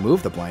ink and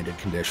remove the blinded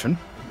condition.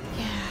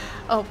 Yeah.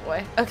 Oh,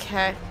 boy.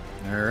 Okay.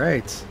 All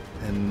right.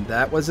 And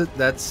that was it.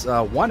 That's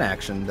 1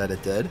 action that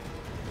it did.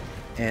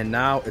 And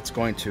now it's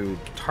going to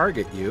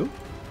target you.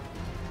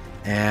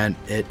 And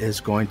it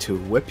is going to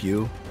whip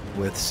you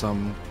with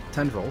some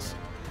tendrils.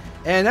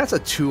 And that's a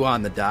 2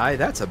 on the die.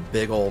 That's a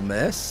big ol'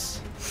 miss.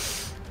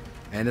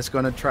 And it's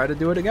going to try to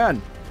do it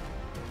again.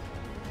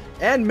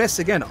 And miss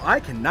again. I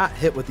cannot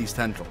hit with these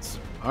tendrils.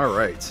 All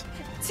right.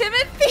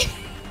 Timothy!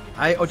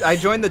 I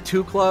joined the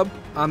 2 club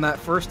on that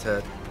first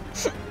hit.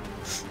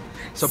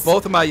 So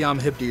both of my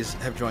Hibdis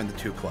have joined the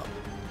 2 club.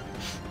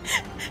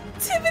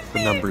 Timothy!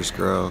 The numbers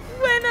grow.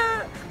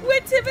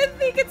 When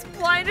Timothy gets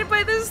blinded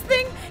by this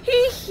thing,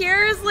 he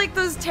hears like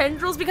those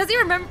tendrils, because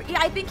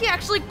I think he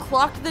actually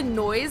clocked the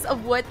noise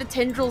of what the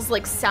tendrils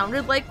like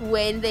sounded like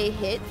when they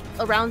hit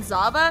around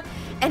Zaba,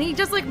 and he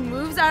just like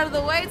moves out of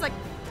the way. It's like,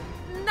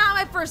 not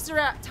my first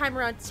time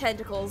around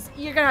tentacles.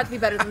 You're gonna have to be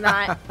better than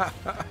that.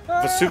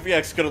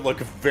 Vesuviak's gonna look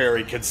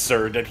very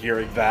concerned at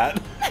hearing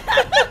that.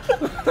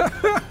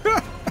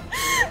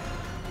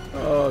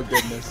 Oh,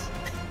 goodness.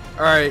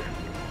 All right.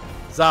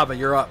 Zaba,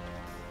 you're up.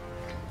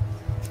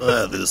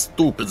 This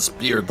stupid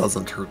spear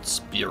doesn't hurt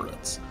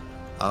spirits.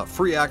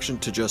 Free action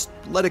to just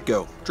let it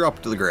go. Drop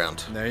it to the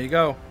ground. There you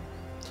go.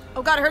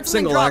 Oh, God, I heard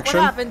something Single drop. action.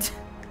 What happened?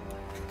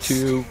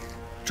 To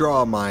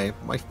draw my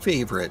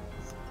favorite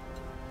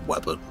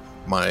weapon.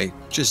 My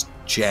just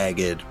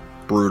jagged,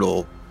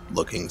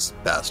 brutal-looking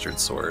bastard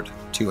sword.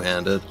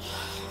 2-handed.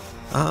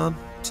 So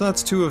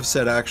that's 2 of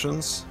said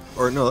actions.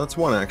 Or no, that's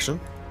 1 action.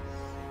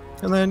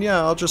 And then, yeah,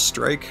 I'll just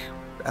strike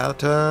at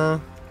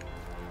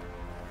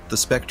the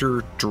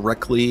specter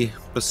directly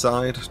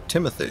beside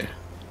Timothy.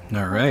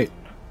 All right.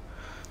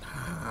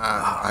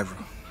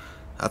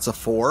 That's a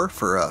 4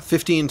 for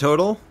 15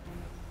 total.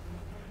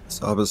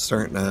 Zaba's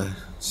starting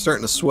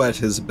to sweat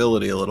his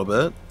ability a little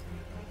bit.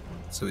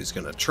 So he's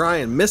going to try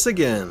and miss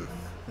again.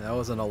 That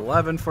was an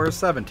 11 for a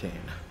 17.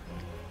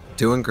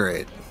 Doing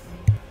great.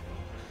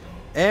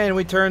 And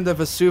we turn to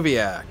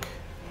Vesuviac.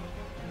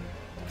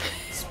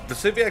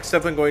 Vesuviac's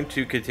definitely going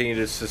to continue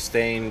to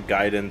sustain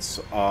guidance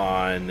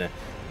on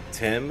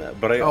Tim,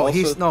 but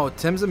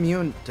Tim's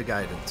immune to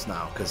guidance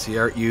now because he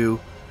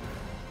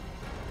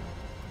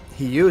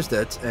used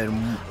it,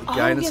 and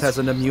guidance has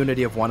an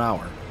immunity of 1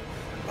 hour.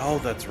 Oh,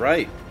 that's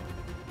right.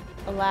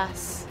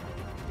 Alas.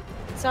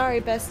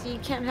 Sorry, bestie, you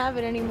can't have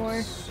it anymore.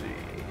 Let's see.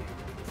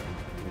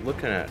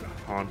 Looking at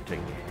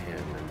haunting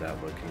him and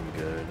that looking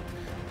good.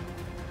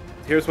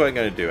 Here's what I'm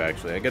going to do,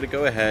 actually. I'm going to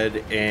go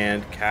ahead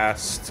and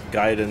cast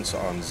guidance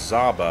on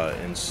Zaba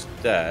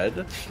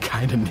instead. He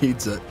kind of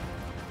needs it.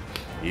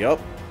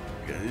 Yep.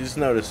 He's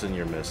noticing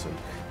you're missing.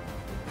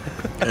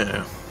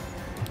 Yeah.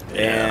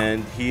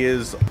 And he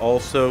is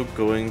also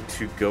going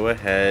to go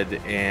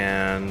ahead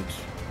and...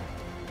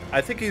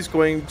 I think he's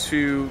going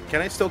to...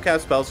 Can I still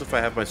cast spells if I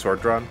have my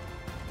sword drawn?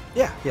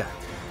 Yeah.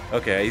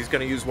 Okay, he's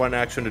going to use one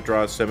action to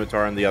draw a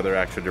scimitar and the other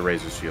action to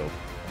raise his shield.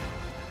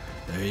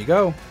 There you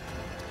go.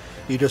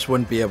 You just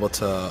wouldn't be able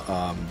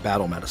to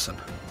battle medicine.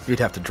 You'd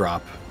have to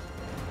drop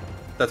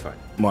That's fine.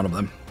 one of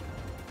them.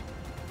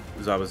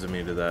 Zaba's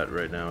immune to that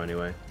right now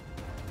anyway.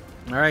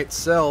 All right,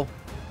 Syl.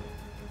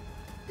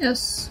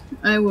 Yes,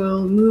 I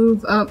will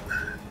move up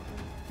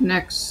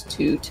next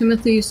to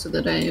Timothy so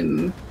that I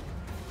am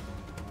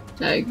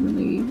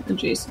diagonally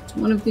adjacent to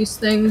one of these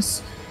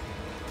things.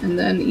 And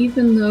then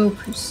even though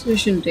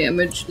precision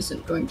damage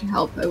isn't going to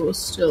help, I will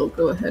still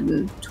go ahead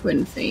and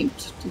twin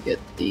feint to get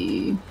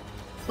the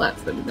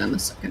flat-footed on the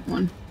second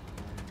one.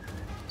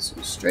 So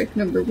strike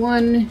number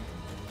 1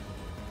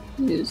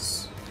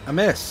 is... A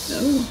miss.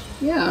 Oh,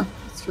 yeah.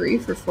 3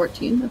 for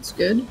 14, that's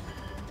good.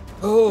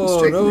 Oh,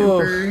 Strike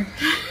no.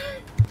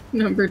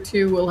 number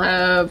 2 will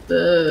have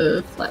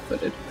the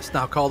flat-footed. It's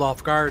now called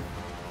off guard.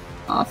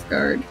 Off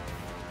guard.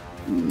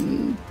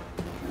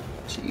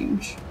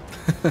 Change.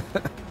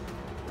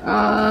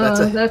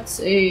 That's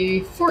a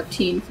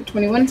 14 for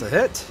 21. That's a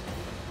hit.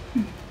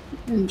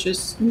 And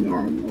just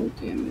normal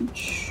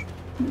damage.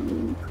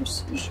 No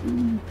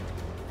precision.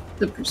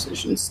 The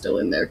precision's still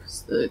in there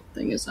because the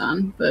thing is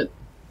on, but...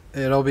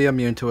 It'll be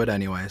immune to it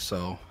anyway,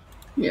 so...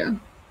 Yeah.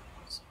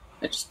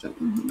 I just don't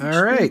know how much.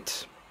 All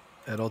right.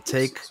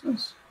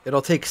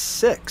 It'll take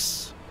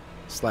 6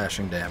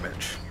 slashing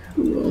damage.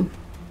 Cool.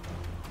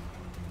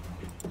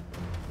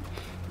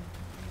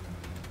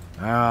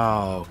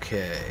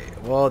 Okay.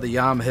 Well, the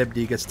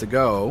Yam-Hibdi gets to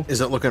go.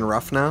 Is it looking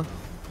rough now?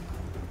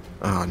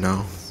 Oh,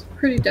 no. It's a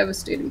pretty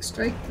devastating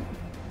strike.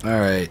 All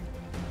right.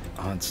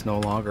 Oh, it's no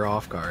longer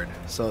off guard.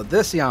 So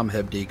this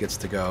Yam-Hibdi gets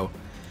to go.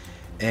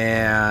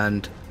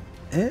 And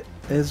it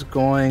is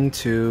going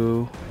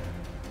to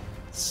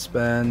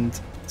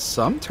spend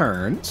some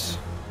turns.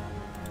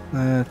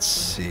 Let's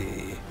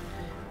see.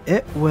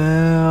 It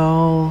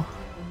will...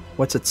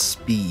 What's its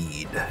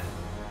speed?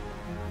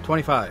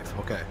 25.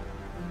 Okay.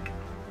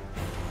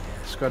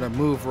 It's going to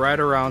move right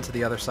around to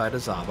the other side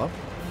of Zaba.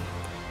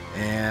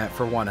 And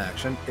for one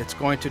action, it's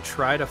going to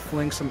try to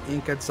fling some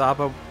ink at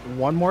Zaba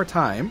one more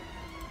time.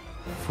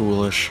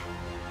 Foolish.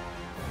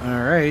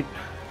 All right.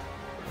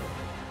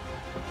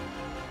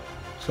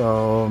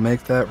 So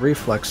make that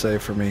reflex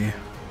save for me.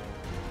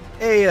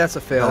 Hey, that's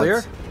a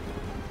failure.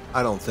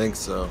 I don't think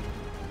so.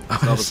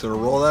 I was going to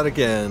roll that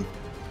again.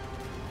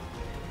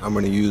 I'm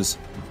going to use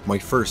my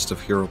first of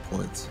hero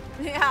points.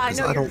 Yeah, I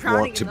know. I don't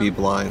want to be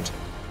blind.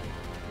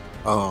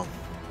 Oh.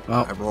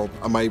 Well, I rolled.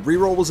 My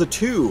reroll was a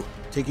 2,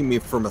 taking me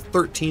from a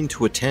 13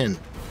 to a 10.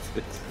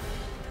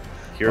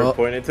 Hero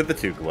pointed to the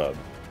 2 glove.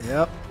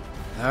 Yep.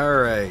 All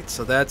right.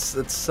 So that's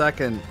its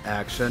second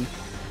action.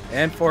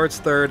 And for its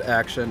third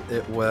action,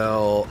 it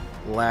will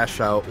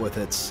lash out with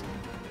its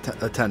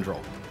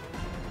tendril.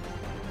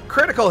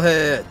 Critical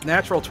hit!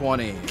 Natural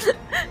 20.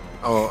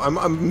 Oh, I'm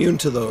immune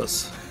to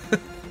those.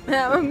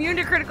 Yeah, I'm immune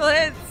to critical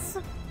hits.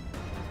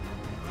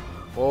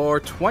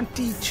 For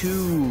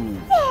 22.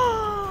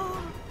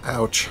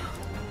 Ouch.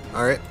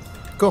 All right.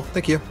 Cool.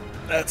 Thank you.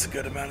 That's a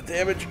good amount of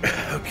damage.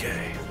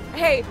 Okay.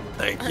 Hey.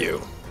 Thank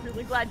you.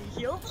 Really glad you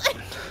healed.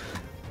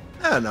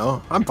 Yeah,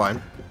 no, I'm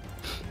fine.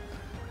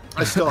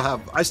 I still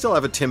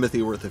have a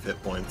Timothy worth of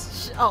hit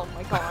points. Oh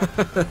my god.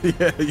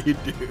 Yeah, you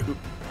do.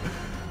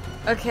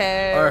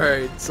 Okay. All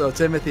right, so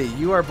Timothy,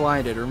 you are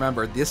blinded.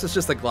 Remember, this is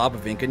just a glob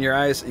of ink in your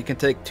eyes. You can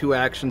take 2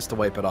 actions to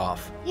wipe it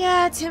off.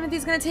 Yeah,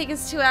 Timothy's gonna take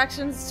his 2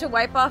 actions to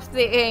wipe off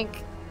the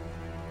ink.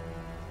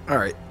 All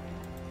right.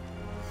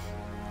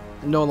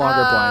 No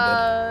longer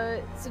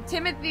blinded. So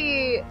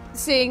Timothy,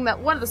 seeing that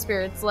one of the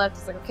spirits left,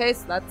 is like, okay,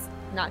 so that's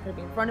not gonna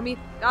be in front of me.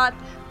 God.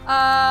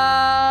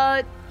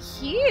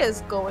 He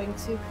is going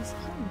to, because he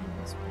only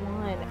has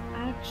 1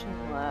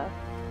 action left.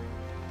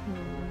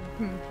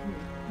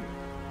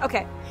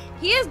 Okay.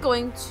 He is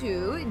going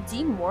to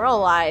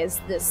demoralize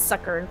this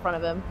sucker in front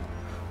of him.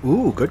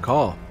 Ooh, good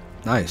call.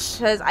 Nice.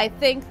 Because I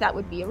think that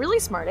would be a really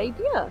smart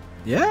idea.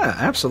 Yeah,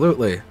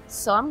 absolutely.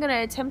 So I'm going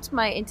to attempt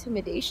my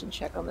intimidation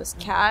check on this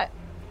cat,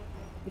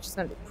 which is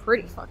going to be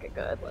pretty fucking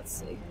good. Let's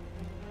see.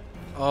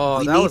 Oh,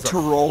 we that need was to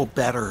roll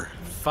better.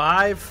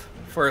 5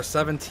 for a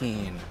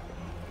 17.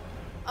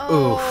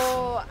 Oh,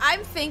 oof.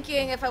 I'm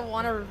thinking if I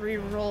want to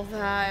re-roll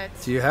that.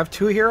 Do you have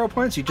 2 hero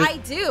points? I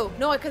do.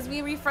 No, because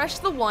we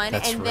refreshed the one,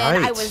 That's and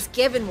then right. I was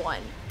given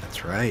one.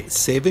 That's right.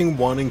 Saving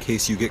 1 in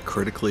case you get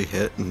critically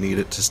hit and need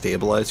it to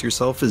stabilize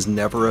yourself is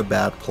never a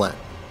bad plan.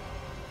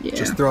 Yeah.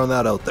 Just throwing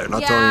that out there,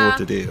 not telling you what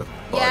to do.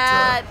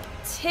 But,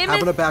 Timothy...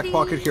 having a back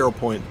pocket hero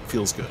point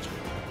feels good.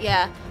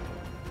 Yeah.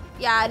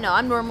 Yeah, no,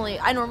 I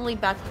normally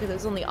back because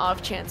there's only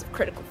off chance of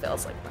critical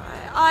fails like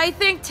that. I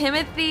think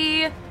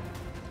Timothy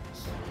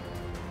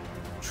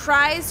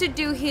tries to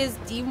do his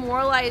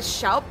demoralized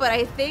shout, but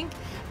I think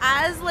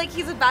as like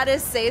he's about to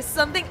say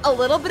something, a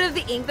little bit of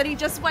the ink that he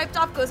just wiped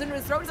off goes into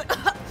his throat. He's like,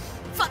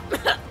 fuck,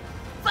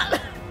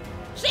 fuck,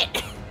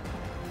 shit,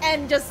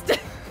 and just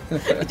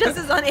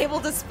is unable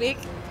to speak.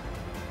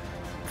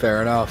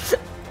 Fair enough.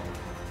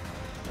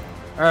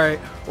 All right.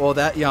 Well,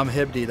 that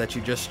Yamhibdi that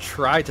you just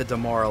tried to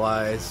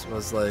demoralize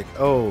was like,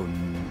 oh,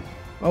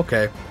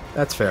 okay,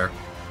 that's fair.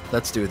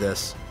 Let's do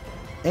this.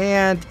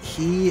 And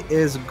he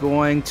is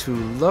going to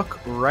look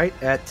right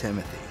at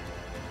Timothy.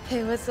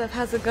 Hey, what's up?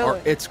 How's it Or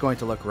going? it's going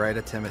to look right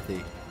at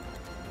Timothy.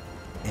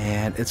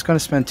 And it's going to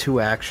spend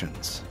 2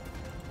 actions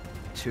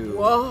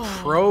to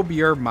probe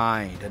your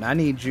mind. And I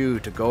need you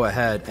to go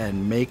ahead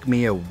and make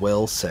me a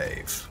will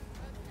save.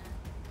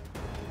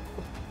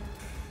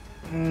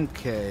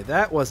 Okay,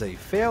 that was a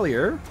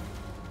failure.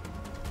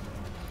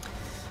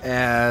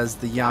 As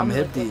the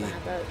Yamhibdi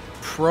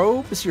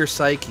probes your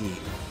psyche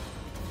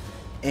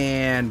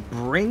and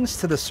brings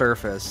to the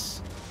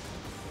surface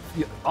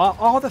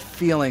all the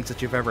feelings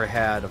that you've ever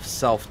had of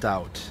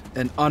self-doubt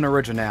and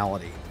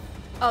unoriginality.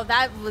 Oh,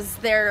 that was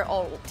there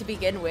to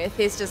begin with.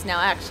 It's just now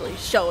actually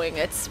showing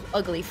its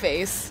ugly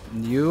face.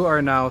 You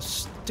are now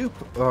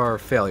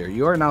failure.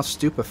 You are now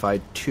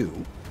stupefied 2.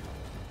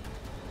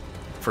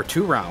 For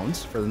 2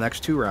 rounds. For the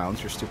next 2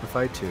 rounds, you're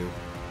stupefied 2.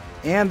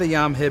 And the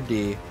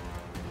Yamhibdi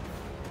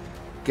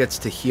gets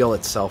to heal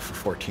itself for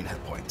 14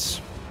 hit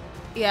points.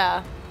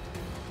 Yeah.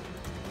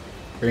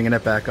 Bringing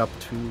it back up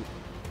to...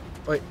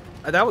 Wait,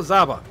 that was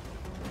Zaba.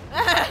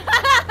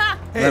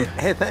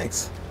 Hey,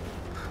 thanks.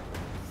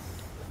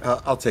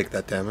 I'll take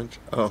that damage.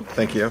 Oh,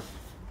 thank you.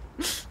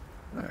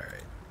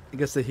 Alright. It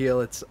gets to heal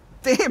its...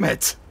 Damn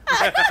it!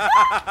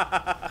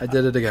 I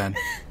did it again.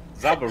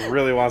 Zaba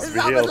really wants to be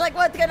Zaba's healed. like,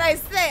 what can I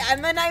say?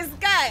 I'm a nice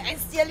guy. I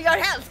steal your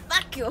health.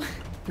 Fuck you.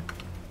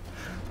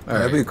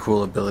 That'd be a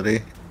cool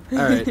ability.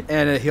 Alright,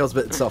 and it heals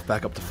itself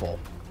back up to full.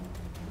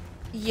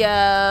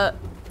 Yeah.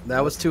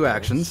 That was 2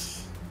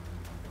 actions.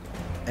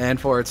 And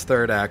for its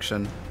 3rd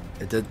action,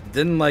 it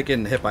didn't like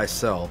getting hit by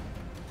Syl.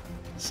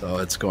 So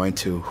it's going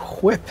to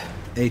whip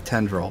a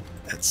tendril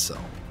at Syl.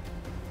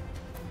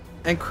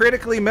 And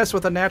critically miss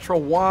with a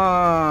natural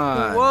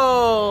 1.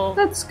 Whoa.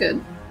 That's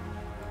good.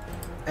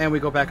 And we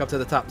go back up to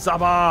the top.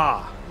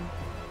 Zaba!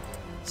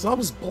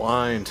 Zaba's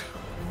blind.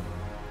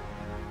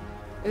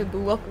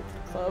 Welcome to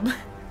the club.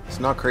 He's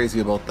not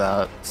crazy about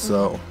that,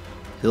 so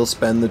he'll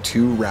spend the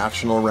 2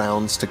 rational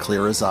rounds to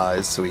clear his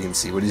eyes so he can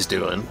see what he's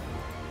doing.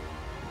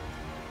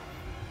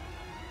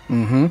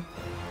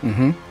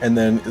 And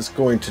then is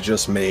going to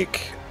just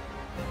make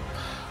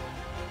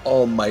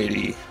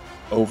almighty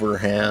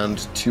overhand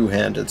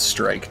 2-handed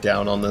strike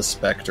down on this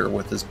specter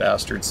with his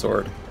bastard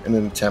sword in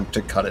an attempt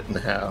to cut it in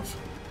half.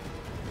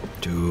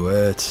 Do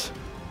it.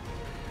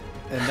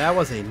 And that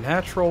was a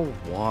natural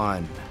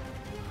 1.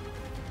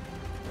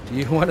 Do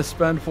you want to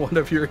spend one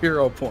of your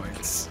hero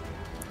points?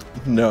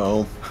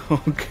 No.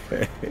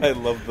 Okay. I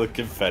love the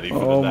confetti for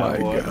Oh that my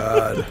one.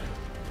 god.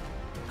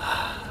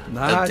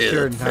 Not did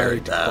your it very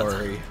bad.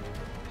 Naritori.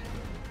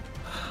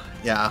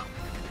 Yeah.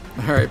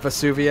 Alright,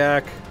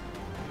 Vesuviac.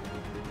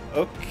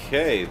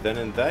 Okay, then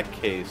in that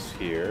case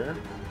here...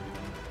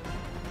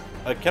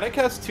 can I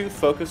cast 2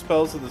 focus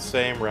spells in the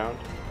same round?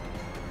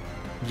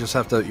 You just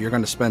have to, you're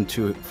going to spend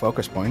 2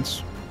 focus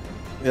points.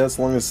 Yeah, as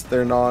long as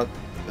they're not...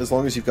 As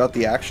long as you've got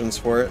the actions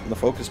for it and the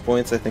focus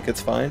points, I think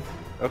it's fine.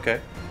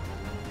 Okay.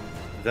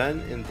 Then,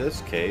 in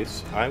this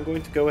case, I'm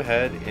going to go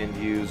ahead and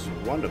use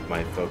one of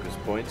my focus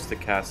points to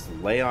cast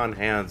Lay on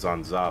Hands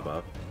on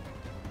Zaba.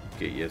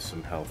 Get you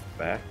some health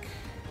back.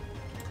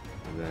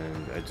 And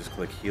then I just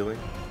click Healing.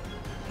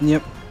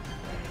 Yep.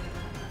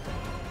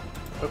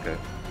 Okay.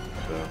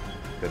 So,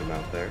 good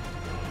amount there.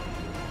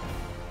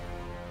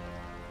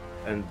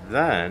 And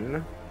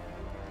then,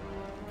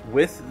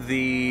 with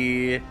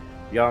the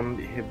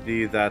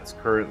Yamhibdi that's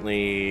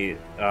currently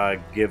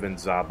giving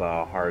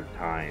Zaba a hard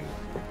time,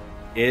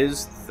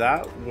 is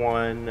that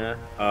one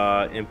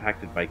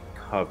impacted by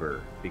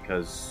cover?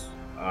 Because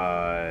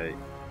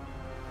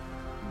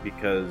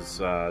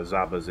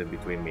Zaba's in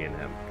between me and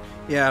him.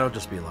 Yeah, it'll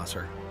just be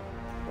lesser.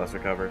 Lesser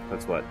cover?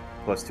 That's what?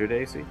 +2 to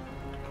AC?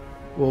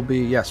 Will be,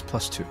 yes,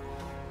 +2.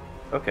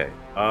 Okay.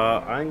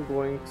 I'm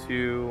going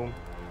to...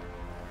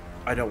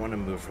 I don't want to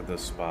move from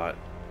this spot.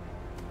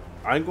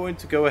 I'm going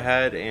to go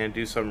ahead and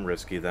do something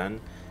risky then,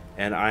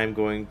 and I'm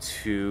going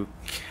to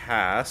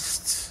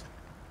cast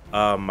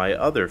my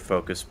other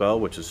focus spell,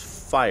 which is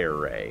Fire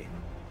Ray.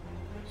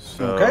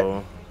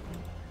 So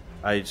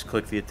I just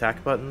click the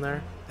attack button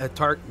there.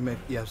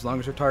 Yeah, as long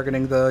as you're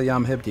targeting the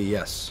Yamhibdi,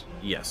 yes.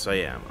 Yes, I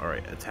am. All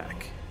right,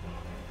 attack.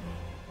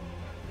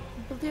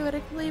 You'll do it. I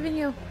believe in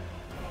you.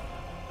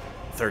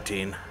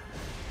 13.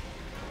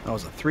 That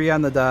was a 3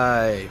 on the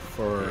die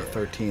for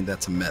 13.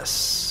 That's a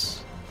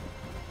miss.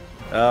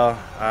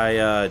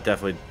 I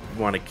definitely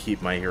want to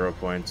keep my hero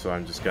point, so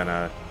I'm just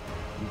gonna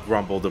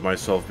grumble to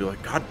myself, be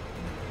like, God,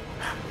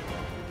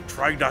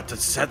 trying not to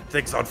set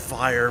things on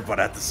fire, but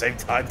at the same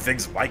time,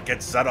 things might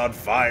get set on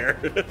fire.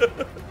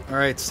 All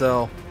right,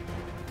 so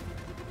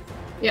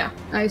Yeah,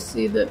 I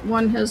see that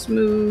one has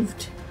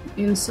moved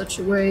in such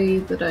a way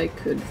that I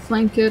could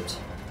flank it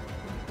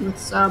with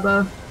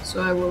Saba,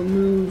 so I will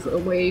move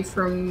away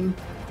from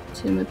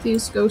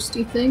Timothy's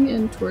ghosty thing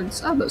and towards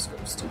Saba's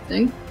ghosty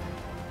thing.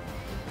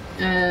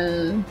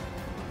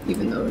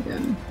 Even though,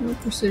 again, no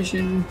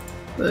precision,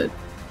 but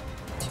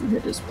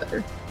 2-hit is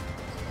better.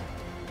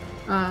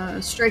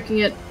 Striking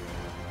it,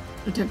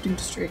 attempting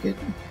to strike it.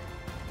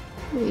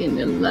 An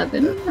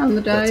 11 on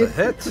the die.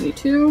 That's a hit.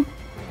 22.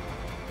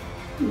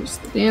 Use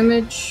the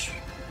damage,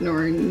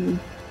 ignoring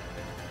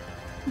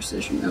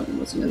precision. No, it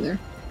wasn't in there.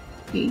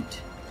 8.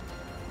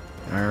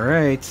 all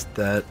right,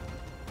 that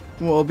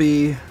will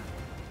be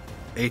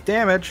 8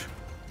 damage.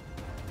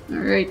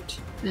 Alright,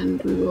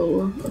 and we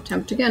will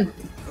attempt again.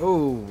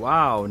 Oh,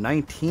 wow,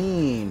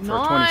 19 for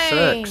Nice.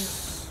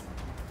 26.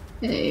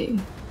 Hey.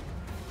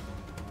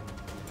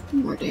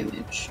 More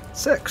damage.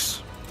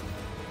 6.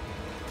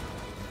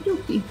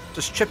 Okey-dokey.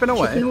 Just chipping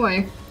away. Chipping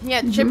away.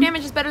 Yeah, chip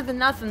damage is better than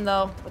nothing,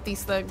 though, with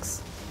these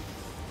things.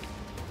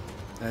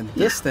 And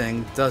this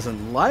thing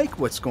doesn't like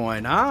what's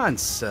going on,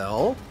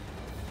 Sil.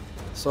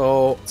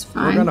 So It's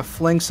we're fine. gonna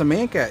fling some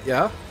ink at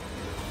ya.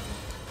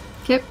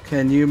 Kip.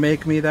 Can you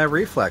make me that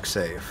reflex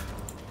save?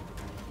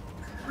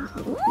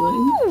 Probably.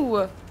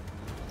 Ooh!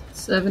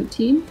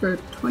 17 for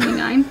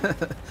 29.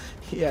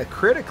 Yeah,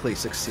 critically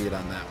succeed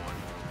on that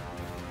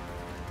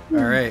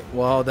one. All right,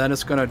 well then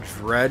it's gonna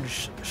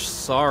dredge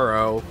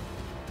sorrow.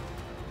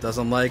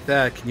 Doesn't like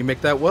that. Can you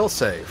make that will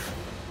save?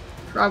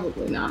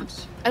 Probably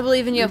not. I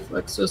believe in you.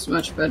 Reflex was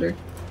much better.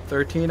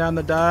 13 on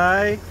the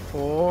die.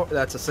 4.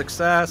 That's a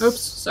success. Oops,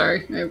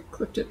 sorry. I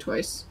clicked it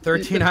twice.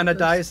 13 on the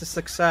die is a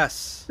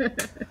success.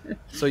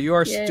 So you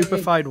are Yay.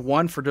 stupefied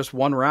 1 for just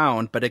 1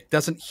 round, but it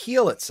doesn't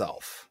heal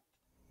itself.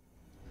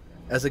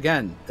 As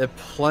again, it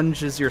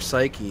plunges your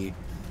psyche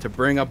to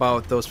bring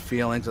about those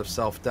feelings of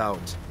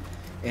self-doubt.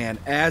 And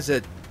as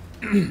it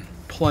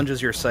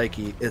plunges your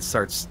psyche, it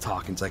starts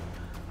talking. It's like,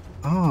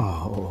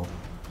 oh,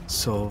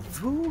 so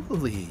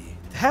Vuli,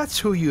 that's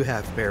who you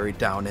have buried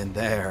down in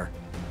there.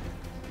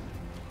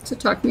 Is it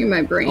talking in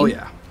my brain? Oh,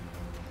 yeah.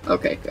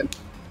 Okay, good.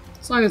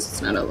 As long as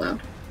it's not out loud.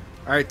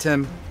 All right,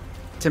 Tim.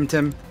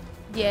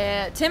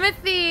 Yeah,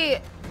 Timothy.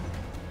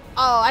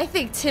 Oh, I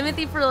think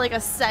Timothy for like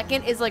a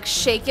second is like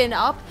shaken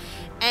up,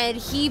 and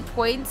he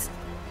points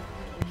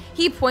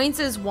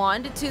his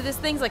wand to this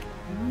thing. He's like,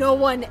 no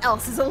one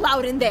else is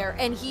allowed in there,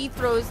 and he's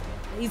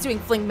doing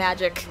fling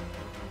magic.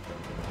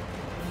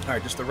 All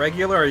right, just the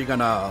regular, or are you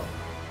gonna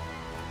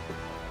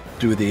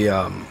do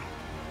the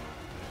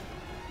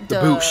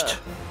boost?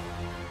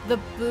 The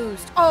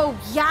boost. Oh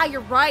yeah,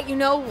 you're right. You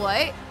know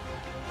what?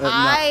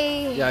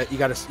 Yeah, you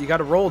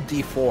gotta roll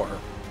D4,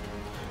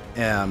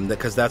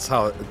 because that's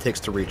how it takes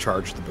to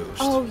recharge the boost.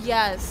 Oh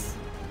yes.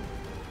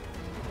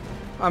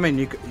 I mean,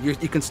 you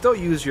can still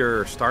use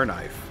your star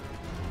knife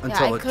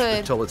until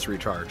could. it's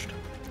recharged,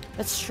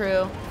 That's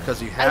true.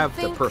 because you have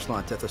think- the personal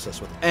antithesis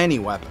with any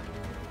weapon.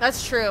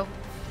 That's true.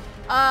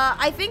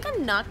 I think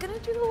I'm not gonna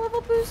do the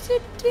level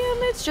boosted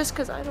damage just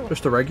because I don't.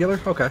 Just the regular,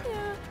 okay.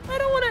 Yeah, I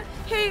don't want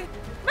to. Hey,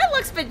 my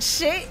luck's been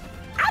shit.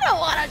 I don't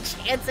want to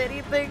chance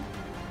anything.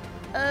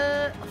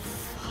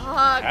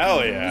 Fuck.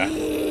 Hell yeah.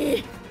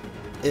 me.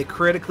 It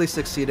critically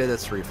succeeded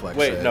its reflex.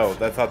 Wait, save. no,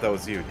 I thought that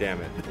was you. Damn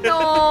it.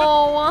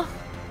 No.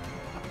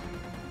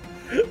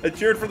 I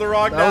cheered for the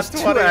wrong That was nat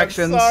 2 20, I'm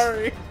actions.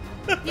 sorry.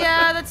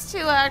 Yeah, that's 2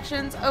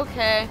 actions.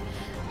 Okay.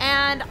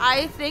 And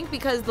I think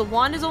because the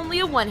wand is only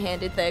a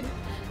one-handed thing,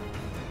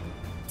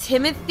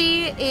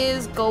 Timothy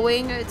is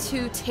going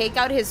to take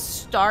out his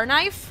star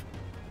knife.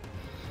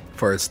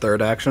 For its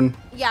third action.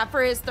 Yeah,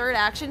 for his third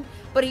action.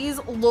 But he's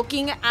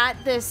looking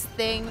at this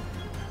thing.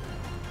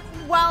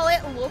 While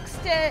it looks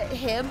to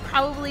him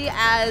probably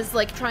as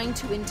like trying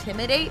to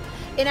intimidate,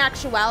 in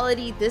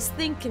actuality, this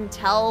thing can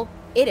tell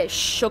it has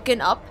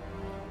shooken up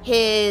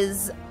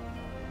his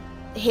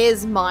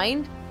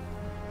mind,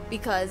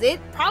 because it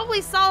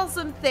probably saw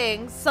some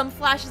things, some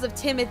flashes of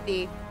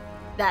Timothy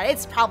that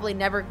it's probably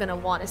never gonna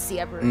want to see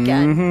ever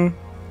again.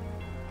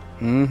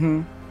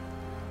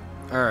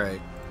 All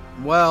right.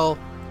 Well,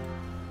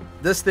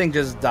 this thing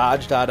just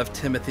dodged out of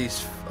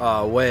Timothy's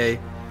way.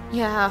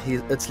 Yeah.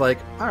 It's like,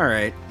 all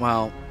right,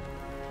 well,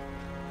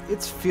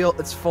 it's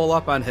full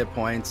up on hit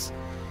points.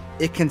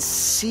 it can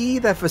see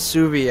that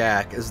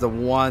Vesuviac is the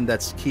one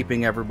that's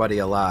keeping everybody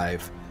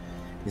alive.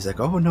 He's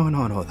like, oh,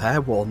 no,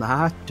 that will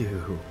not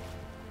do.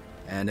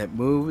 And it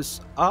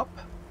moves up.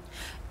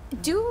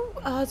 Sorry,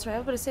 I was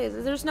about to say,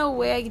 there's no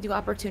way I can do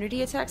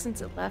opportunity attack since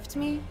it left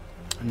me?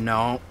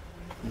 No.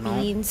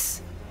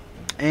 Beans.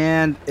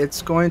 And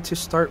it's going to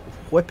start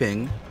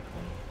whipping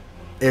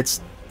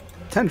its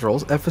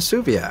tendrils at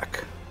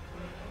Vesuviac.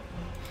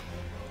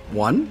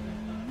 1.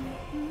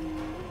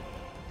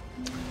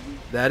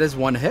 That is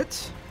 1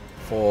 hit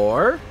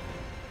for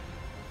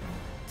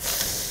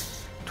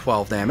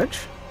 12 damage.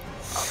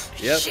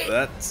 Yep,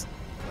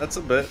 that's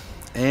a bit.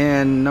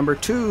 And number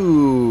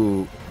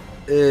 2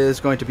 is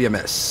going to be a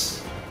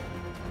miss.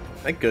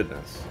 Thank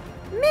goodness.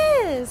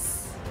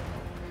 Miss!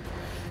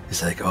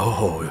 He's like,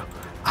 oh,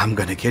 I'm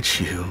gonna get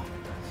you,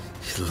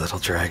 you little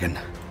dragon.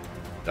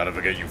 Gotta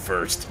forget you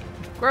first.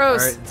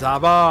 Gross.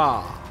 Alright,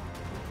 Zaba.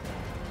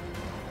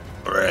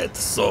 Alright,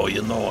 so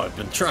I've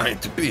been trying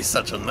to be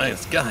such a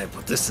nice guy,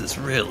 but this is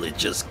really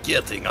just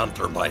getting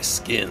under my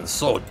skin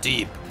so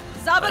deep.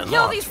 Zaba, I'm kill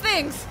not- these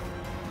things!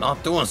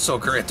 Not doing so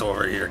great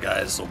over here,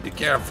 guys, so be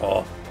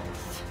careful.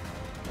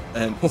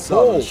 And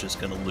Zaba's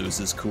just going to lose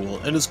his cool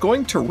and is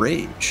going to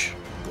rage.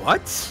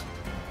 What?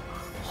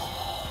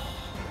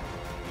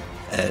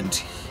 And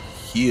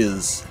he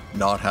is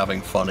not having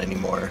fun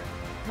anymore.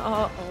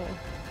 Uh-oh.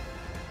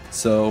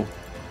 So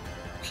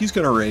he's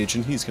going to rage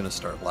and he's going to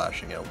start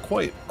lashing out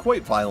quite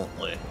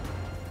violently.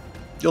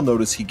 You'll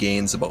notice he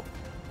gains about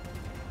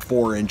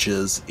 4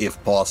 inches,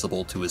 if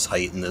possible, to his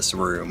height in this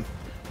room.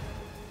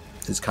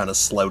 His kind of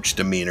slouched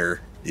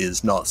demeanor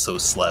is not so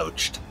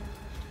slouched.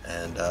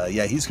 And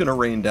he's going to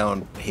rain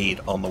down hate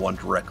on the one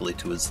directly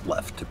to his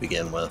left to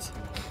begin with.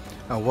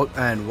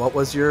 What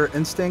was your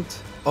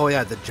instinct? Oh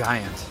yeah, the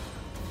giant.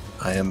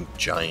 I am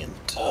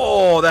giant.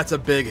 Oh, that's a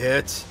big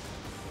hit.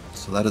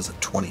 So that is a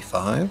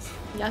 25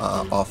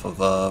 Yucky. off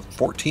of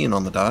 14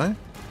 on the die.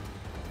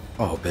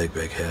 Oh, big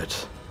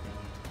hit.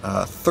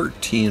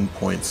 13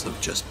 points of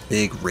just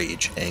big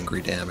rage,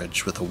 angry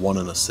damage with a 1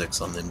 and a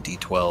 6 on them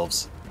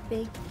D12s.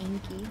 Big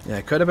inky. Yeah,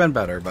 it could have been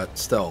better, but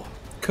still.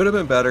 Could have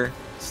been better.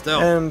 Still.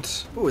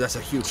 And Ooh, that's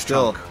a huge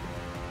still. chunk.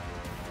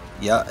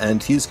 Yeah,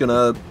 and he's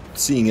gonna,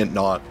 seeing it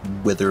not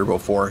wither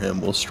before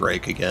him, will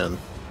strike again.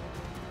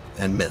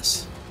 And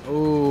miss.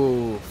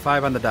 Ooh,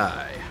 5 on the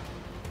die.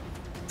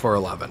 For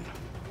 11.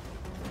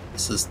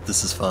 This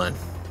is fine.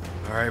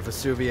 Alright,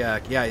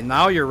 Vesuviac. Yeah,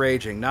 now you're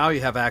raging. Now you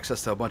have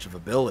access to a bunch of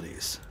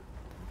abilities.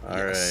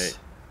 All right.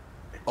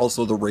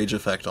 Also, the rage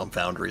effect on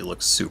Foundry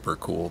looks super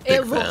cool. Big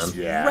It fan. looks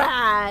Yeah.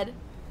 rad.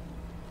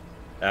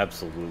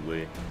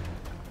 Absolutely.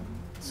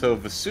 So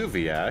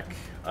Vesuviac,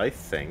 I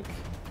think,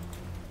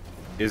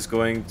 is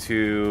going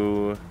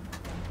to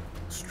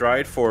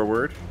stride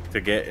forward to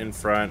get in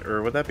front,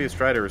 or would that be a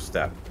stride or a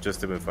step? Just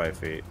to move 5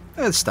 feet.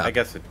 It's stop. I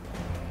guess it.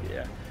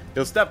 Yeah.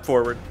 He'll step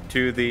forward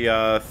to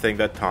the thing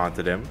that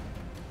taunted him.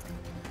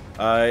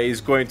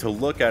 He's going to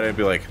look at it and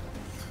be like,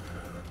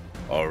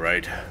 All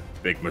right,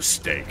 big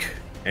mistake.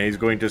 and he's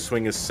going to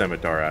swing his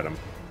scimitar at him.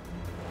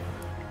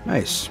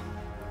 Nice.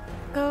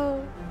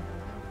 Go.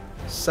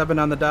 7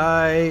 on the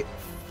die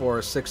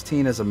for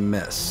 16 is a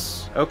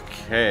miss.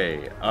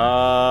 Okay.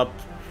 I'm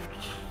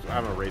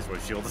gonna raise my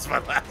shield as my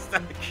last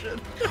action.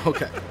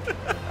 Okay.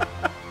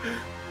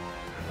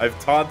 I've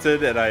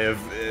taunted, and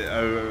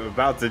I'm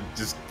about to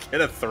just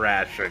get a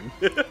thrashing.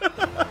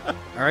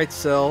 All right,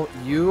 Syl,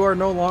 you are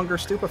no longer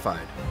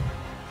stupefied.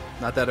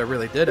 Not that it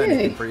really did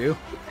anything Yay. for you.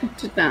 It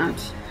did not.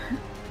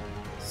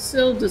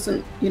 Syl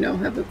doesn't,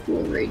 have a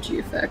cool ragey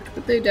effect,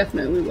 but they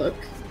definitely look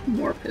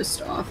more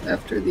pissed off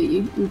after the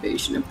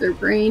invasion of their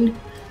brain,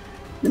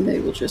 and they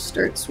will just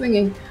start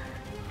swinging.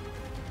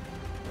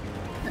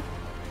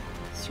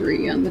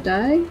 3 on the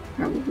die,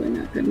 probably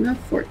not good enough.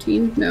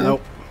 14, no.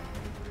 Nope.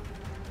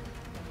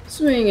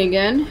 Swing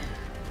again.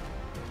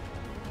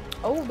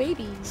 Oh,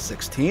 baby.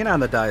 16 on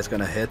the die is going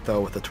to hit,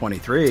 though, with a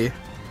 23.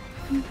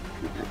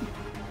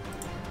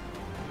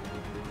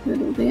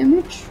 Little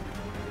damage.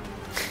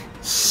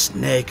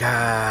 Snake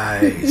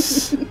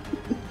eyes.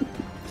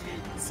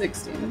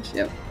 6 damage,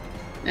 yep.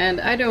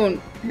 And I don't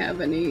have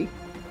any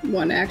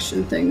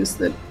one-action things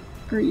that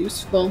are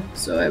useful,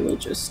 so I will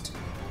just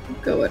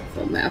go at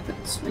full map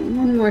and swing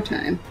one more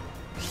time.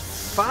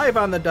 5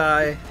 on the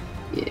die,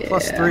 Yeah.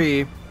 plus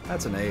 3.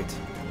 That's an 8.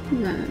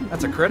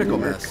 That's a critical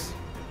miss.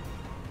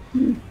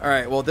 All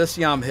right, well, this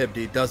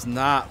Yamhibdi does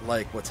not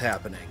like what's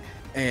happening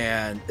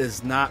and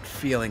is not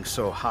feeling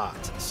so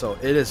hot. So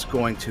it is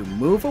going to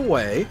move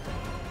away.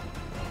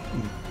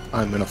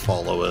 I'm going to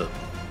follow it.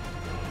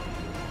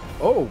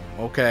 Oh,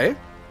 okay.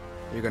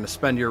 You're going to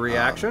spend your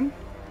reaction?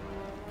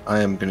 I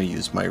am going to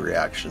use my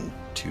reaction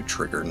to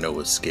trigger no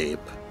escape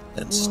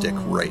and stick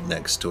right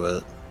next to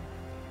it.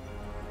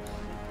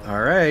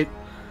 All right.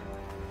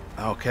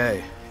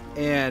 Okay.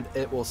 And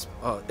it will.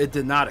 It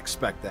did not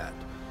expect that.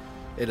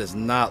 It is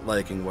not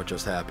liking what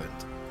just happened.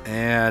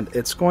 And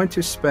it's going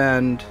to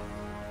spend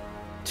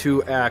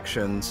 2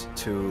 actions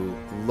to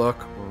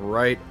look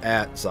right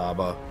at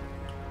Zaba.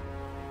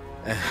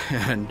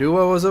 and do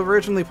what was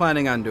originally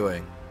planning on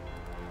doing,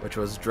 which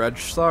was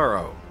dredge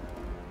sorrow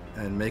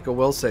and make a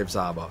will save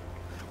Zaba.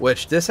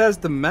 Which this has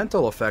the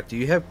mental effect. Do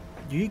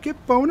you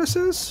get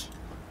bonuses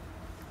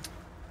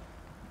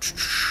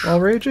while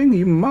raging?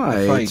 You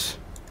might.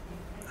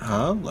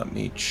 Let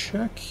me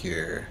check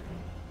here.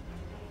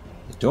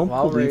 I don't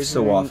While believe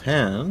so raging-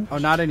 offhand. Oh,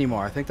 not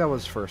anymore. I think that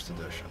was first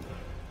edition.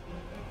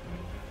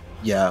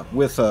 Yeah,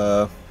 with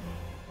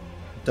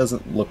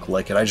doesn't look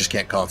like it. I just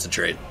can't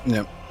concentrate,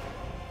 Yep.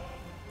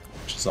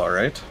 which is all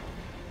right.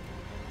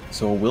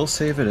 So a will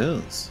save it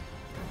is.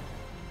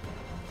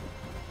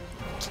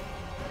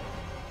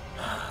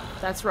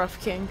 That's rough,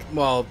 King.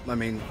 Well, I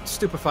mean,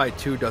 Stupefied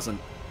 2 doesn't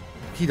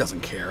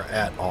care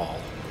at all.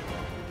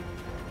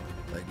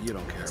 Like, you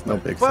don't care. no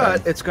big But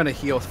fan. it's going to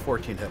heal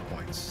 14 hit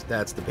points.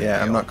 That's the big Yeah,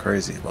 deal. I'm not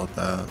crazy about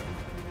that.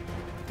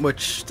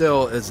 Which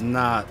still is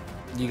not...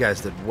 You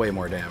guys did way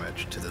more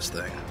damage to this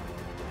thing.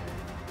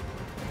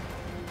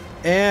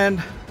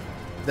 And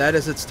that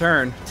is its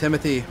turn.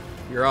 Timothy,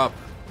 you're up.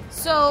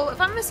 So, if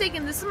I'm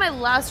mistaken, this is my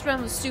last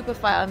round of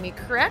Stupefy on me,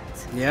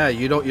 correct? Yeah,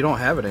 you don't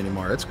have it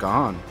anymore. It's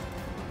gone.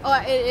 Oh,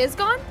 it is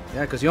gone?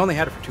 Yeah, because you only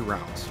had it for 2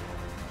 rounds.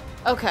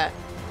 Okay.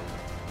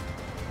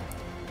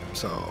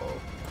 So,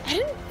 I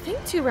didn't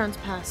think 2 rounds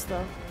passed,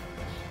 though.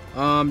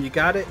 you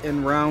got it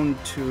in round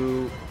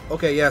 2.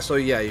 Okay, yeah, so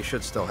yeah, you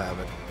should still have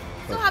it.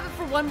 Still have it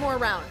for 1 more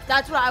round.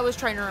 That's what I was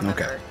trying to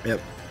remember. Okay,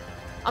 yep.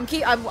 I'm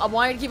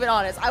wanting to keep it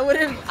honest. I would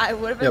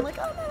have been Yep. like,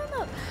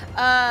 oh,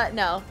 no.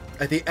 No.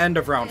 At the end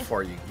of round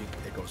 4, it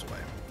goes away.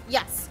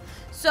 Yes.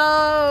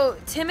 So,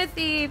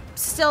 Timothy,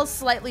 still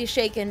slightly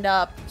shaken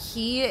up,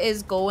 he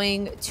is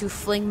going to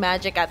fling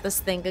magic at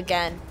this thing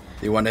again.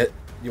 You want to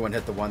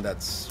hit the one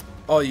that's...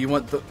 Oh, you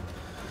want the...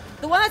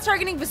 The one that's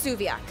targeting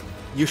Vesuviac.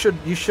 You should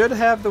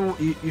have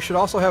the... You should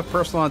also have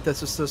personal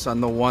antithesis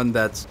on the one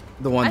that's...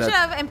 I should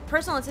have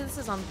personal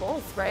antithesis on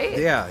both, right?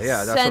 Yeah,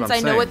 that's what I'm Since I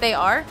know saying. what they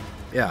are?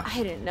 Yeah.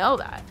 I didn't know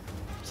that.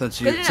 Since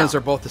Good to know.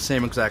 they're both the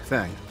same exact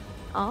thing.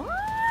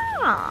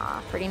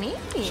 Ah, pretty neat.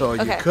 So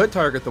you Okay. could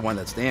target the one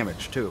that's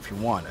damaged, too, if you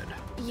wanted.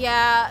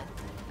 Yeah.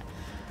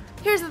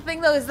 Here's the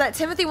thing, though, is that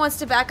Timothy wants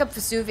to back up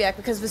Vesuviac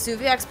because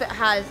Vesuviac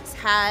has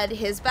had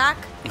his back.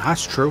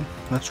 That's true.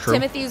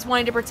 Timothy's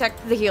wanting to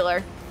protect the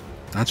healer.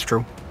 That's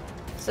true.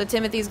 So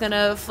Timothy's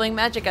gonna fling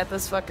magic at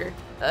this fucker.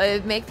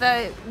 Make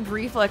that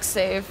reflex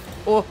save.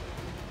 Oh.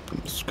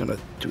 I'm just going to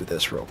do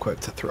this real quick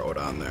to throw it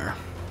on there.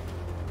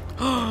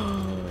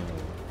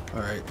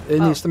 Alright. It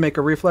needs to make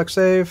a reflex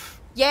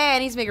save. Yeah,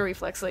 and he's make a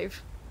reflex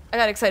save. I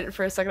got excited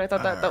for a second. I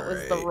thought that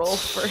was the roll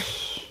for...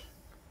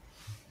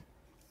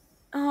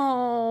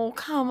 Oh,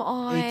 come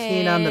on.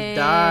 18 on the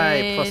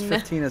die, plus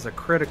 15 is a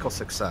critical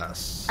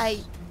success.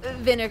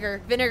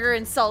 Vinegar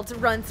and salt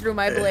run through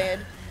my blade.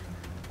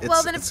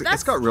 Well, then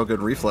it's got real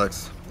good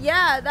reflex.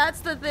 Yeah,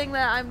 that's the thing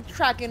that I'm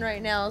tracking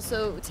right now.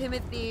 So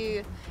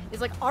Timothy is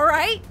like, all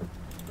right,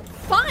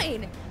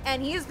 fine.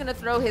 And he's going to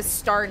throw his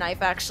star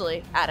knife,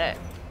 actually, at it.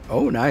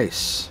 Oh,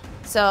 nice.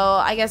 So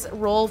I guess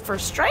roll for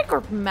strike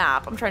or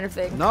map? I'm trying to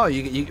think. No,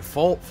 you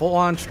full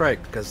on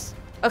strike, because...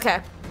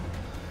 Okay.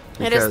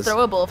 It is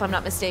throwable, if I'm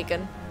not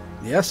mistaken.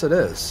 Yes, it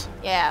is.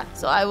 Yeah,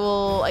 so I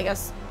will, I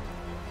guess...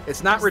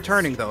 It's not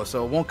returning, though,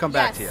 so it won't come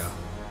back to you.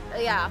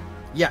 Yeah.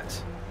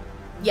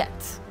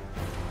 Yet.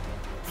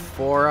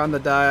 4 on the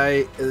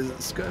die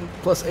is good.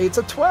 Plus 8's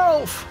a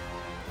 12.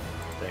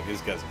 I think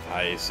these guys have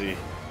high AC.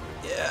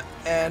 Yeah,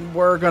 and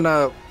we're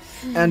gonna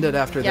end it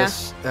after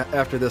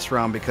this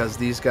round because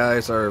these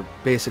guys are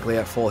basically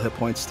at full hit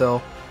points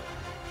still.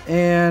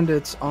 And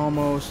it's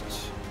almost...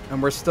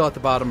 And we're still at the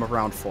bottom of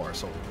round 4,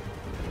 so...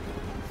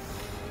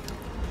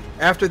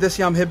 After this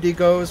Yamhibdi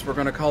goes, we're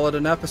gonna call it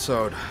an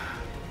episode.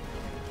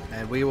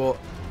 And we will...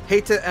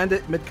 Hate to end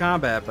it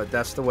mid-combat, but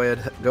that's the way it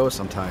goes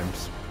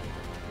sometimes.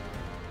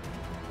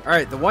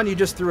 Alright, the one you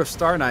just threw a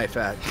star knife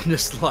at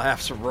just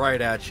laughs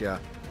right at you.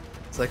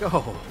 It's like,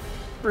 oh,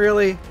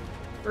 really?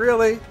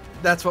 Really?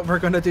 That's what we're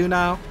gonna do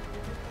now?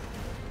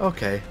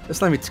 Okay,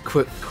 just let me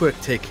quick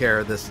take care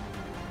of this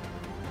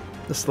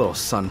little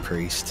sun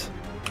priest.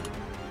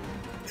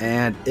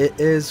 And it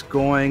is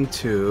going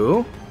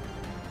to...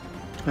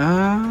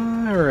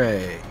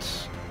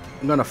 Alright.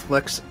 I'm gonna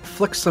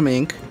flick some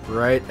ink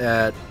right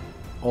at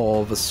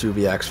old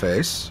Vesuviac's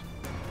face.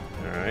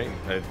 Alright,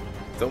 I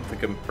don't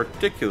think I'm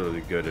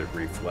particularly good at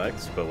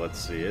reflex, but let's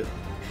see it.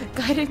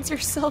 Guidance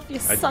yourself, you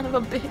son of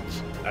a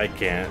bitch. I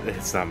can't,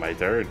 it's not my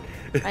turn.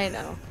 I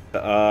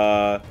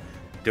know.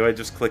 Do I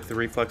just click the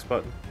reflex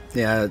button?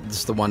 Yeah,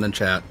 it's the one in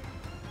chat.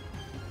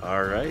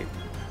 Alright.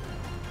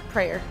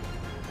 Prayer.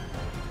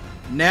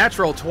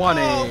 Natural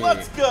 20. Oh,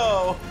 let's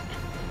go!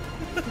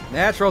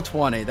 Natural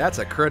 20. That's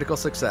a critical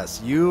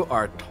success. You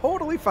are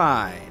totally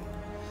fine.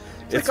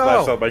 It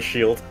smashed on my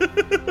shield.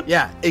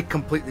 Yeah, it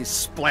completely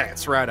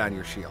splats right on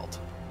your shield.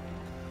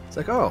 It's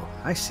like, oh,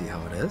 I see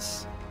how it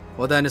is.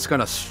 Well, then it's going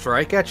to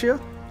strike at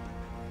you.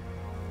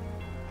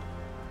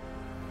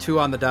 2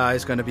 on the die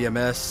is going to be a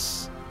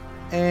miss.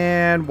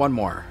 And 1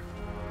 more.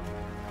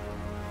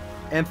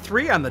 And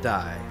 3 on the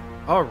die.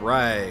 All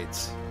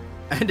right.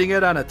 Ending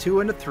it on a 2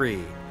 and a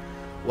 3.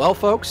 Well,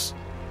 folks,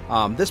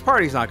 this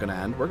party's not going to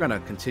end. We're going to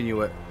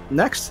continue it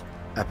next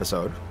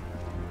episode.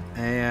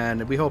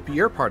 And we hope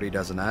your party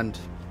doesn't end.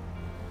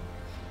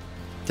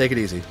 Take it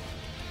easy.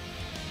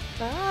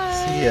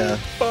 Bye. See ya.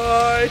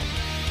 Bye.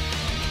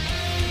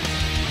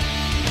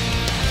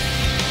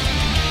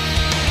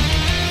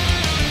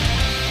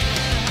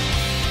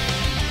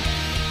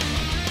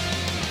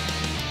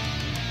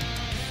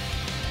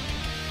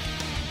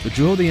 The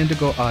Jewel of the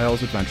Indigo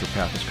Isles Adventure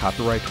Path is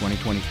copyright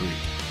 2023.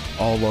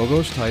 All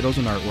logos, titles,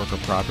 and artwork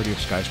are property of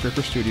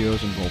Skyscraper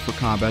Studios and Roll for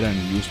Combat and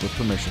used with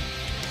permission.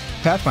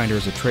 Pathfinder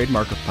is a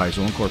trademark of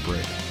Paizo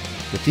Incorporated.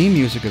 The theme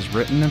music is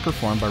written and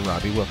performed by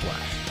Robbie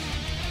Whiplash.